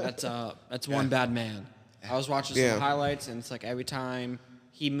 That's one bad man. I was watching some highlights, and it's like every time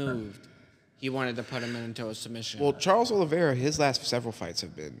he moved, he wanted to put him into a submission. Well, Charles Oliveira, his last several fights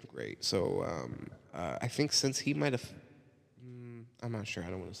have been great. So I think since he might have, I'm not sure.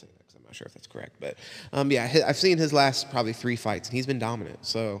 I don't want to say that because I'm not sure if that's correct. But I've seen his last probably 3 fights, and he's been dominant.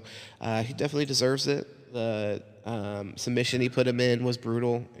 So he definitely deserves it. The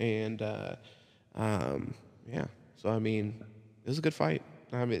So, I mean, it was a good fight.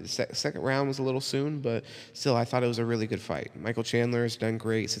 I mean, second round was a little soon, but still, I thought it was a really good fight. Michael Chandler has done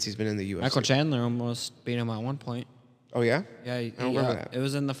great since he's been in the UFC. Michael Chandler almost beat him at one point. Oh, yeah? Yeah, I don't remember that. It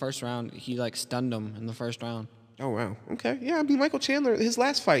was in the first round. He, like, stunned him in the first round. Oh, wow. Okay. Yeah, I mean, Michael Chandler, his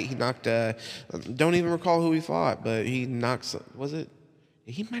last fight, he knocked, don't even recall who he fought, but he knocked, was it?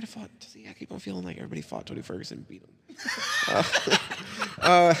 He might have fought, see, I keep on feeling like everybody fought Tony Ferguson and beat him.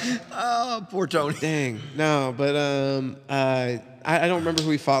 Oh, poor Tony. Dang. No, but I don't remember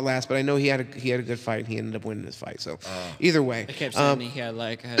who he fought last, but I know he had a good fight and he ended up winning his fight. So either way. I kept saying he had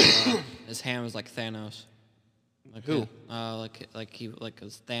like his hand was like Thanos. Like who? Like he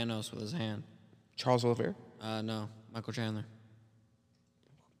was Thanos with his hand. Charles Oliveira? No, Michael Chandler.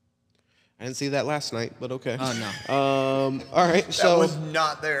 I didn't see that last night, but okay. Oh no. All right. That So was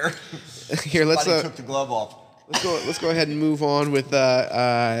not there. here, let's took the glove off. Let's go ahead and move on with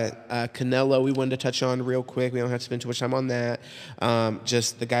Canelo. We wanted to touch on real quick. We don't have to spend too much time on that.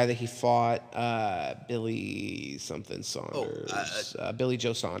 Just the guy that he fought, Billy something Saunders, Billy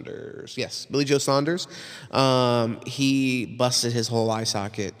Joe Saunders. Yes, Billy Joe Saunders. He busted his whole eye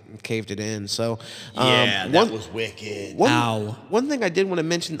socket and caved it in. So that was wicked. One thing I did want to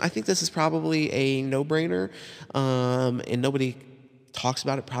mention. I think this is probably a no-brainer, and nobody talks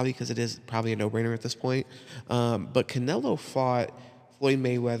about it probably because it is probably a no-brainer at this point. But Canelo fought Floyd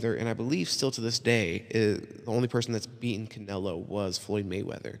Mayweather, and I believe still to this day, the only person that's beaten Canelo was Floyd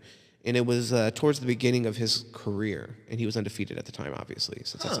Mayweather. And it was towards the beginning of his career, and he was undefeated at the time, obviously,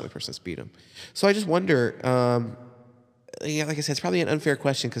 since that's the only person that's beat him. So I just wonder, yeah, like I said, it's probably an unfair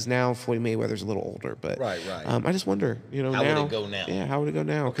question because now Floyd Mayweather's a little older, but Right. I just wonder, How would it go now? Yeah, how would it go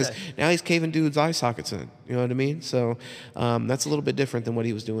now? Because now he's caving dudes' eye sockets in. You know what I mean? So that's a little bit different than what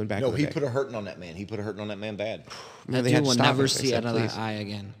he was doing back. No, he put a hurting on that man. He put a hurting on that man bad. That dude will never see another eye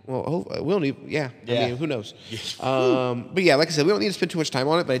again. Well, we don't need. Yeah. I mean, who knows? But yeah, like I said, we don't need to spend too much time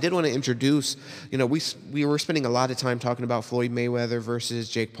on it. But I did want to introduce. You know, we were spending a lot of time talking about Floyd Mayweather versus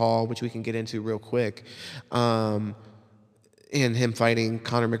Jake Paul, which we can get into real quick. And him fighting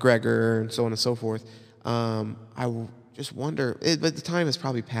Conor McGregor and so on and so forth. I just wonder, but the time has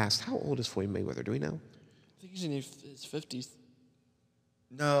probably passed. How old is Floyd Mayweather? Do we know? I think he's in his 50s.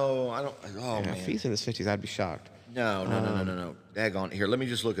 No, I don't. Oh, man. If he's in his 50s, I'd be shocked. No. Daggone. Here, let me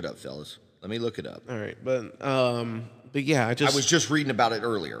just look it up, fellas. Let me look it up. All right, but yeah, I was just reading about it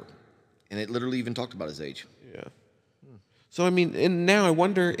earlier, and it literally even talked about his age. Yeah. So I mean, and now I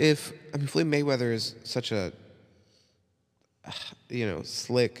wonder if Floyd Mayweather is such a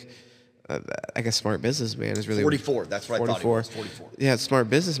slick, I guess smart businessman is really 44. That's what 44. I thought he was. 44. Yeah, smart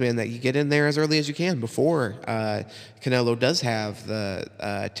businessman that you get in there as early as you can before Canelo does have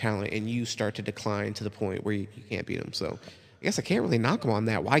the talent and you start to decline to the point where you can't beat him. So I guess I can't really knock him on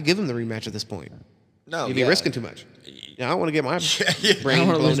that. Why give him the rematch at this point? No, you'd be risking too much. I don't want to get my brain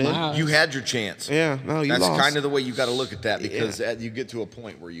blown in. You had your chance. Yeah, no, you lost. That's kind of the way you got to look at that because you get to a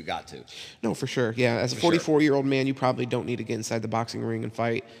point where you got to. No, for sure. Yeah, as a 44-year-old man, you probably don't need to get inside the boxing ring and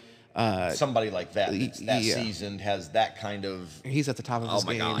fight. Somebody like that, seasoned, has that kind of. He's at the top of his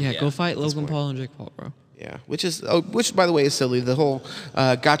game. God, yeah, go fight Logan Paul and Jake Paul, bro. Yeah, which by the way is silly. The whole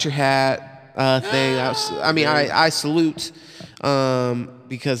got your hat thing. I salute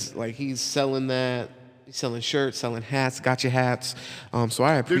because like he's selling that. Selling shirts, selling hats, got your hats. So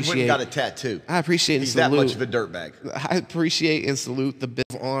I appreciate. Dude got a tattoo. I appreciate and He's salute. That much of a dirtbag. I appreciate and salute the bit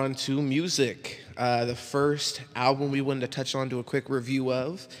on to music. The first album we wanted to touch on, do a quick review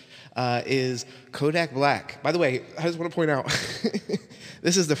of, is Kodak Black. By the way, I just want to point out,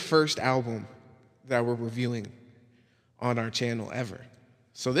 this is the first album that we're reviewing on our channel ever.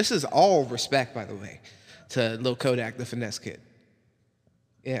 So this is all respect, by the way, to Lil Kodak, the Finesse Kid.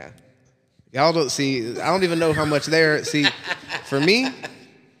 Yeah. Y'all don't see, I don't even know how much there. See, for me,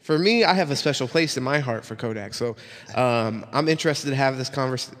 I have a special place in my heart for Kodak. So I'm interested to have this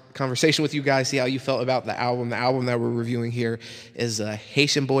conversation with you guys, see how you felt about the album. The album that we're reviewing here is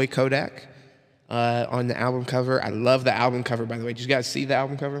Haitian Boy Kodak on the album cover. I love the album cover, by the way. Did you guys see the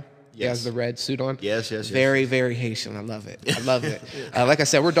album cover? Yes. He has the red suit on. Yes. Very, very Haitian. I love it. Like I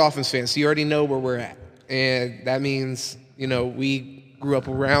said, we're Dolphins fans, so you already know where we're at. And that means, we grew up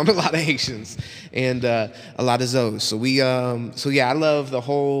around a lot of Haitians and a lot of Zoes. So I love the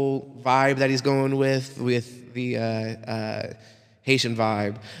whole vibe that he's going with the Haitian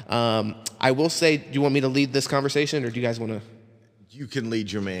vibe. I will say, do you want me to lead this conversation or do you guys want to? You can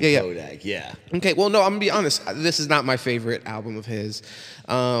lead your man Kodak, yeah. Okay, well, no, I'm going to be honest. This is not my favorite album of his.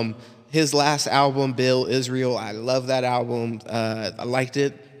 His last album, Bill Israel, I love that album. I liked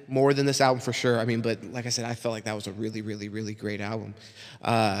it more than this album for sure. But like I said, I felt like that was a really, really, really great album.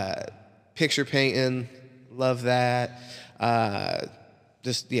 Picture Painting, Love that.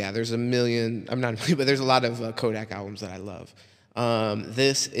 There's a million. I'm not, but there's a lot of Kodak albums that I love.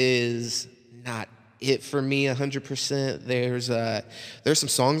 This is not it for me 100%. There's some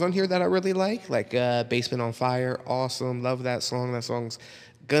songs on here that I really like Basement on Fire. Awesome. Love that song. That song's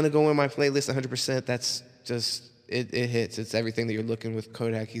gonna go in my playlist 100%. That's just it hits. It's everything that you're looking with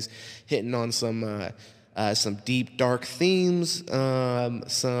Kodak. He's hitting on some deep dark themes,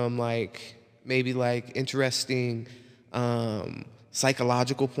 some maybe interesting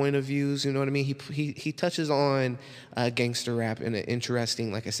psychological point of views. You know what I mean? He touches on gangster rap in an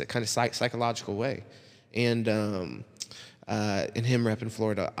interesting, like I said, kind of psychological way. And in him repping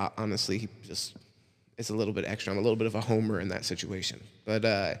Florida, honestly, he just, it's a little bit extra. I'm a little bit of a homer in that situation. But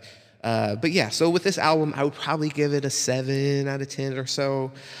yeah, so with this album, I would probably give it a 7 out of 10 or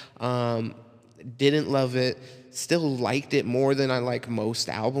so. Didn't love it. Still liked it more than I like most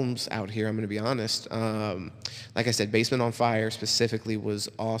albums out here, I'm going to be honest. Like I said, Basement on Fire specifically was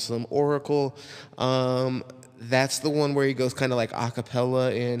awesome. Oracle, that's the one where he goes kind of like a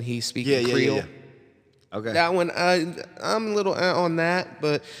cappella and he's speaking Creole. Yeah. Okay. That one, I'm a little on that,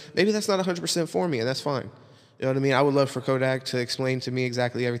 but maybe that's not 100% for me, and that's fine. You know what I mean? I would love for Kodak to explain to me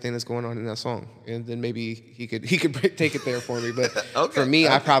exactly everything that's going on in that song, and then maybe he could take it there for me. But for me,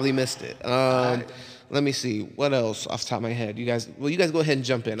 I probably missed it. Let me see. What else off the top of my head? You guys go ahead and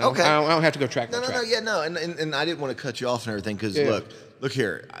jump in. Okay. I don't have to go track by track. No. And I didn't want to cut you off and everything because, look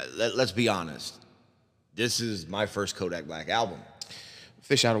here. Let's be honest. This is my first Kodak Black album.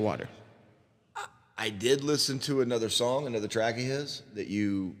 Fish Out of Water. I did listen to another track of his that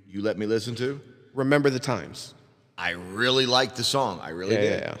you let me listen to. Remember the Times. I really liked the song. I really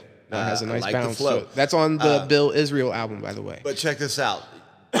did. Yeah. No, it has a nice bounce. The flow. So that's on the Bill Israel album, by the way. But check this out.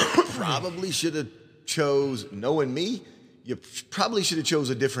 Probably should have chose, knowing me, you probably should have chose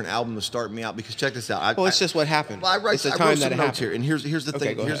a different album to start me out because check this out. It's just what happened. Well, I wrote some notes here, and here's the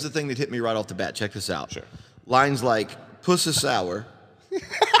thing. Here's the thing that hit me right off the bat. Check this out. Sure. Lines like "Puss sour."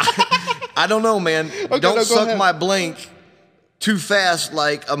 I don't know, man. Don't suck my blank too fast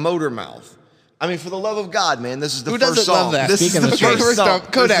like a motor mouth. I mean, for the love of God, man, this is the first song. Love that? This is the first song.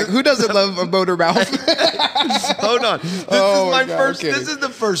 Kodak, who doesn't love a motor mouth? Hold on. This is the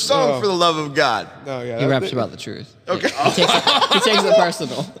first song, for the love of God. No, yeah, he raps about the truth. Okay. He takes it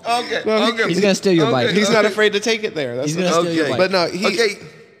personal. Okay. He's going to steal your bike. He's not afraid to take it there. He's going to steal your bike. But no,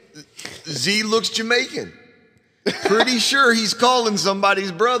 Z looks Jamaican. Pretty sure he's calling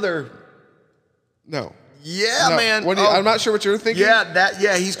somebody's brother. No. Yeah, man. I'm not sure what you're thinking.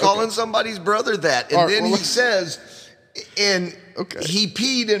 Yeah, he's calling somebody's brother that. And then he says, he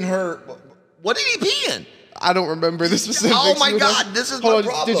peed in her. What did he pee in? I don't remember the specifics. Oh my God, this is my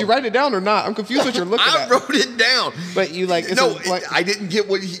problem. Did you write it down or not? I'm confused what you're looking at. I wrote it down. But you I didn't get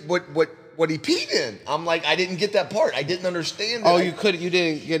what he peed in. I'm like, I didn't get that part. I didn't understand it. Oh, you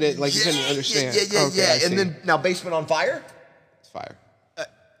didn't get it, you couldn't understand. Yeah. And then, now Basement on Fire? It's fire.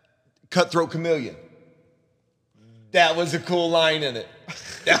 Cutthroat Chameleon. That was a cool line in it.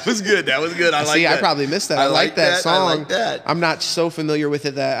 That was good. I like that. I probably missed that. I like that song. I like that. I'm not so familiar with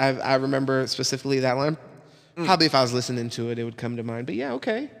it that I remember specifically that line. Probably if I was listening to it, it would come to mind. But yeah,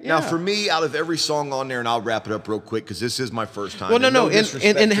 okay. Yeah. Now, for me, out of every song on there, and I'll wrap it up real quick because this is my first time. Well, no.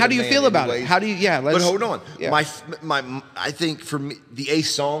 And how do you feel about it? How do you? But hold on. Yeah. I think for me, the Ace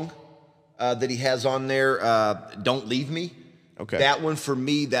song that he has on there, "Don't Leave Me." Okay. That one for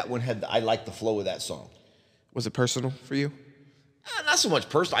me, I like the flow of that song. Was it personal for you? Not so much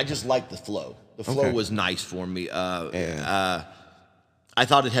personal. I just liked the flow. The flow was nice for me. I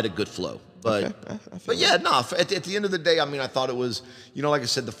thought it had a good flow. But at the end of the day, I mean, I thought it was, like I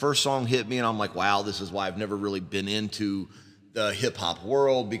said, the first song hit me, and I'm like, wow, this is why I've never really been into the hip hop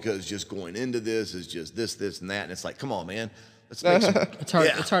world because just going into this is just this, and that, and it's like, come on, man. Let's make some,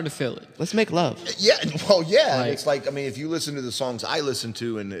 it's hard to feel it. Let's make love. Yeah, well, yeah. It's like, I mean, if you listen to the songs I listen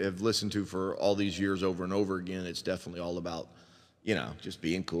to and have listened to for all these years over and over again, it's definitely all about, just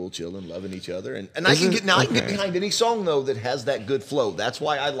being cool, chilling, loving each other. And I can get behind any song, though, that has that good flow. That's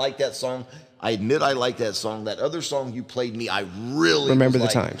why I like that song. I admit I like that song. That other song you played me, I really remember the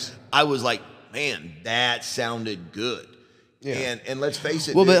times. I was like, man, that sounded good. Yeah. And let's face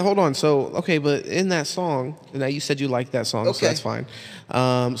it. Well, but hold on. So, okay, but in that song, now you said you like that song, so that's fine.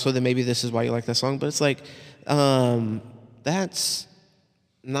 So then maybe this is why you like that song. But it's like, that's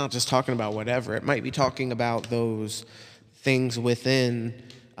not just talking about whatever. It might be talking about those things within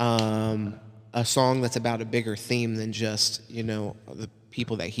a song that's about a bigger theme than just, the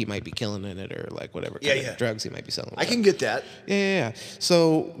people that he might be killing in it or like whatever kind of drugs he might be selling. I can get that. Yeah.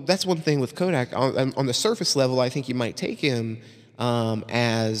 So that's one thing with Kodak. On the surface level, I think you might take him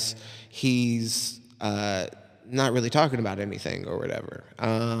as he's not really talking about anything or whatever.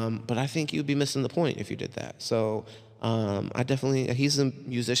 But I think you'd be missing the point if you did that. So he's a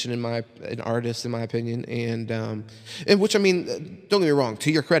musician an artist in my opinion, and which, I mean, don't get me wrong.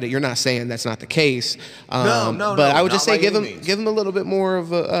 To your credit, you're not saying that's not the case. No. But I would just say give him a little bit more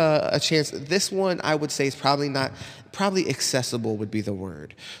of a chance. This one, I would say, is probably accessible would be the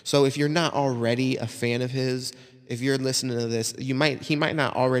word. So if you're not already a fan of his, if you're listening to this, he might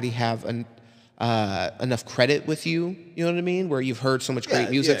not already have enough credit with you, you know what I mean? Where you've heard so much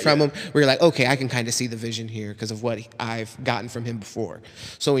great music from him, where you're like, okay, I can kind of see the vision here because of what I've gotten from him before.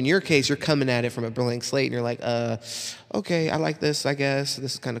 So in your case, you're coming at it from a blank slate, and you're like, okay, I like this, I guess.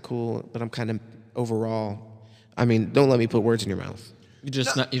 This is kind of cool, but I'm kind of overall. I mean, don't let me put words in your mouth. You're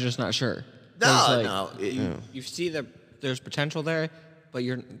just not sure. No. You see that there's potential there, but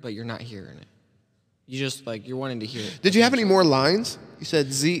you're not hearing it. You just you're wanting to hear it. Did you have any more lines? You said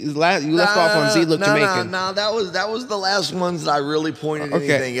you left off on Z Look Jamaican. No, that was the last ones that I really pointed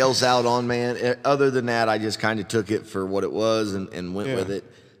anything else out on, man. Other than that, I just kind of took it for what it was and went with it.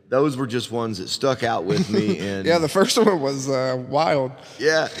 Those were just ones that stuck out with me. And the first one was wild.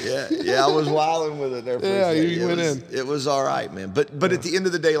 Yeah, I was wilding with it there. You went in. It was all right, man. But at the end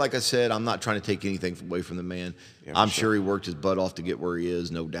of the day, like I said, I'm not trying to take anything away from the man. Yeah, I'm sure he worked his butt off to get where he is.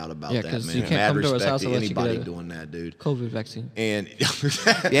 No doubt about that, man. You can't Mad come to his house respect to anybody doing that, dude. COVID vaccine. And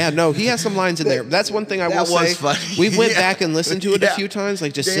he has some lines in there. That's one thing I will say. That was funny. We went back and listened to it a few times,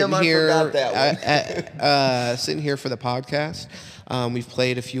 like just sitting here for the podcast. We've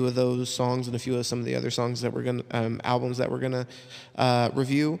played a few of those songs and a few of some of the other songs that we're gonna albums that we're gonna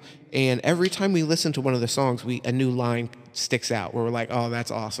review. And every time we listen to one of the songs, a new line sticks out where we're like, "Oh,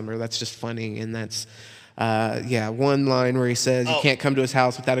 that's awesome," or "That's just funny," and that's. One line where he says you can't come to his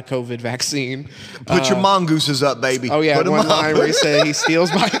house without a COVID vaccine. Put your mongooses up, baby. Oh yeah, one line where he said he steals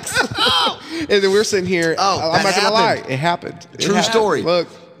bikes. And then we're sitting here. I'm not gonna lie, it happened. True story. Look.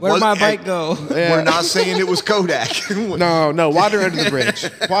 Where'd my bike go? Yeah. We're not saying it was Kodak. No, water under the bridge.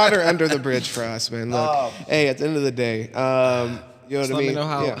 Water under the bridge for us, man. Look, hey, at the end of the day, you know what I mean? Let me know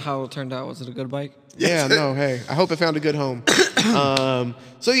how it turned out. Was it a good bike? Yeah, no, hey, I hope it found a good home. Okay,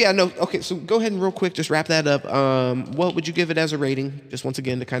 so go ahead and real quick, just wrap that up. What would you give it as a rating? Just once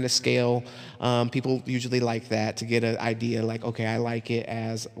again to kind of scale. People usually like that to get an idea, like, okay, I like it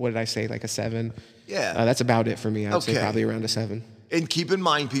as, what did I say, like a 7? Yeah. That's about it for me. I'd say probably around a 7. And keep in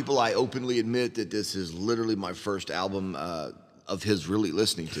mind, people, I openly admit that this is literally my first album of his really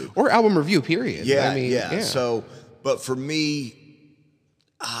listening to. Or album review, period. Yeah. So, but for me,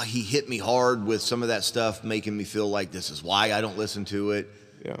 he hit me hard with some of that stuff, making me feel like this is why I don't listen to it.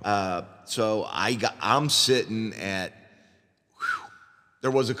 Yeah. So I'm sitting at. There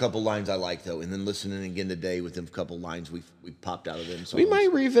was a couple lines I liked though, and then listening again today with them couple lines we popped out of them. We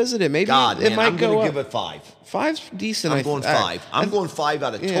might revisit it. Maybe it might I'm go gonna up. give it 5. 5's decent. I'm going 5. I'm going 5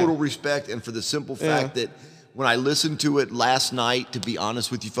 out of total respect, and for the simple fact that when I listened to it last night, to be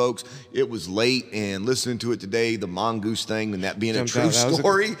honest with you folks, it was late, and listening to it today, the mongoose thing, and that being a true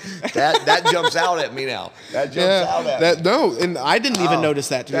story, that jumps out at me now. That jumps out at me. And I didn't even notice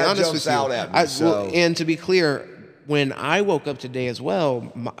that, to be honest with you. That jumps out at me. And to be clear, when I woke up today as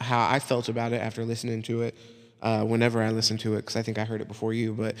well, how I felt about it after listening to it, whenever I listened to it, because I think I heard it before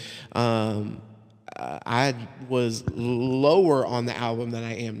you, but I was lower on the album than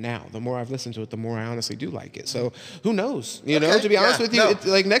I am now. The more I've listened to it, the more I honestly do like it. So who knows? You know, to be honest with you,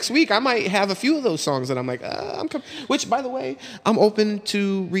 like next week I might have a few of those songs that I'm like, which by the way, I'm open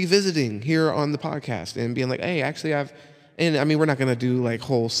to revisiting here on the podcast and being like, hey, actually and I mean, we're not going to do like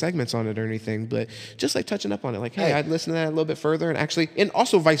whole segments on it or anything, but just like touching up on it. Like, hey, I'd listen to that a little bit further, and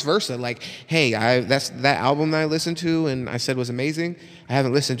also vice versa. Like, hey, that's that album that I listened to and I said was amazing. I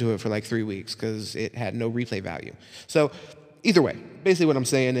haven't listened to it for like 3 weeks because it had no replay value. So either way, basically what I'm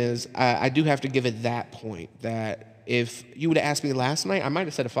saying is I do have to give it that point that if you would have asked me last night, I might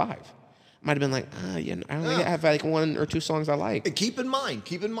have said a 5. I might have been like, I only have like 1 or 2 songs I like. And keep in mind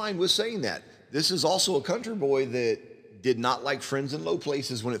with saying that, this is also a country boy that did not like Friends in Low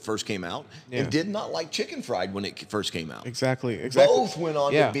Places when it first came out, and did not like Chicken Fried when it first came out. Exactly. Both went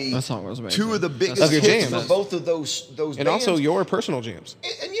on to be two of the biggest hits for both of those and bands. Also your personal jams.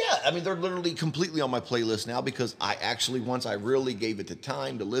 And I mean, they're literally completely on my playlist now because I actually, once I really gave it the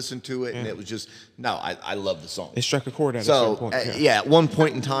time to listen to it, and it was just, I love the song. It struck a chord at a certain point. At one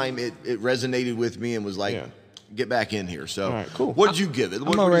point in time, it resonated with me and was like, get back in here. So, all right, cool. What did you give it? I'm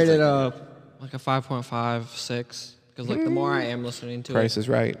going to rate it like a 5.5, 6. Because like the more I am listening to Price is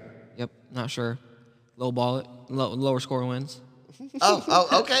Right. Yep, not sure. Low ball it. Lower score wins.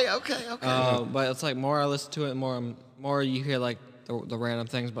 Okay. But it's like more I listen to it, more you hear like the random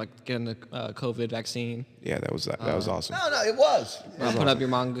things, like getting the COVID vaccine. Yeah, that was awesome. No, it was. Put up your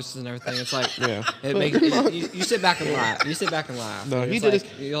mongooses and everything. It's like it makes you sit back and laugh. You sit back and laugh. No, he did.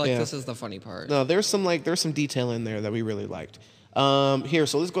 You're like, this is the funny part. No, there's some detail in there that we really liked. Here,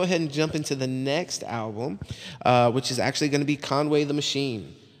 so let's go ahead and jump into the next album, which is actually going to be Conway the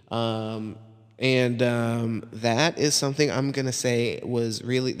Machine. That is something I'm going to say was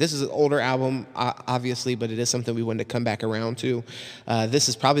really, this is an older album, obviously, but it is something we wanted to come back around to. This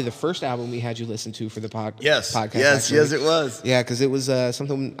is probably the first album we had you listen to for the podcast. Yes, actually. Yes, it was. Yeah, because it was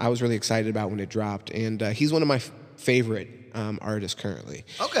something I was really excited about when it dropped. And he's one of my favorite artists currently.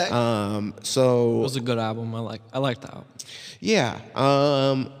 Okay. So it was a good album. I like that album. Yeah.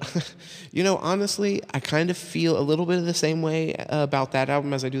 Honestly, I kind of feel a little bit of the same way about that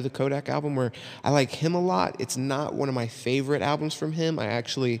album as I do the Kodak album, where I like him a lot. It's not one of my favorite albums from him. I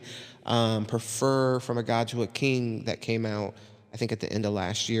actually prefer From a God to a King that came out, I think, at the end of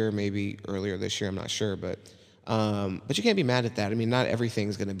last year, maybe earlier this year. I'm not sure, but you can't be mad at that. I mean, not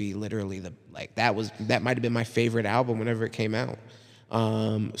everything's going to be literally that might have been my favorite album whenever it came out.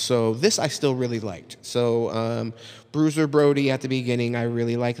 So this I still really liked. So Bruiser Brody at the beginning, I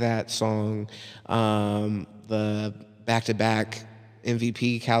really like that song. The back-to-back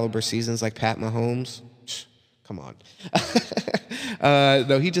MVP caliber seasons like Pat Mahomes. Come on.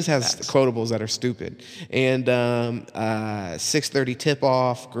 No, he just has quotables that are stupid. And 6:30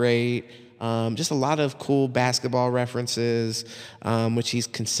 tip-off, great. Just a lot of cool basketball references, which he's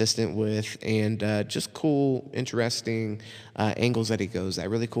consistent with, and just cool, interesting angles that he goes at,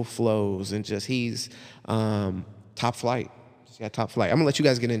 really cool flows, and just he's top flight. Just got top flight. I'm gonna let you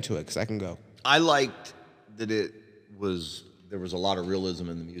guys get into it because I can go. I liked that there was a lot of realism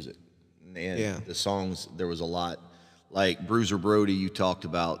in the music, and the songs, there was a lot. Like Bruiser Brody, you talked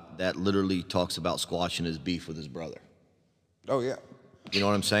about, that literally talks about squashing his beef with his brother. Oh yeah. You know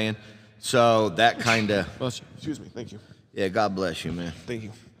what I'm saying? So that kind of... Excuse me. Thank you. Yeah, God bless you, man. Thank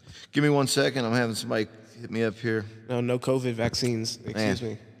you. Give me 1 second. I'm having somebody hit me up here. No COVID vaccines. Excuse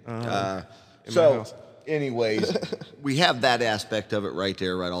me. Anyways, we have that aspect of it right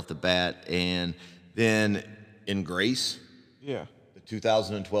there, right off the bat. And then in Grace, the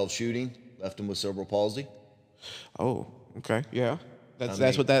 2012 shooting left him with cerebral palsy. Oh, okay. Yeah.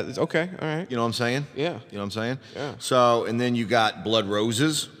 That's what that is. Okay. All right. You know what I'm saying? Yeah. You know what I'm saying? Yeah. So, and then you got Blood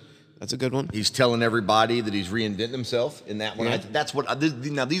Roses. That's a good one. He's telling everybody that he's reinventing himself in that one. Yeah.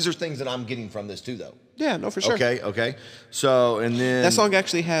 Now these are things that I'm getting from this too, though. Yeah, no, for sure. Okay. So, and then... That song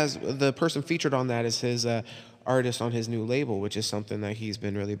actually has, the person featured on that is his artist on his new label, which is something that he's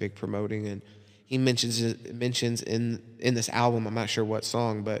been really big promoting, and he mentions in this album, I'm not sure what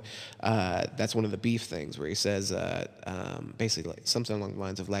song, but that's one of the beef things where he says basically like something along the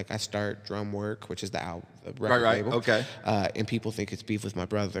lines of like, I start drum work, which is the record label. Okay. And people think it's beef with my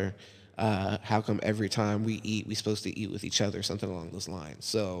brother. How come every time we eat, we're supposed to eat with each other? Something along those lines.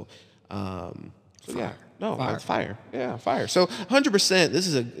 So, yeah, no, fire. It's fire. Yeah, fire. So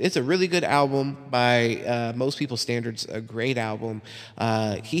 100%, it's a really good album by most people's standards, a great album.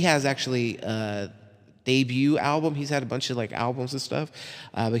 He has actually a debut album. He's had a bunch of like albums and stuff,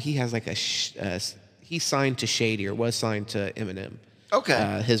 but he has like he's signed to Shady, or was signed to Eminem.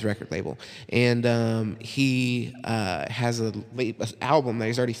 Okay. His record label. And he has an album that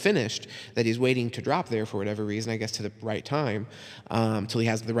he's already finished that he's waiting to drop there for whatever reason, I guess to the right time, till he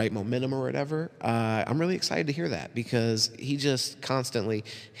has the right momentum or whatever. I'm really excited to hear that because he just constantly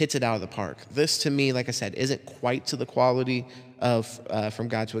hits it out of the park. This, to me, like I said, isn't quite to the quality of From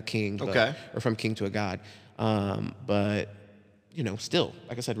God to a King, or From King to a God. But, still,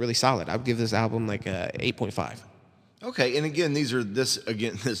 like I said, really solid. I would give this album like a 8.5. Okay, and again, this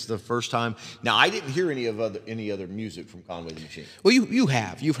is the first time. Now, I didn't hear any other music from Conway the Machine. Well,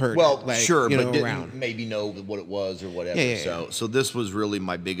 you've heard. Well, it, sure, but didn't around. Maybe know what it was or whatever. Yeah. So this was really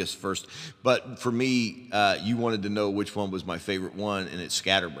my biggest first. But for me, you wanted to know which one was my favorite one, and it's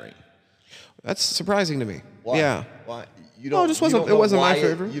Scatterbrain. That's surprising to me. Why? Yeah. Why? It wasn't my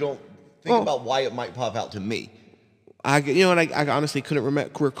favorite. You don't think about why it might pop out to me. I honestly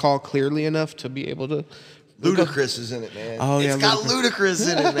couldn't recall clearly enough to be able to. Ludacris is in it, man. Oh, yeah, it's got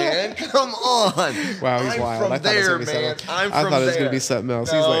Ludacris in it, man. Come on. Wow, he's wild. I thought it was going to be something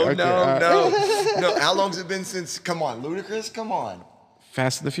else. No, he's like, okay, no. How long's it been since? Come on, Ludacris. Come on.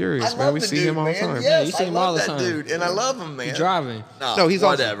 Fast and the Furious, man. We see him all the time. Yes, you see him all the time, dude, and I love him, man. He's driving. No, he's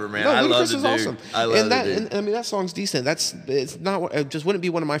whatever, awesome. Man. No, I love Ludacris the is dude. awesome. I love that. the dude. I mean, that song's decent. It's not. It just wouldn't be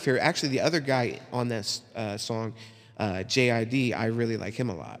one of my favorite. Actually, the other guy on this song, JID, I really like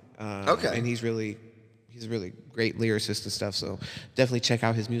him a lot. Okay, and he's a really great lyricist and stuff. So definitely check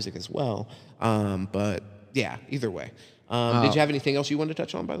out his music as well. But yeah, either way. Did you have anything else you wanted to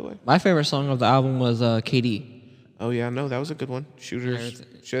touch on, by the way? My favorite song of the album was KD. Oh, yeah, no, that was a good one. Shooters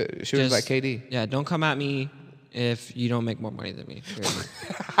like KD. Yeah, don't come at me if you don't make more money than me.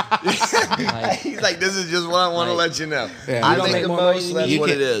 He's like, this is just what I want to let you know. Yeah, I make the most, that's what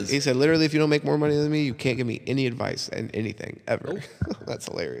it is. He said, literally, if you don't make more money than me, you can't give me any advice and anything, ever. Nope. That's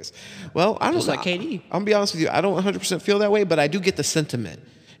hilarious. Well, I don't know. Like KD. I'll be honest with you. I don't 100% feel that way, but I do get the sentiment.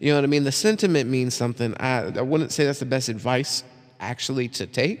 You know what I mean? The sentiment means something. I wouldn't say that's the best advice, actually, to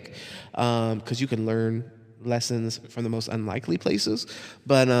take, because you can learn lessons from the most unlikely places.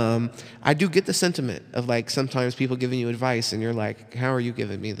 But I do get the sentiment of, like, sometimes people giving you advice and you're like, how are you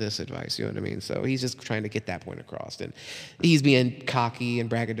giving me this advice? You know what I mean? So he's just trying to get that point across. And he's being cocky and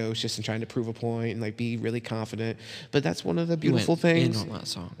braggadocious and trying to prove a point and, like, be really confident. But that's one of the beautiful things.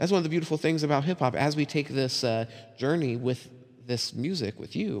 That's one of the beautiful things about hip hop. As we take this journey with this music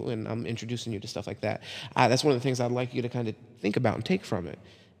with you, and I'm introducing you to stuff like that, that's one of the things I'd like you to kind of think about and take from it.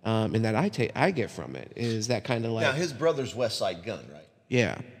 And that I get from it is that kind of like. Now his brother's West Side Gun, right?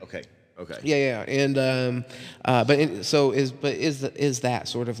 Yeah. Okay. Yeah, and is that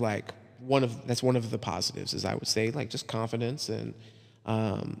sort of like one of the positives, is I would say, like, just confidence, and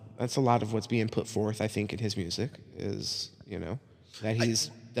that's a lot of what's being put forth, I think, in his music is, you know, that he's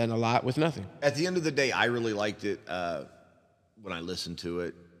done a lot with nothing. At the end of the day, I really liked it when I listened to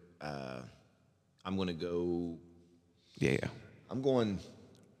it. I'm going to go. Yeah. I'm going.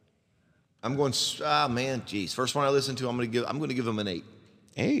 Man, geez. First one I listened to, I'm going to give him an 8.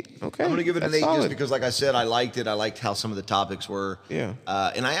 8, okay. I'm going to give it an 8 solid. just because, like I said, I liked it. I liked how some of the topics were. Yeah.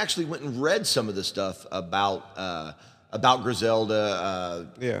 And I actually went and read some of the stuff about Griselda,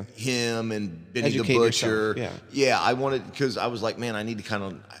 him and Benny the Butcher. Yeah. I wanted, because I was like, man, I need to kind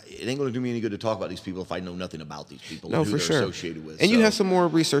of. It ain't going to do me any good to talk about these people if I know nothing about these people and who they're associated with. And you have some more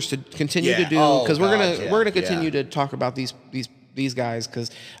research to continue to do, because we're gonna continue to talk about these guys,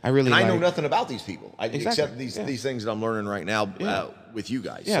 because I know nothing about these people. Except these things that I'm learning right now with you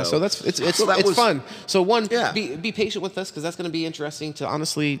guys. Yeah, so that's it's fun. So be patient with us, because that's going to be interesting to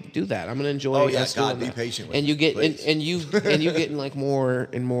honestly do that. I'm going to enjoy. Be patient with and you get and you getting like more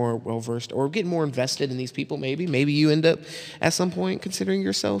and more well versed, or getting more invested in these people. Maybe you end up at some point considering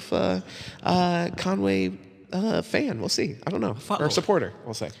yourself a Conway fan. We'll see. I don't know, or supporter.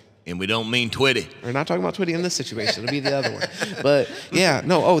 We'll say. And we don't mean Twitty. We're not talking about Twitty in this situation. It'll be the other one. But yeah,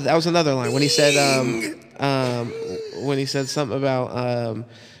 no. Oh, that was another line when he said something about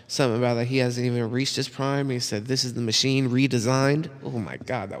that he hasn't even reached his prime. He said, "This is the machine redesigned." Oh my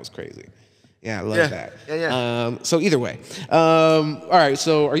God, that was crazy. Yeah, I love that. Yeah. So either way, all right.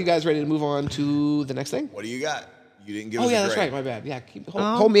 So are you guys ready to move on to the next thing? What do you got? You didn't give us a grade. That's right. My bad. Yeah,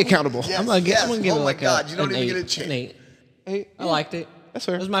 hold me accountable. Yes, I'm gonna give it. Oh my God, you don't even get a chance. 8. I liked it. That's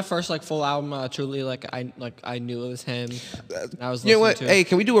fair. It was my first full album. Truly, I knew it was him. I was. You know what? Hey,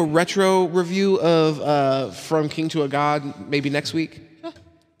 can we do a retro review of From King to a God maybe next week?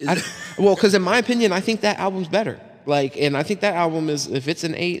 Well, because in my opinion, I think that album's better. And I think that album is, if it's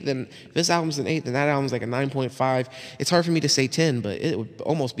an 8, then if this album's an 8, then that album's like a 9.5. It's hard for me to say 10, but it would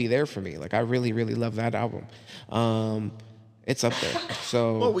almost be there for me. I really, really love that album. It's up there.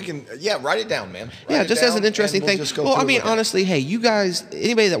 So well, we can write it down, man. Just as an interesting thing. Well, I mean, honestly, hey, you guys,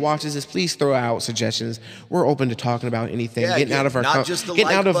 anybody that watches this, please throw out suggestions. We're open to talking about anything, getting out of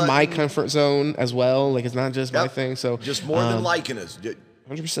my comfort zone as well. It's not just my thing. So just more than liking us.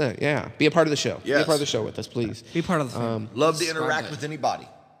 100%. Yeah, be a part of the show. Yes. Be a part of the show with us, please. Be part of the thing. Love to interact with anybody.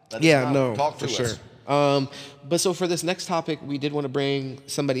 Talk to us. Sure. But so for this next topic, we did want to bring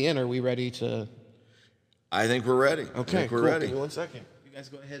somebody in. Are we ready to? I think we're ready. Okay, we're ready. Give me 1 second. You guys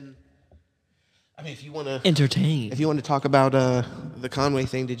go ahead and. I mean, if you want to entertain, if you want to talk about the Conway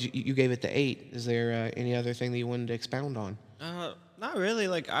thing, you gave it the 8? Is there any other thing that you wanted to expound on? Not really.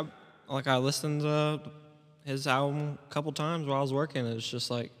 I listened to his album a couple times while I was working. It's just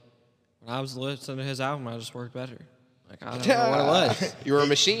when I was listening to his album, I just worked better. I don't know what it was. You were a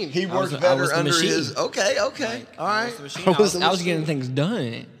machine. He worked better under his. Okay. All right. I was getting things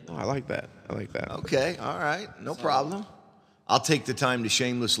done. Oh, I like that. Okay. All right. No problem. I'll take the time to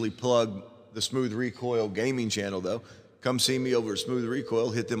shamelessly plug the Smooth Recoil gaming channel, though. Come see me over at Smooth Recoil.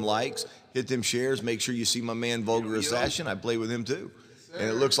 Hit them likes, hit them shares. Make sure you see my man Vulgar Assassin. I play with him too. And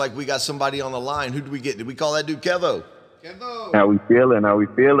it looks like we got somebody on the line. Who did we get? Did we call that dude Kevo? How we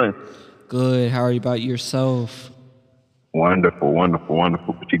feeling? Good. How are you about yourself? Wonderful.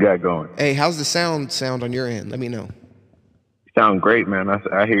 What you got going? Hey, how's the sound on your end? Let me know. You sound great, man.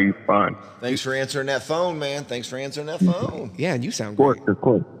 I hear you fine. Thanks for answering that phone, man. Yeah, and you sound great. Of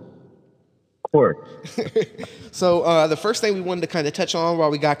course. course. So the first thing we wanted to kind of touch on while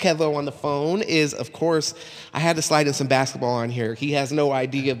we got Kevo on the phone is, of course, I had to slide in some basketball on here. He has no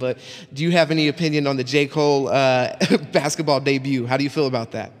idea, but do you have any opinion on the J. Cole basketball debut? How do you feel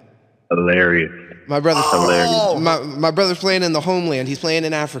about that? Hilarious. My brother's Hilarious. My brother's playing in the homeland. He's playing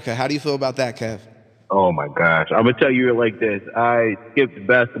in Africa. How do you feel about that, Kev? Oh my gosh. I'm going to tell you it like this. I skipped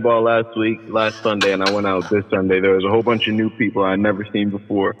basketball last Sunday, and I went out this Sunday. There was a whole bunch of new people I'd never seen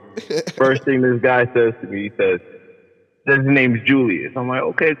before. First thing this guy says to me, he says his name's Julius. I'm like,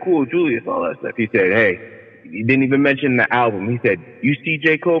 okay, cool, Julius, all that stuff. He said, hey, he didn't even mention the album. He said, you see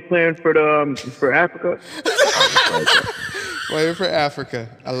J. Cole playing for Africa? Playing for Africa.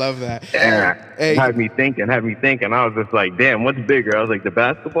 I love that. Yeah. Hey. Had me thinking. I was just like, damn, what's bigger? I was like, the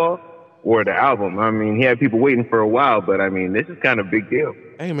basketball or the album? I mean, he had people waiting for a while, but I mean, this is kind of a big deal.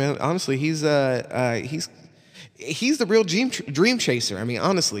 Hey, man, honestly, he's the real dream chaser. I mean,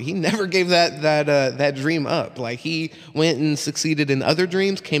 honestly, he never gave that dream up. Like, he went and succeeded in other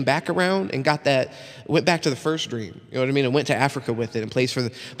dreams, came back around and went back to the first dream. You know what I mean? And went to Africa with it and plays for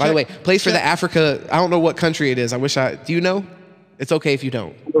by the way, plays for the Africa. I don't know what country it is. Do you know? It's okay if you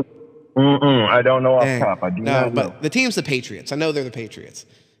don't. I don't know off top. I do not know. But the team's the Patriots. I know they're the Patriots.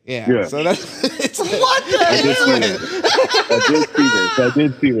 Yeah. So that's what the I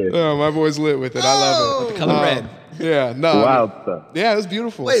did see this. Oh, my boy's lit with it. I love it. Color red. Yeah, no. Wild stuff. Yeah, it was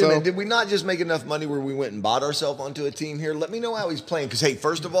beautiful. Wait a minute. Did we not just make enough money where we went and bought ourselves onto a team here? Let me know how he's playing. Because, hey,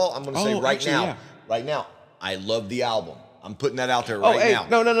 first of all, I'm going to say right now, I love the album. I'm putting that out there now.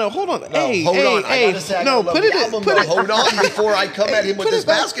 No, hold on. Hold on. I gotta say, I put it. Hold on before I come at him with this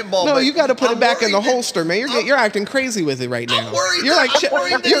basketball. No, you got to put it back in the holster, man. You're acting crazy with it right now. I'm worried. You're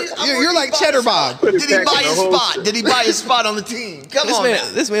like Cheddar Bob. Did he buy his spot? Did he buy his spot on the team? Come on,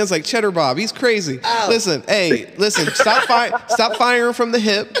 man. This man's like Cheddar Bob. He's crazy. Listen. Stop firing from the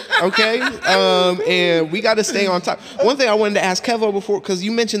hip, okay? And we got to stay on top. One thing I wanted to ask Kevo before, because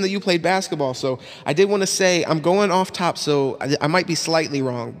you mentioned that you played basketball, so I did want to say I'm going off top. So I might be slightly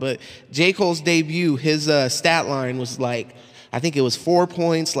wrong, but J. Cole's debut, his stat line was like, I think it was 4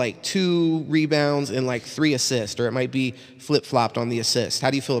 points, like 2 rebounds, and like 3 assists, or it might be flip-flopped on the assist. How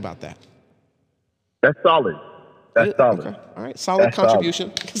do you feel about that? That's solid. That's solid. Okay. All right, solid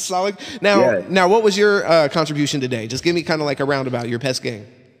contribution. Solid. Now, what was your contribution today? Just give me kind of like a roundabout, your best game.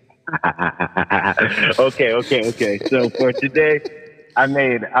 Okay. So for today, I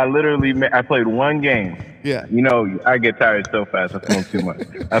played one game. Yeah. You know, I get tired so fast. I smoke too much.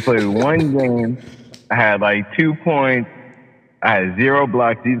 I played one game. I had like 2 points. I had 0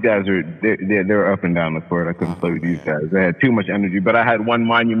 blocks. These guys they're up and down the court. I couldn't play with these guys. They had too much energy. But I had one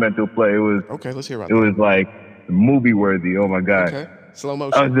monumental play. It was okay. Let's hear about it. It was like movie worthy. Oh my god. Okay. Slow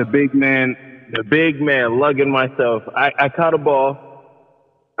motion. I was the big man lugging myself. I caught a ball.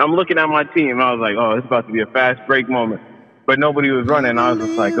 I'm looking at my team. I was like, oh, it's about to be a fast break moment. But nobody was running. I was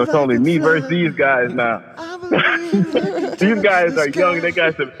just like, it's only me versus these guys now. These guys are young. They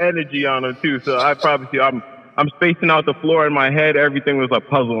got some energy on them too. So I promise you, I'm spacing out the floor in my head. Everything was a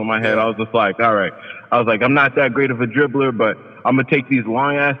puzzle in my head. I was just like, all right. I was like, I'm not that great of a dribbler, but I'm going to take these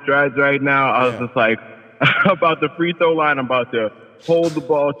long-ass strides right now. I was just like, about the free throw line, I'm about to hold the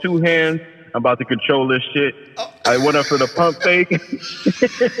ball 2 hands. I'm about to control this shit. I went up for the pump fake.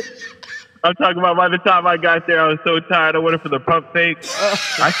 I'm talking about by the time I got there, I was so tired. I went up for the pump fake.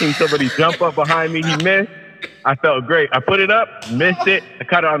 I seen somebody jump up behind me. He missed. I felt great. I put it up, missed it. I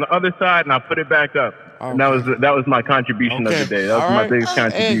caught it on the other side, and I put it back up. And that was my contribution of the day. That was my biggest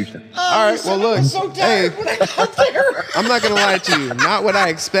contribution. All right. Well, look. I'm not gonna lie to you. Not what I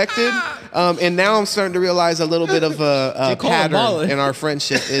expected. And now I'm starting to realize a little bit of a pattern in our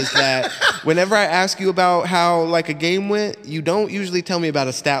friendship is that whenever I ask you about how like a game went, you don't usually tell me about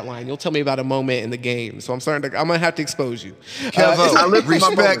a stat line. You'll tell me about a moment in the game. So I'm gonna have to expose you. Kevo,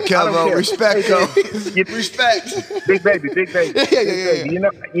 respect, Kevo, respect, respect. Big baby.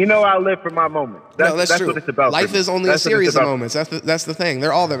 Yeah. You know I live for my moments. That's true. What it's about. Life is only a series of moments. That's the thing.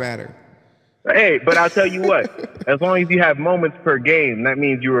 They're all that matter. Hey, but I'll tell you what. As long as you have moments per game, that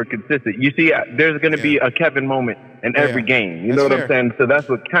means you were consistent. You see, there's going to be a Kevin moment in every game. You know what I'm saying? So that's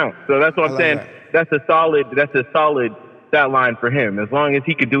what counts. So that's what I'm saying. That's a solid stat line for him. As long as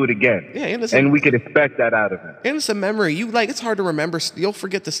he could do it again. Yeah, and we could expect that out of him. And it's a memory. It's hard to remember. You'll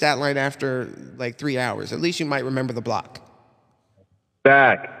forget the stat line after like 3 hours. At least you might remember the block.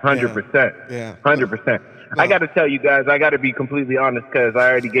 Back, 100%. Yeah. 100%. I got to tell you guys, I got to be completely honest because I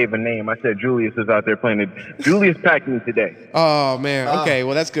already gave a name. I said Julius is out there playing it. Julius packed me today. Oh, man. Okay,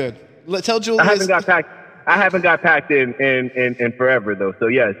 well, that's good. Tell Julius. I haven't got packed. haven't got packed in forever though. So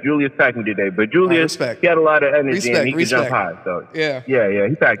yes, Julius packed me today. But Julius, he had a lot of energy and he could jump high. So yeah,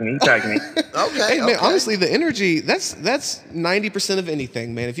 he packed me. Okay. Hey man, honestly, the energy that's 90% of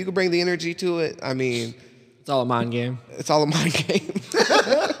anything, man. If you could bring the energy to it, I mean, it's all a mind game. It's all a mind game.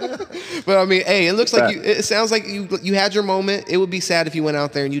 But I mean, hey, it looks like it sounds like you had your moment. It would be sad if you went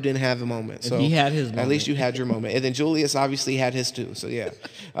out there and you didn't have a moment. So he had his moment. At least you had your moment. And then Julius obviously had his too. So yeah.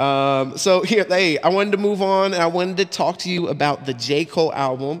 So here, hey, I wanted to move on and I wanted to talk to you about the J. Cole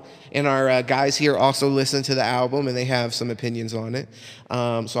album. And our guys here also listen to the album and they have some opinions on it.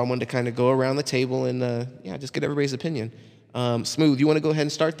 So I wanted to kind of go around the table and just get everybody's opinion. Smooth, you want to go ahead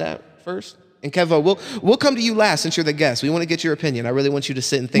and start that first? And Kevo, we'll come to you last since you're the guest. We want to get your opinion. I really want you to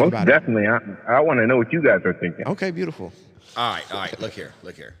sit and think about it. Definitely. I want to know what you guys are thinking. Okay, beautiful. All right. Look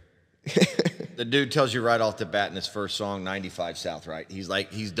here. The dude tells you right off the bat in his first song, 95 South, right?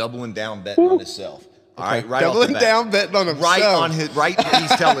 He's doubling down, betting on himself. All right, right doubling off the bat. Down, betting on himself.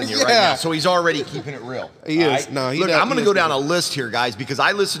 He's telling you right now. So he's already keeping it real. He is. Right? No, Look, I'm going to go down a list here, guys, because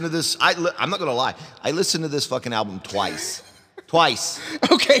I listened to this. I'm not going to lie. I listened to this fucking album twice.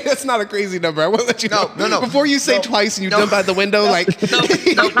 Okay, that's not a crazy number. I won't let you know. No. Before you say twice and you jump out the window like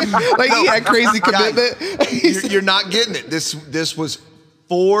he had crazy commitment. Guys, you're not getting it. This was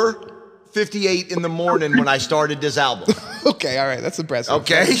 4:58 in the morning when I started this album. Okay, all right, that's impressive.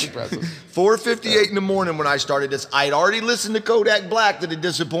 Okay, that's impressive. 4:58 in the morning when I started this. I'd already listened to Kodak Black that had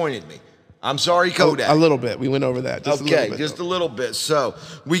disappointed me. I'm sorry, Kodak. A little bit. We went over that. Just a little bit. So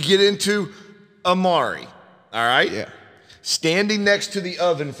we get into Amari. All right. Yeah. Standing next to the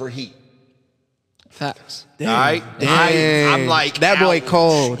oven for heat. Facts. All right. I'm like, that boy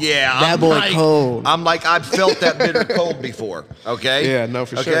cold. Yeah. That boy cold. I'm like, I've felt that bitter cold before. Okay. Yeah. No,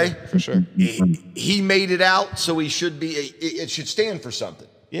 for sure. For sure. He made it out, so he should be. It should stand for something.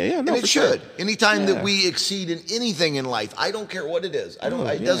 Yeah. No, and it should. Sure. Anytime that we exceed in anything in life, I don't care what it is.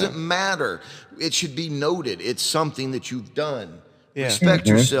 It doesn't matter. It should be noted. It's something that you've done. Yeah. Respect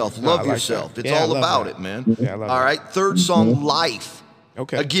yourself. Love yourself. It's all about it, man. Yeah, I love all right. Third song, Life.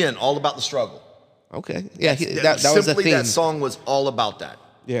 Okay. Again, all about the struggle. Okay. Yeah, that was the theme. That song was all about that.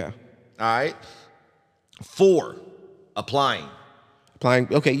 Yeah. All right. 4, Applying.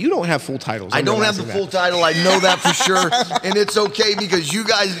 Okay, you don't have full titles. I don't have the full title. I know that for sure. And it's okay because you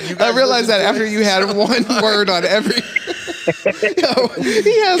guys I realized that after you had one word on every...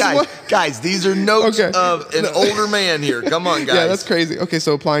 he has guys, these are notes of an older man here. Come on, guys. Yeah, that's crazy. Okay,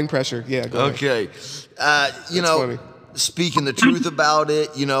 so Applying Pressure. Yeah, go ahead. Okay. Funny. Speaking the truth about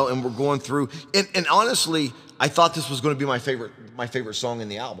it, and we're going through. And honestly, I thought this was going to be my favorite song in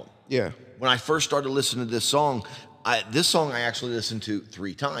the album. Yeah. When I first started listening to this song I actually listened to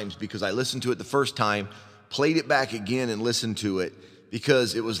 3 times because I listened to it the first time, played it back again and listened to it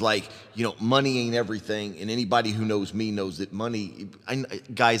because it was like, money ain't everything. And anybody who knows me knows that money,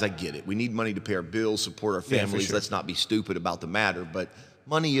 guys, I get it. We need money to pay our bills, support our families. Sure. Let's not be stupid about the matter. But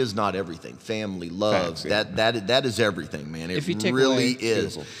money is not everything. Family, love, that is everything, man. It really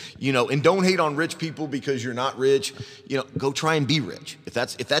is. And don't hate on rich people because you're not rich. Go try and be rich. If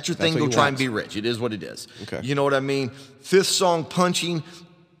that's your thing, go try and be rich. It is what it is. Okay. You know what I mean? 5th song, Punching.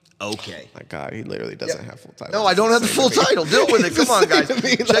 Okay. My God, he literally doesn't have full title. No, I don't have the full title. Deal with it. Come on, guys.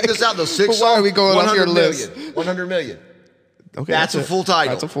 Check this out. Those 6 songs. Why are we going off your list? 100 million. Okay, that's a full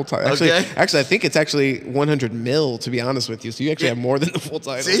title. That's a full title. Actually, I think it's actually 100 mil, to be honest with you. So you actually have more than the full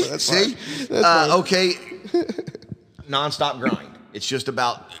title. See? Okay. Nonstop grind. It's just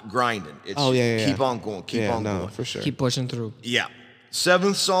about grinding. It's keep on going. Keep on going. For sure. Keep pushing through. Yeah.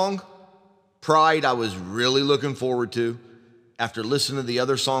 7th song, Pride, I was really looking forward to. After listening to the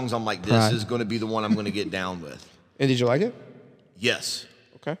other songs, I'm like, this is going to be the one I'm going to get down with. And did you like it? Yes.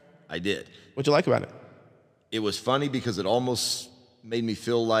 Okay. I did. What'd you like about it? It was funny because it almost made me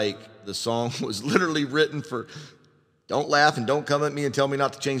feel like the song was literally written for don't laugh and don't come at me and tell me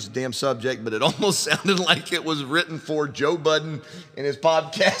not to change the damn subject, but it almost sounded like it was written for Joe Budden and his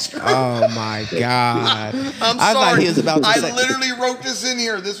podcast group. Oh my God. I'm sorry. I thought he was about to I literally wrote this in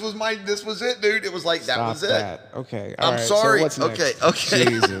here. This was it, dude. It was like, that was it. Okay. I'm sorry. So what's next? Okay.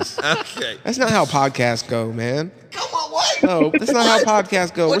 Jesus. Okay. That's not how podcasts go, man. Come on, what? No, that's not how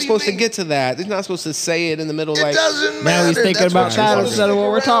podcasts go. We're supposed to get to that. They're not supposed to say it in the middle. It doesn't matter. Now he's thinking about titles instead of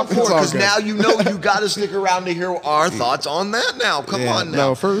what we're talking for. Because now you got to stick around to hear our thoughts on that now. Come on now.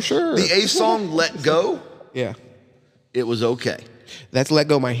 No, for sure. The 8th song, Let Go. Yeah. It was okay. That's Let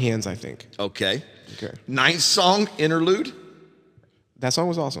Go My Hands, I think. Okay. 9th Okay. song, Interlude. That song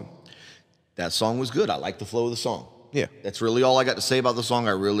was awesome. That song was good. I like the flow of the song. Yeah. That's really all I got to say about the song.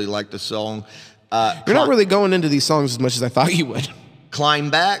 I really like the song. You're not really going into these songs as much as I thought you would. Climb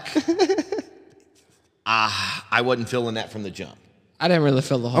Back. I wasn't feeling that from the jump. I didn't really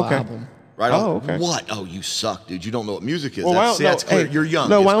feel the whole album. Right on. Oh, okay. What? Oh, you suck, dude. You don't know what music is. Well, That's clear. You're young.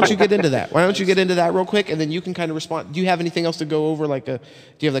 No, why don't you get into that? Why don't you get into that real quick, and then you can kind of respond. Do you have anything else to go over? Do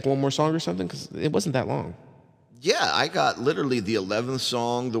you have like one more song or something? Because it wasn't that long. Yeah, I got literally the 11th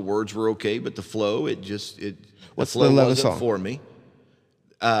song. The words were okay, but the flow, What's the the flow 11th wasn't song? for me.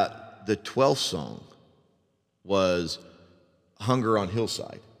 The 12th song was "Hunger on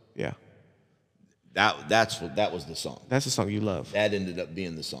Hillside." Yeah, that was the song. that's the song you love. That ended up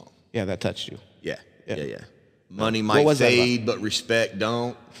being the song. Yeah, that touched you. Yeah. Yeah. Money might fade, but respect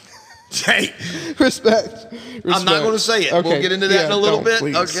don't. Hey, Respect. I'm not going to say it. Okay. We'll get into that in a little bit.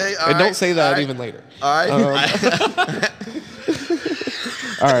 Please. Okay, and don't say that even later. All right.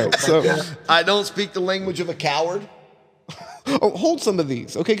 All right. So I don't speak the language of a coward. Oh, hold some of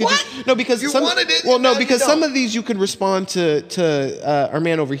these, okay? What? Because You some, wanted it, well, no, now because you some don't. of these you could respond to our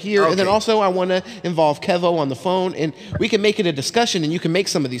man over here, and then Okay. also I want to involve Kevo on the phone, and we can make it a discussion, and you can make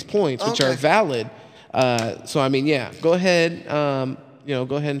some of these points, which are Okay. valid. So I mean, yeah, go ahead, go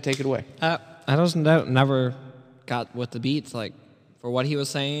ahead and take it away. I just never got with the beats. Like, for what he was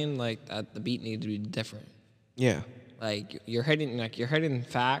saying, the beat needed to be different. Yeah, Like, you're hitting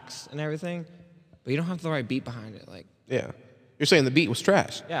facts and everything, but you don't have the right beat behind it. Like, yeah. You're saying the beat was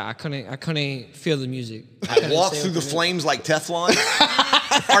trash. yeah, I couldn't feel the music. I walk through the flames like Teflon.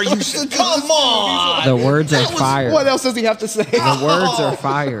 Are you? Come on. The words are fire. What else does he have to say? The words are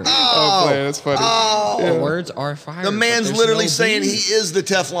fire. Oh, boy, that's funny. The words are fire. The but man's there's literally no saying beat. he is the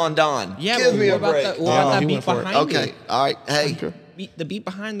Teflon Don. Yeah, Give but me a what break. about that he beat went for it. behind Okay. it? All right. Hey. The beat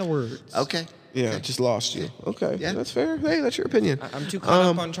behind the words. Okay. Yeah, just lost you. Okay, Yeah. that's fair. Hey, that's your opinion. I'm too caught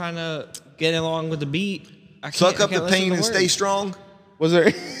up on trying to get along with the beat. Suck up the listen pain to and stay words. strong. Was there?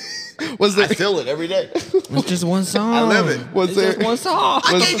 I feel it every day. It's just one song. I live it. Was It's there? just one song.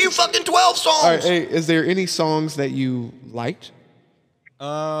 I gave you fucking 12 songs. All right, hey, is there any songs that you liked?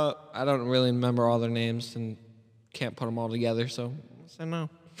 I don't really remember all their names and can't put them all together, so I'll say no.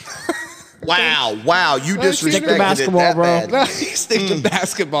 Wow. You Stick to disrespected basketball, it that bro. bad. No, he stick to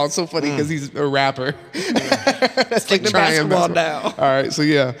basketball. It's so funny because he's a rapper. That's Stick to basketball now. All right, so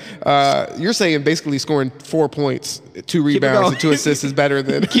yeah, you're saying basically scoring 4 points, 2 rebounds, going. and 2 assists is better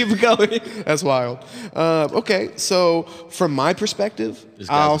than. Keep it going. That's wild. Okay, so from my perspective, guy's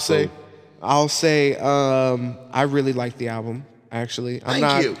I'll a say, fool. I really like the album. Actually,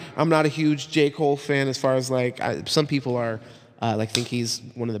 Thank you. I'm not a huge J. Cole fan as far as some people are. Think he's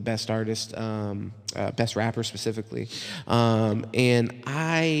one of the best artists, best rappers specifically, and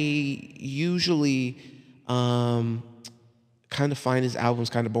I usually kind of find his albums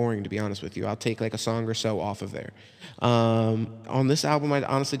kind of boring, to be honest with you. I'll take like a song or so off of there. On this album, I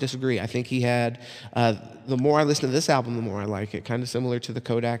honestly disagree. I think he had, the more I listen to this album, the more I like it. Kind of similar to the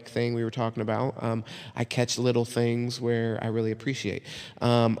Kodak thing we were talking about. I catch little things where I really appreciate.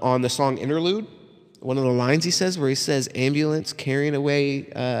 On the song Interlude, one of the lines he says where he says, ambulance carrying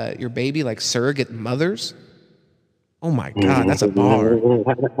away your baby like surrogate mothers. Oh my God, that's a bar.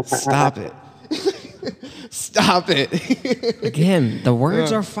 Stop it. Stop it. Again, the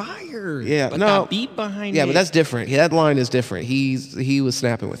words are fire. Yeah, but no. that beat behind it. Yeah, but that's different. Yeah, that line is different. He was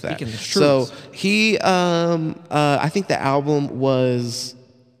snapping with that. Speaking the So truth. he, I think the album was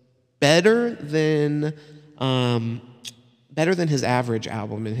better than his average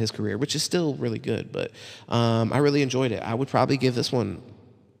album in his career, which is still really good. But I really enjoyed it. I would probably give this one.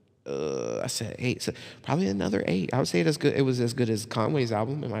 I said 8, so probably another 8. I would say it was as good as Conway's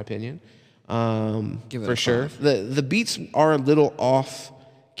album, in my opinion. Give it For a sure. 5. The beats are a little off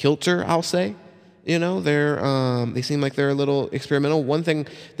kilter, I'll say. You know, they seem like they're a little experimental. One thing,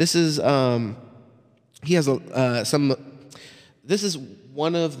 this is he has this is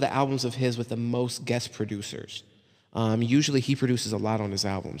one of the albums of his with the most guest producers. Usually he produces a lot on his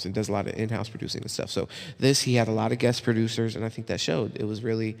albums and does a lot of in-house producing and stuff. So he had a lot of guest producers, and I think that showed. It was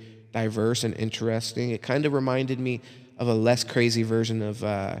really diverse and interesting. It kind of reminded me of a less crazy version of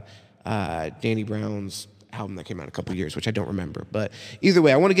Danny Brown's album that came out a couple years, which I don't remember. But either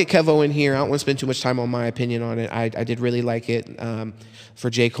way, I want to get Kevo in here. I don't want to spend too much time on my opinion on it. I did really like it. For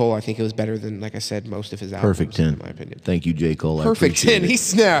J. Cole, I think it was better than, like I said, most of his albums. Perfect 10. in my opinion. Thank you, J. Cole. Perfect 10. He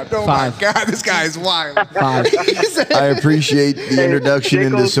snapped. Oh 5. my God, this guy is wild. 5. I apprate the introduction J.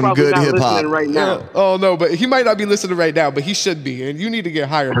 into Cole's some probably good not hip hop. listening right now. Yeah. Oh no, but he might not be listening right now, but he should be, and you need to get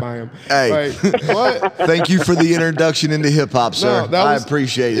hired by him. Hey. Like, what? Thank you for the introduction into hip hop, sir. that I was-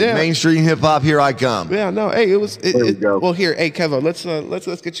 appreciate it. yeah. Mainstream hip hop, here I come. Yeah, no. Hey, it was. you go. Well, here, hey, Kevo, let's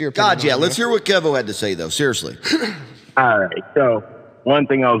get your opinion. God, yeah. on it, Let's man. hear what Kevo had to say, though. Seriously. All right. So one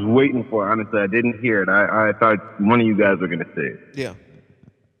thing I was waiting for, honestly, I didn't hear it. I thought one of you guys were going to say it. Yeah.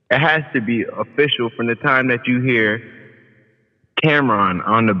 it has to be official from the time that you hear Cam'ron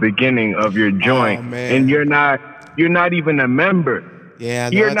on the beginning of your joint, and you're not even a member. Yeah,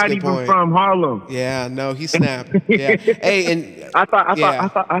 no, you're not even from Harlem. Yeah, no, he snapped. Yeah, hey, and I thought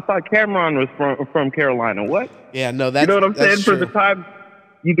Cam'ron was from Carolina. What? Yeah, no, that's you know what I'm saying. True. For the time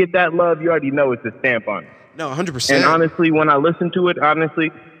you get that love, you already know it's a stamp on it. No, 100%. And honestly, when I listened to it, I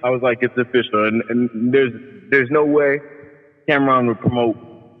was like, it's official, and there's no way Cam'ron would promote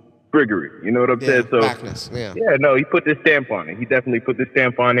Griggory. You know what I'm saying? So no, he put the stamp on it. He definitely put the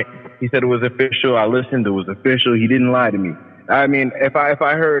stamp on it. He said it was official. I listened. It was official. He didn't lie to me. I mean, if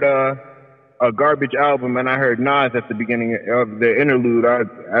I heard a garbage album and I heard Nas at the beginning of the interlude,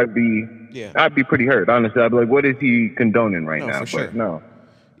 I'd be pretty hurt. Honestly, I'd be like, what is he condoning right now? But no,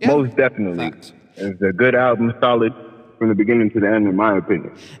 most definitely, it's a good album, solid from the beginning to the end, in my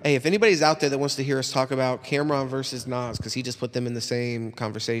opinion. Hey, if anybody's out there that wants to hear us talk about Cam'ron versus Nas, because he just put them in the same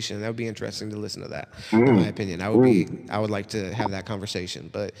conversation, that would be interesting to listen to that. In my opinion, I would like to have that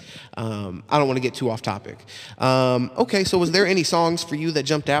conversation, but I don't want to get too off topic. Okay, so was there any songs for you that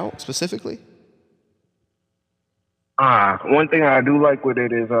jumped out specifically? One thing I do like with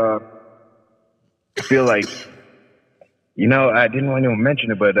it is I feel like, I didn't want to mention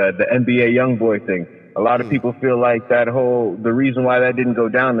it, but the NBA YoungBoy thing. A lot of people feel like the reason why that didn't go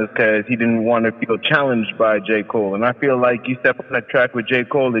down is because he didn't want to feel challenged by J. Cole. And I feel like you step on that track with J.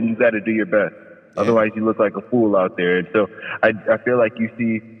 Cole and you got to do your best. Yeah. Otherwise, you look like a fool out there. And so I feel like you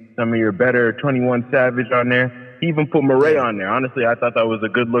see some of your better 21 Savage on there. He even put Murray on there. Honestly, I thought that was a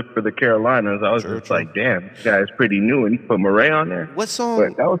good look for the Carolinas. I was like, damn, this guy is pretty new, and he put Murray on there. What song?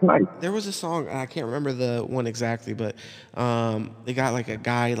 But that was nice. There was a song, I can't remember the one exactly, but they got like a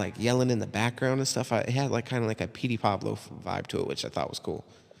guy like yelling in the background and stuff. It had like kind of like a Petey Pablo vibe to it, which I thought was cool.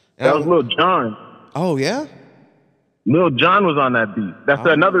 And that was Lil Jon. Oh, yeah? Lil Jon was on that beat. That's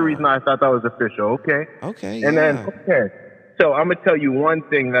another reason I thought that was official. Okay, and then, so I'm going to tell you one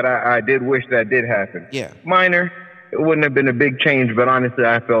thing that I did wish that did happen. Yeah. Minor. It wouldn't have been a big change, but honestly,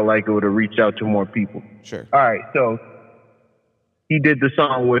 I felt like it would have reached out to more people. Sure. All right, so he did the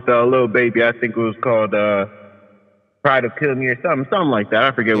song with Lil Baby. I think it was called Pride of Kill Me or something like that.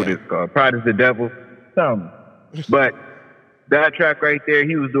 I forget what it's called. Pride is the Devil, something. But that track right there,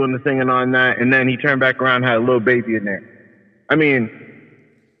 he was doing the singing on that, and then he turned back around and had Lil Baby in there. I mean,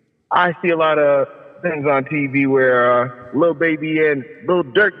 I see a lot of things on TV where Lil Baby and Lil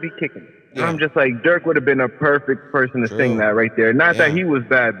Durk be kicking. Yeah. I'm just like, Durk would have been a perfect person to sing that right there. Not that he was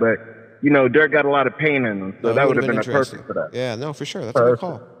bad, but, Durk got a lot of pain in him, so that would have been a perfect for that. Yeah, no, for sure. That's a good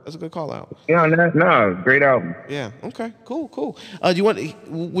call. That's a good call out. Yeah, no, great album. Yeah, okay, cool.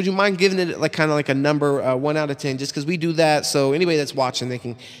 Would you mind giving it like kind of like a number, 1 out of 10, just because we do that, so anybody that's watching, they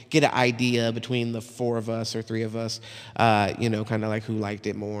can get an idea between the 4 of us or 3 of us, kind of like who liked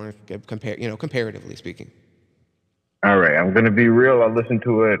it more, comparatively speaking. All right, I'm gonna be real. I listened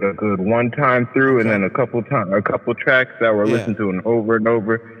to it a good 1 time through, and then a couple tracks that were listened to and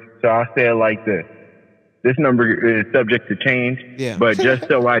over. So I'll say it like this: this number is subject to change, but just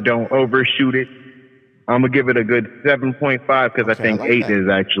so I don't overshoot it, I'm gonna give it a good 7.5 because I think 8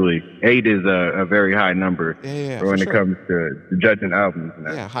 is a very high number when it comes to judging albums. And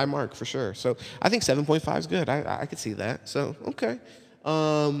that. Yeah, high mark for sure. So I think 7.5 is good. I could see that. So okay.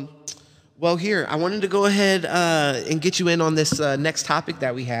 Well, here, I wanted to go ahead and get you in on this next topic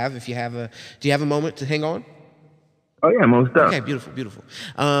that we have. Do you have a moment to hang on? Oh, yeah, most definitely. Okay, beautiful.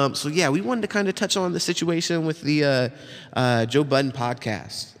 We wanted to kind of touch on the situation with the Joe Budden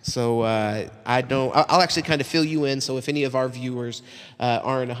podcast. So I'll actually kind of fill you in. So if any of our viewers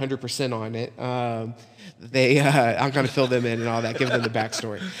aren't 100% on it, I'm going to fill them in and all that, give them the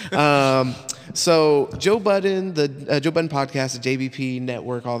backstory. So Joe Budden, the Joe Budden podcast, the JBP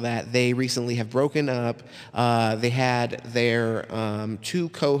network, all that, they recently have broken up. They had their 2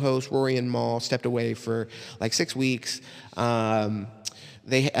 co-hosts, Rory and Mal, stepped away for like 6 weeks. Joe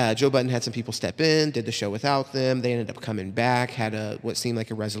Budden had some people step in, did the show without them. They ended up coming back, had what seemed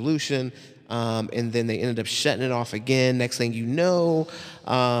like a resolution, and then they ended up shutting it off again. Next thing you know,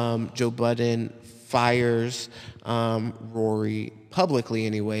 Joe Budden fires Rory publicly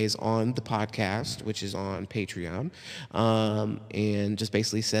anyways on the podcast, which is on Patreon, and just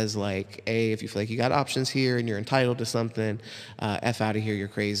basically says like, hey, if you feel like you got options here and you're entitled to something, F out of here, you're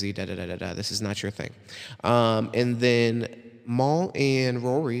crazy, this is not your thing. And then Mal and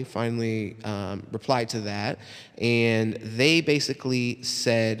Rory finally replied to that, and they basically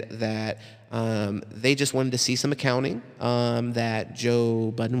said that They just wanted to see some accounting, that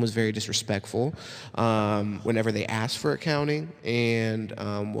Joe Budden was very disrespectful whenever they asked for accounting, and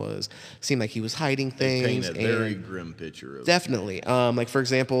seemed like he was hiding things. They paint a very grim picture of definitely. Like, for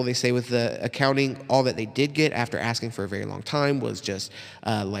example, they say with the accounting, all that they did get after asking for a very long time was just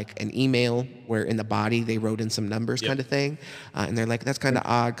like an email where in the body they wrote in some numbers kind of thing. And they're like, that's kind of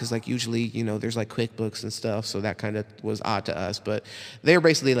odd because like usually, there's like QuickBooks and stuff. So that kind of was odd to us. But they're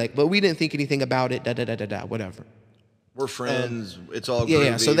basically like, but we didn't think anything about it, whatever. We're friends. It's all groovy.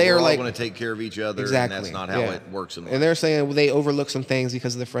 Yeah. So they are like, want to take care of each other. Exactly. And that's not how it works in life. And they're saying they overlooked some things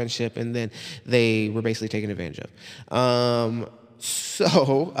because of the friendship, and then they were basically taken advantage of.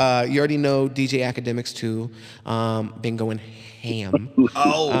 So you already know DJ Academics too, been going ham.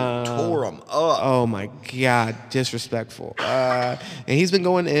 Tore him up. Oh my God, disrespectful. And he's been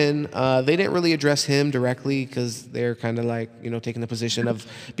going in. They didn't really address him directly because they're kind of like, taking the position of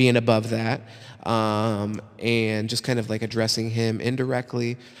being above that, and just kind of like addressing him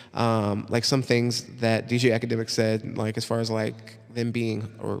indirectly. Like some things that DJ Academics said, like as far as like them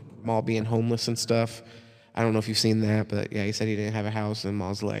being, or Mal being homeless and stuff. I don't know if you've seen that, but yeah, he said he didn't have a house, and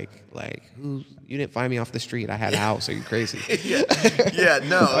Mal's like, you didn't find me off the street. I had a house. Are you crazy?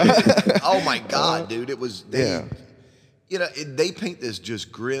 No. Oh my God, dude! It was they paint this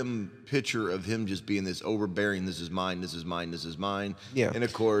just grim picture of him just being this overbearing. This is mine. This is mine. This is mine. Yeah, and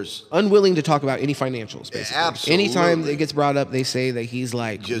of course, unwilling to talk about any financials. Basically, absolutely. Anytime it gets brought up, they say that he's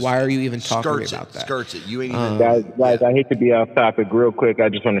like, just why are you even talking about that? Skirts it. You ain't even. Guys, I hate to be off topic real quick. I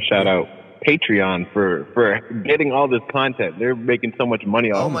just want to shout out Patreon for getting all this content. They're making so much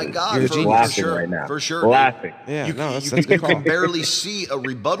money off. Oh my God, You're laughing sure, right now. For sure, laughing. Yeah, you can barely see a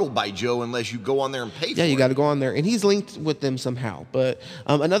rebuttal by Joe unless you go on there and pay. Yeah, you got to go on there, and he's linked with them somehow. But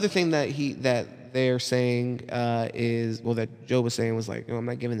another thing that they're saying is, well, that Joe was saying was like, I'm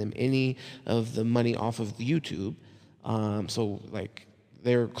not giving them any of the money off of the YouTube. So like,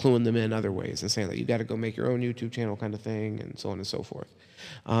 they're cluing them in other ways and saying that you got to go make your own YouTube channel kind of thing, and so on and so forth.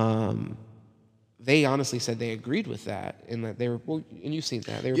 They honestly said they agreed with that, and that they were, well, and you've seen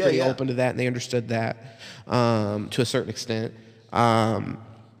that, they were pretty open to that, and they understood that to a certain extent. But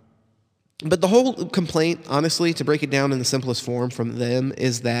the whole complaint, honestly, to break it down in the simplest form from them,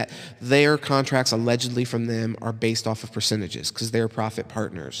 is that their contracts allegedly from them are based off of percentages because they're profit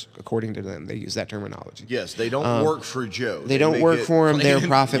partners, according to them. They use that terminology. Yes, they don't work for Joe. They don't work for him. They're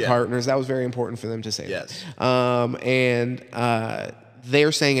profit partners. That was very important for them to say. Yes.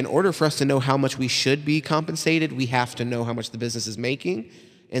 They're saying in order for us to know how much we should be compensated, we have to know how much the business is making.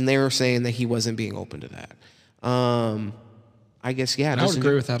 And they were saying that he wasn't being open to that. I guess, yeah. I would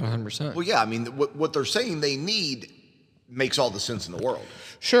agree with that 100%. Well, yeah, I mean, what they're saying they need makes all the sense in the world.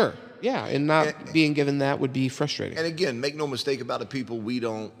 Sure, yeah, and not being given that would be frustrating. And again, make no mistake about it, people, we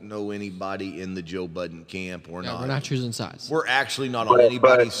don't know anybody in the Joe Budden camp. We're not. We're not choosing sides. We're actually not on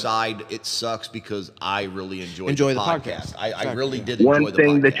anybody's side. It sucks because I really enjoy the podcast. I really did enjoy the podcast. One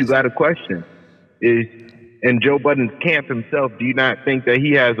thing that you got to question is, in Joe Budden's camp himself, do you not think that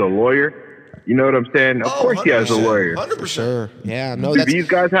he has a lawyer? You know what I'm saying? Of course he has a lawyer. 100%. Sure. Yeah. No. Do these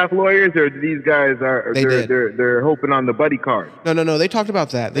guys have lawyers, or do these guys they're hoping on the buddy card? No. They talked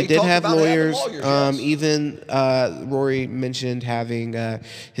about that. They did have lawyers. Yes. Even Rory mentioned having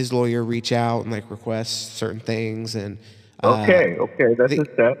his lawyer reach out and like request certain things and. Okay, that's a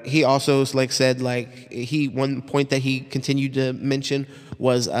step. He also said one point that he continued to mention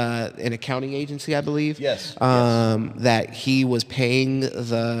was an accounting agency, I believe. Yes. That he was paying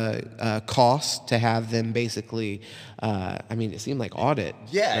the cost to have them basically. It seemed like audit.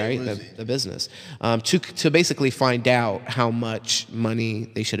 Yeah. Right. The business to basically find out how much money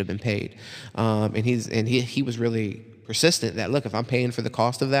they should have been paid, and he was really persistent that look, if I'm paying for the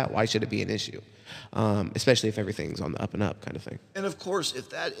cost of that, why should it be an issue? Especially if everything's on the up and up kind of thing. And of course, if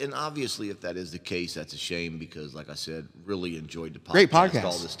that is the case, that's a shame because, like I said, really enjoyed the podcast, great podcast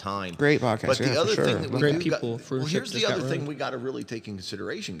all this time. Great podcast. But the other thing that here's the other thing we got to really take in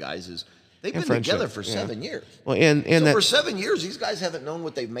consideration, guys, is they've been together for 7 years. Well, and so for 7 years, these guys haven't known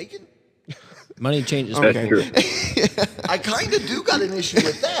what they've making. Money changes. That's true. I kind of do got an issue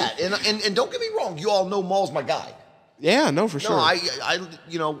with that, and don't get me wrong, you all know Maul's my guy. Yeah, no, for sure. No, I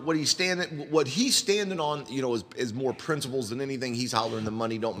what he's standing on, is more principles than anything. He's hollering the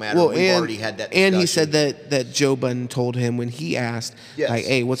money don't matter. Well, We've already had that discussion. And he said that Joe Budden told him when he asked, like,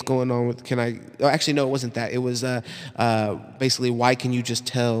 hey, what's going on with, actually, no, it wasn't that. It was basically, why can you just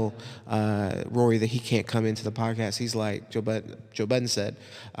tell Rory that he can't come into the podcast? He's like, Joe Budden said,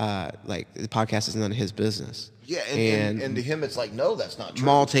 the podcast is none of his business. Yeah, and to him, it's like, no, that's not true.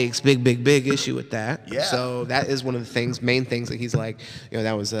 Mal takes big issue with that. Yeah. So that is one of the main things that he's like,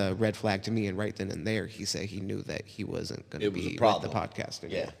 that was a red flag to me. And right then and there, he said he knew that he wasn't going to be with the podcast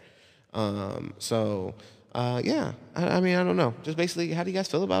anymore. Yeah. I mean, I don't know. Just basically, how do you guys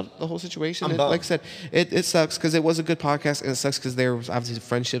feel about the whole situation? Like I said, it sucks because it was a good podcast, and it sucks because there was obviously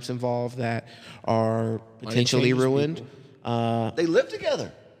friendships involved that are potentially ruined. They live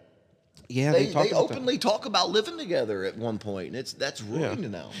together. Yeah, they openly talk about living together at one point, and that's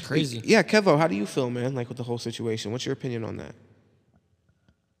ruined now. Crazy. Yeah, Kevo, how do you feel, man? Like with the whole situation, what's your opinion on that?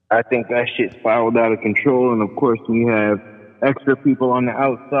 I think that shit spiraled out of control, and of course we have extra people on the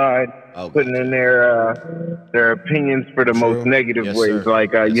outside putting in their opinions for the most negative ways. Sir.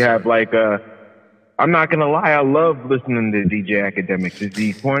 Like you have like I'm not gonna lie, I love listening to DJ Academics. Is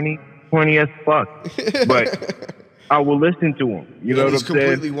he corny as fuck? But I will listen to him. You know what I'm saying? He's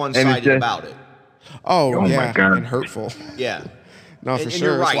completely one-sided about it. Oh yeah, my God. And hurtful. Yeah. No, for and sure.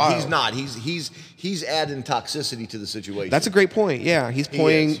 You're right. He's not. He's adding toxicity to the situation. That's a great point. Yeah, he's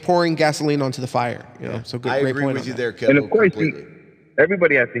pouring gasoline onto the fire. So good. I agree with you there, Kevin. And of course,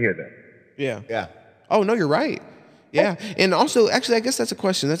 everybody has to hear that. Yeah. Yeah. Oh no, you're right. Yeah, and also, actually, I guess that's a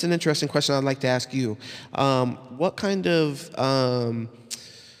question. That's an interesting question I'd like to ask you. What kind of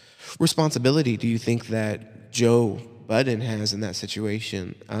responsibility do you think that Joe Budden has in that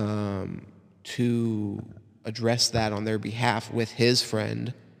situation to address that on their behalf with his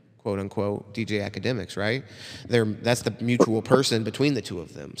friend, quote unquote, DJ Academics, right? That's the mutual person between the two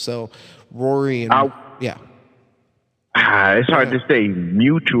of them. So Rory and it's hard to say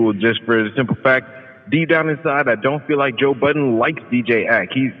mutual just for the simple fact, deep down inside, I don't feel like Joe Budden likes DJ Ack.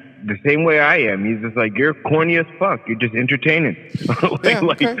 He's the same way I am. He's just like, you're corny as fuck. You're just entertaining.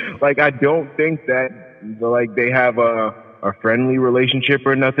 Like I don't think that like they have a friendly relationship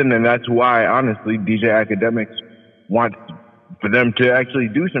or nothing, and that's why honestly DJ Academics wants for them to actually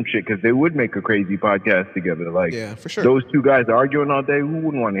do some shit, because they would make a crazy podcast together. Like, for sure. Those two guys arguing all day, who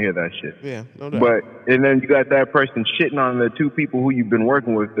wouldn't want to hear that shit? Yeah, no doubt. But and then you got that person shitting on the two people who you've been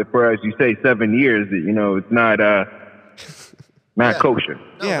working with for, as you say, 7 years. It's not kosher.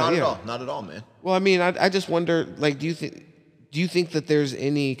 No, not at all, man. Well, I mean, I just wonder, like, do you think that there's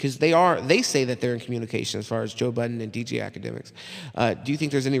any, because they say that they're in communication as far as Joe Budden and DJ Academics. Do you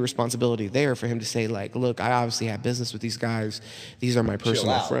think there's any responsibility there for him to say, like, look, I obviously have business with these guys. These are my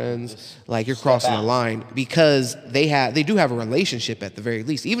personal friends. Like, you're crossing the line, because they do have a relationship at the very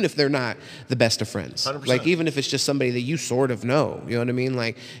least, even if they're not the best of friends. 100%. Like, even if it's just somebody that you sort of know, you know what I mean?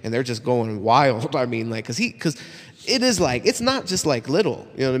 Like, and they're just going wild. I mean, like, because it is like, it's not just like little,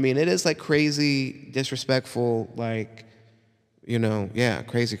 you know what I mean? It is like crazy, disrespectful, like,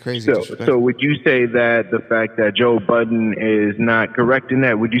 crazy. So would you say that the fact that Joe Budden is not correcting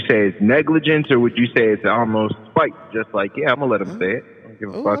that, would you say it's negligence, or would you say it's almost spite? Just like, I'm gonna let him say it. I don't give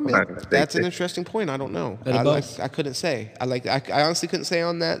a fuck. I'm not gonna say that's an interesting point. I don't know. I couldn't say. I honestly couldn't say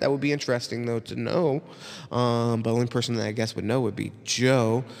on that. That would be interesting though to know. But the only person that I guess would know would be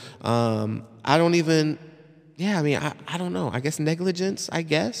Joe. I don't even. Yeah, I mean, I don't know. I guess negligence,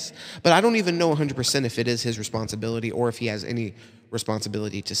 But I don't even know 100% if it is his responsibility or if he has any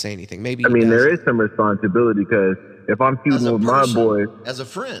responsibility to say anything. Maybe there is some responsibility, because if I'm feuding with my boys. As a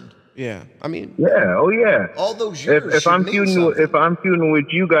friend. Yeah, I mean. Yeah, oh yeah. All those years. If I'm feuding with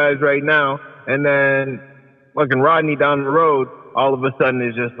you guys right now, and then fucking Rodney down the road, all of a sudden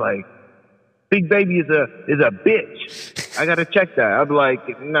is just like, Big Baby is a bitch. I gotta check that. I'd be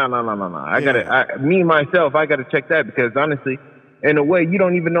like, no. I gotta check that, because honestly, in a way, you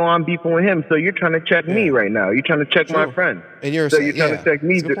don't even know I'm beefing with him, so you're trying to check me right now. You're trying to check my friend. And you're trying to check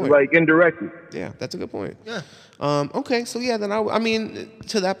me like indirectly. Yeah, that's a good point. Yeah. Okay, so yeah, then I mean,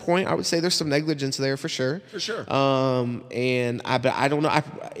 to that point, I would say there's some negligence there for sure. For sure. And I don't know.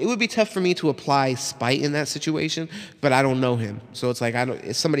 It would be tough for me to apply spite in that situation, but I don't know him, so it's like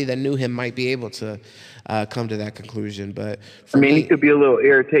somebody that knew him might be able to come to that conclusion. But for me, he could be a little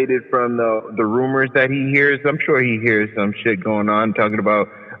irritated from the rumors that he hears. I'm sure he hears some shit going on, talking about,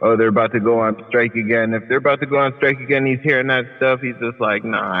 oh, they're about to go on strike again. If they're about to go on strike again, he's hearing that stuff. He's just like,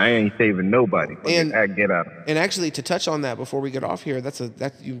 nah, I ain't saving nobody. Get out. And actually, to touch on that before we get off here,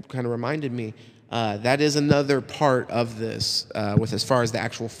 that you kind of reminded me. That is another part of this, with as far as the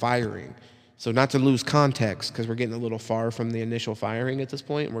actual firing. So not to lose context, because we're getting a little far from the initial firing at this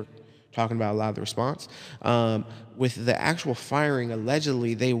point. We're talking about a lot of the response. With the actual firing,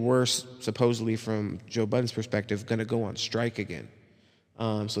 allegedly, they were supposedly, from Joe Budden's perspective, going to go on strike again.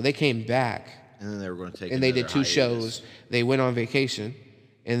 So they came back, and then they were going to take. And they did 2 shows. They went on vacation,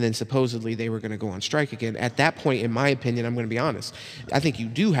 and then supposedly they were going to go on strike again. At that point, in my opinion, I'm going to be honest, I think you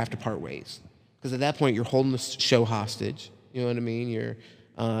do have to part ways. because at that point you're holding the show hostage. You know what I mean?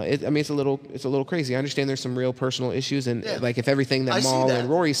 It's a little crazy. I understand there's some real personal issues, and like if everything that Mal and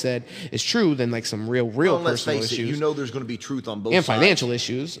Rory said is true, then like some real personal issues. You know, there's going to be truth on both sides, and financial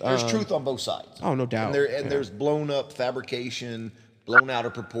issues. There's truth on both sides. Oh, no doubt. And there's blown up fabrication, blown out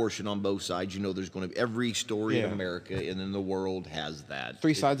of proportion on both sides. You know, there's going to be every story in America and in the world has that.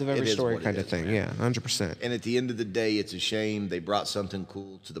 Three sides of every story kind of thing. Man. Yeah, 100%. And at the end of the day, it's a shame they brought something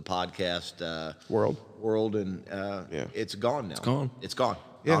cool to the podcast world, and it's gone now. It's gone.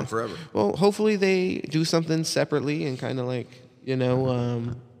 Gone forever. Well, hopefully they do something separately and kind of like,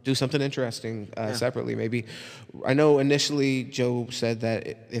 do something interesting separately. Maybe, I know initially Joe said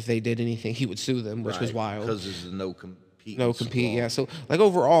that if they did anything, he would sue them, which was wild. Because there's no compete. Yeah. So like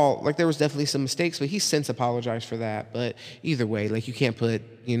overall, like there was definitely some mistakes, but he's since apologized for that. But either way, like you can't put,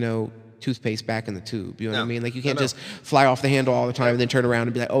 toothpaste back in the tube. You know what I mean? Like you can't just fly off the handle all the time and then turn around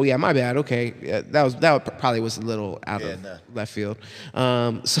and be like, oh yeah, my bad. Okay, that probably was a little out of left field.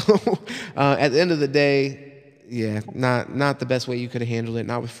 So at the end of the day, not the best way you could have handled it.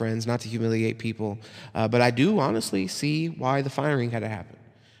 Not with friends, not to humiliate people. But I do honestly see why the firing had to happen.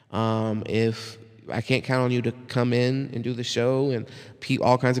 If I can't count on you to come in and do the show and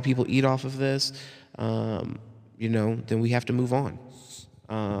all kinds of people eat off of this, then we have to move on.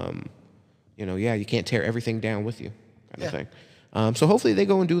 You can't tear everything down with you, kind of thing. So hopefully they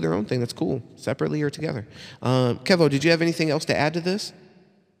go and do their own thing. That's cool, separately or together. Kevo, did you have anything else to add to this?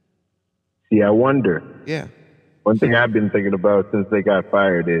 Yeah, I wonder. Yeah. One thing I've been thinking about since they got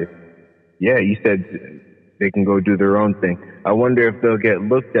fired is, you said they can go do their own thing. I wonder if they'll get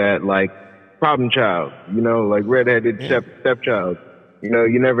looked at like problem child, like redheaded stepchild.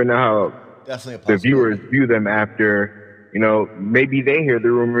 You never know how the viewers view them after. Maybe they hear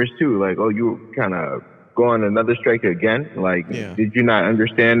the rumors too, like, oh, you kind of go on another strike again. Like, did you not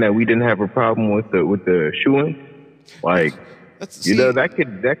understand that we didn't have a problem with the shooing? Like,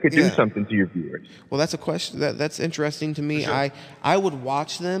 that could do something to your viewers. Well, that's a question that's interesting to me. Sure. I would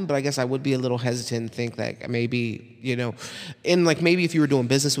watch them, but I guess I would be a little hesitant and think that maybe, maybe if you were doing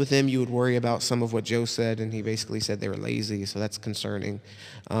business with them, you would worry about some of what Joe said, and he basically said they were lazy, so that's concerning.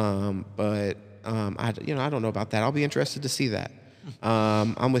 I don't know about that. I'll be interested to see that.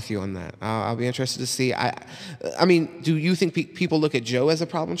 I'm with you on that. I'll be interested to see. I mean, do you think people look at Joe as a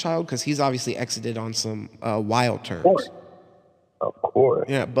problem child? Because he's obviously exited on some wild terms. Of course.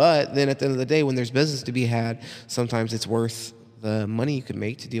 Yeah, but then at the end of the day, when there's business to be had, sometimes it's worth the money you could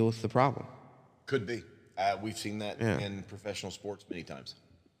make to deal with the problem. Could be. We've seen that in professional sports many times.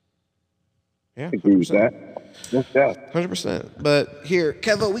 Yeah, I agree with that. 100%. But here,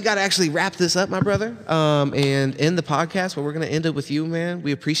 Kevo, we got to actually wrap this up, my brother, and end the podcast. But we're going to end it with you, man.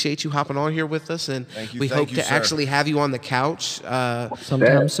 We appreciate you hopping on here with us, and we hope to actually have you on the couch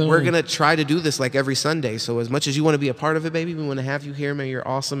sometime soon. We're going to try to do this like every Sunday. So as much as you want to be a part of it, baby, we want to have you here, man. You're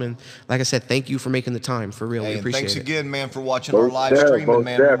awesome. And like I said, thank you for making the time. For real, we appreciate it. Thanks again, man, for watching our live streaming,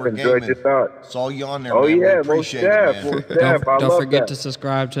 man. Enjoyed your thoughts. Saw you on there, man. We appreciate it, man. Don't forget to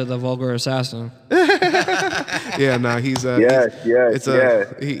subscribe to the Vulgar Assassin. He's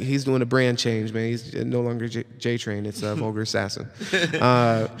doing a brand change, man. He's no longer J-Train. It's Vulgar Assassin.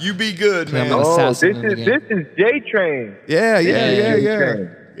 You be good, man. This is J-Train. Yeah.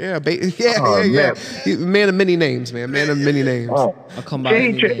 Man of many names, man. Man of many names.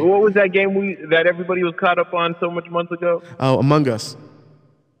 What was that game that everybody was caught up on so much months ago? Oh, Among Us.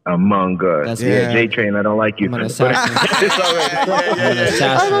 Among Us. That's J-Train, I don't like you. I'm an assassin.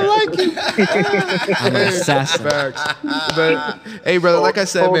 I don't like you. I'm an assassin. But, hey, brother, like I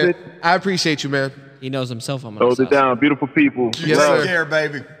said, man, I appreciate you, man. He knows himself I'm an assassin. Hold it down. Beautiful people. Yes, sir. Take care,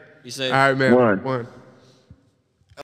 baby. Be safe. All right, man. One.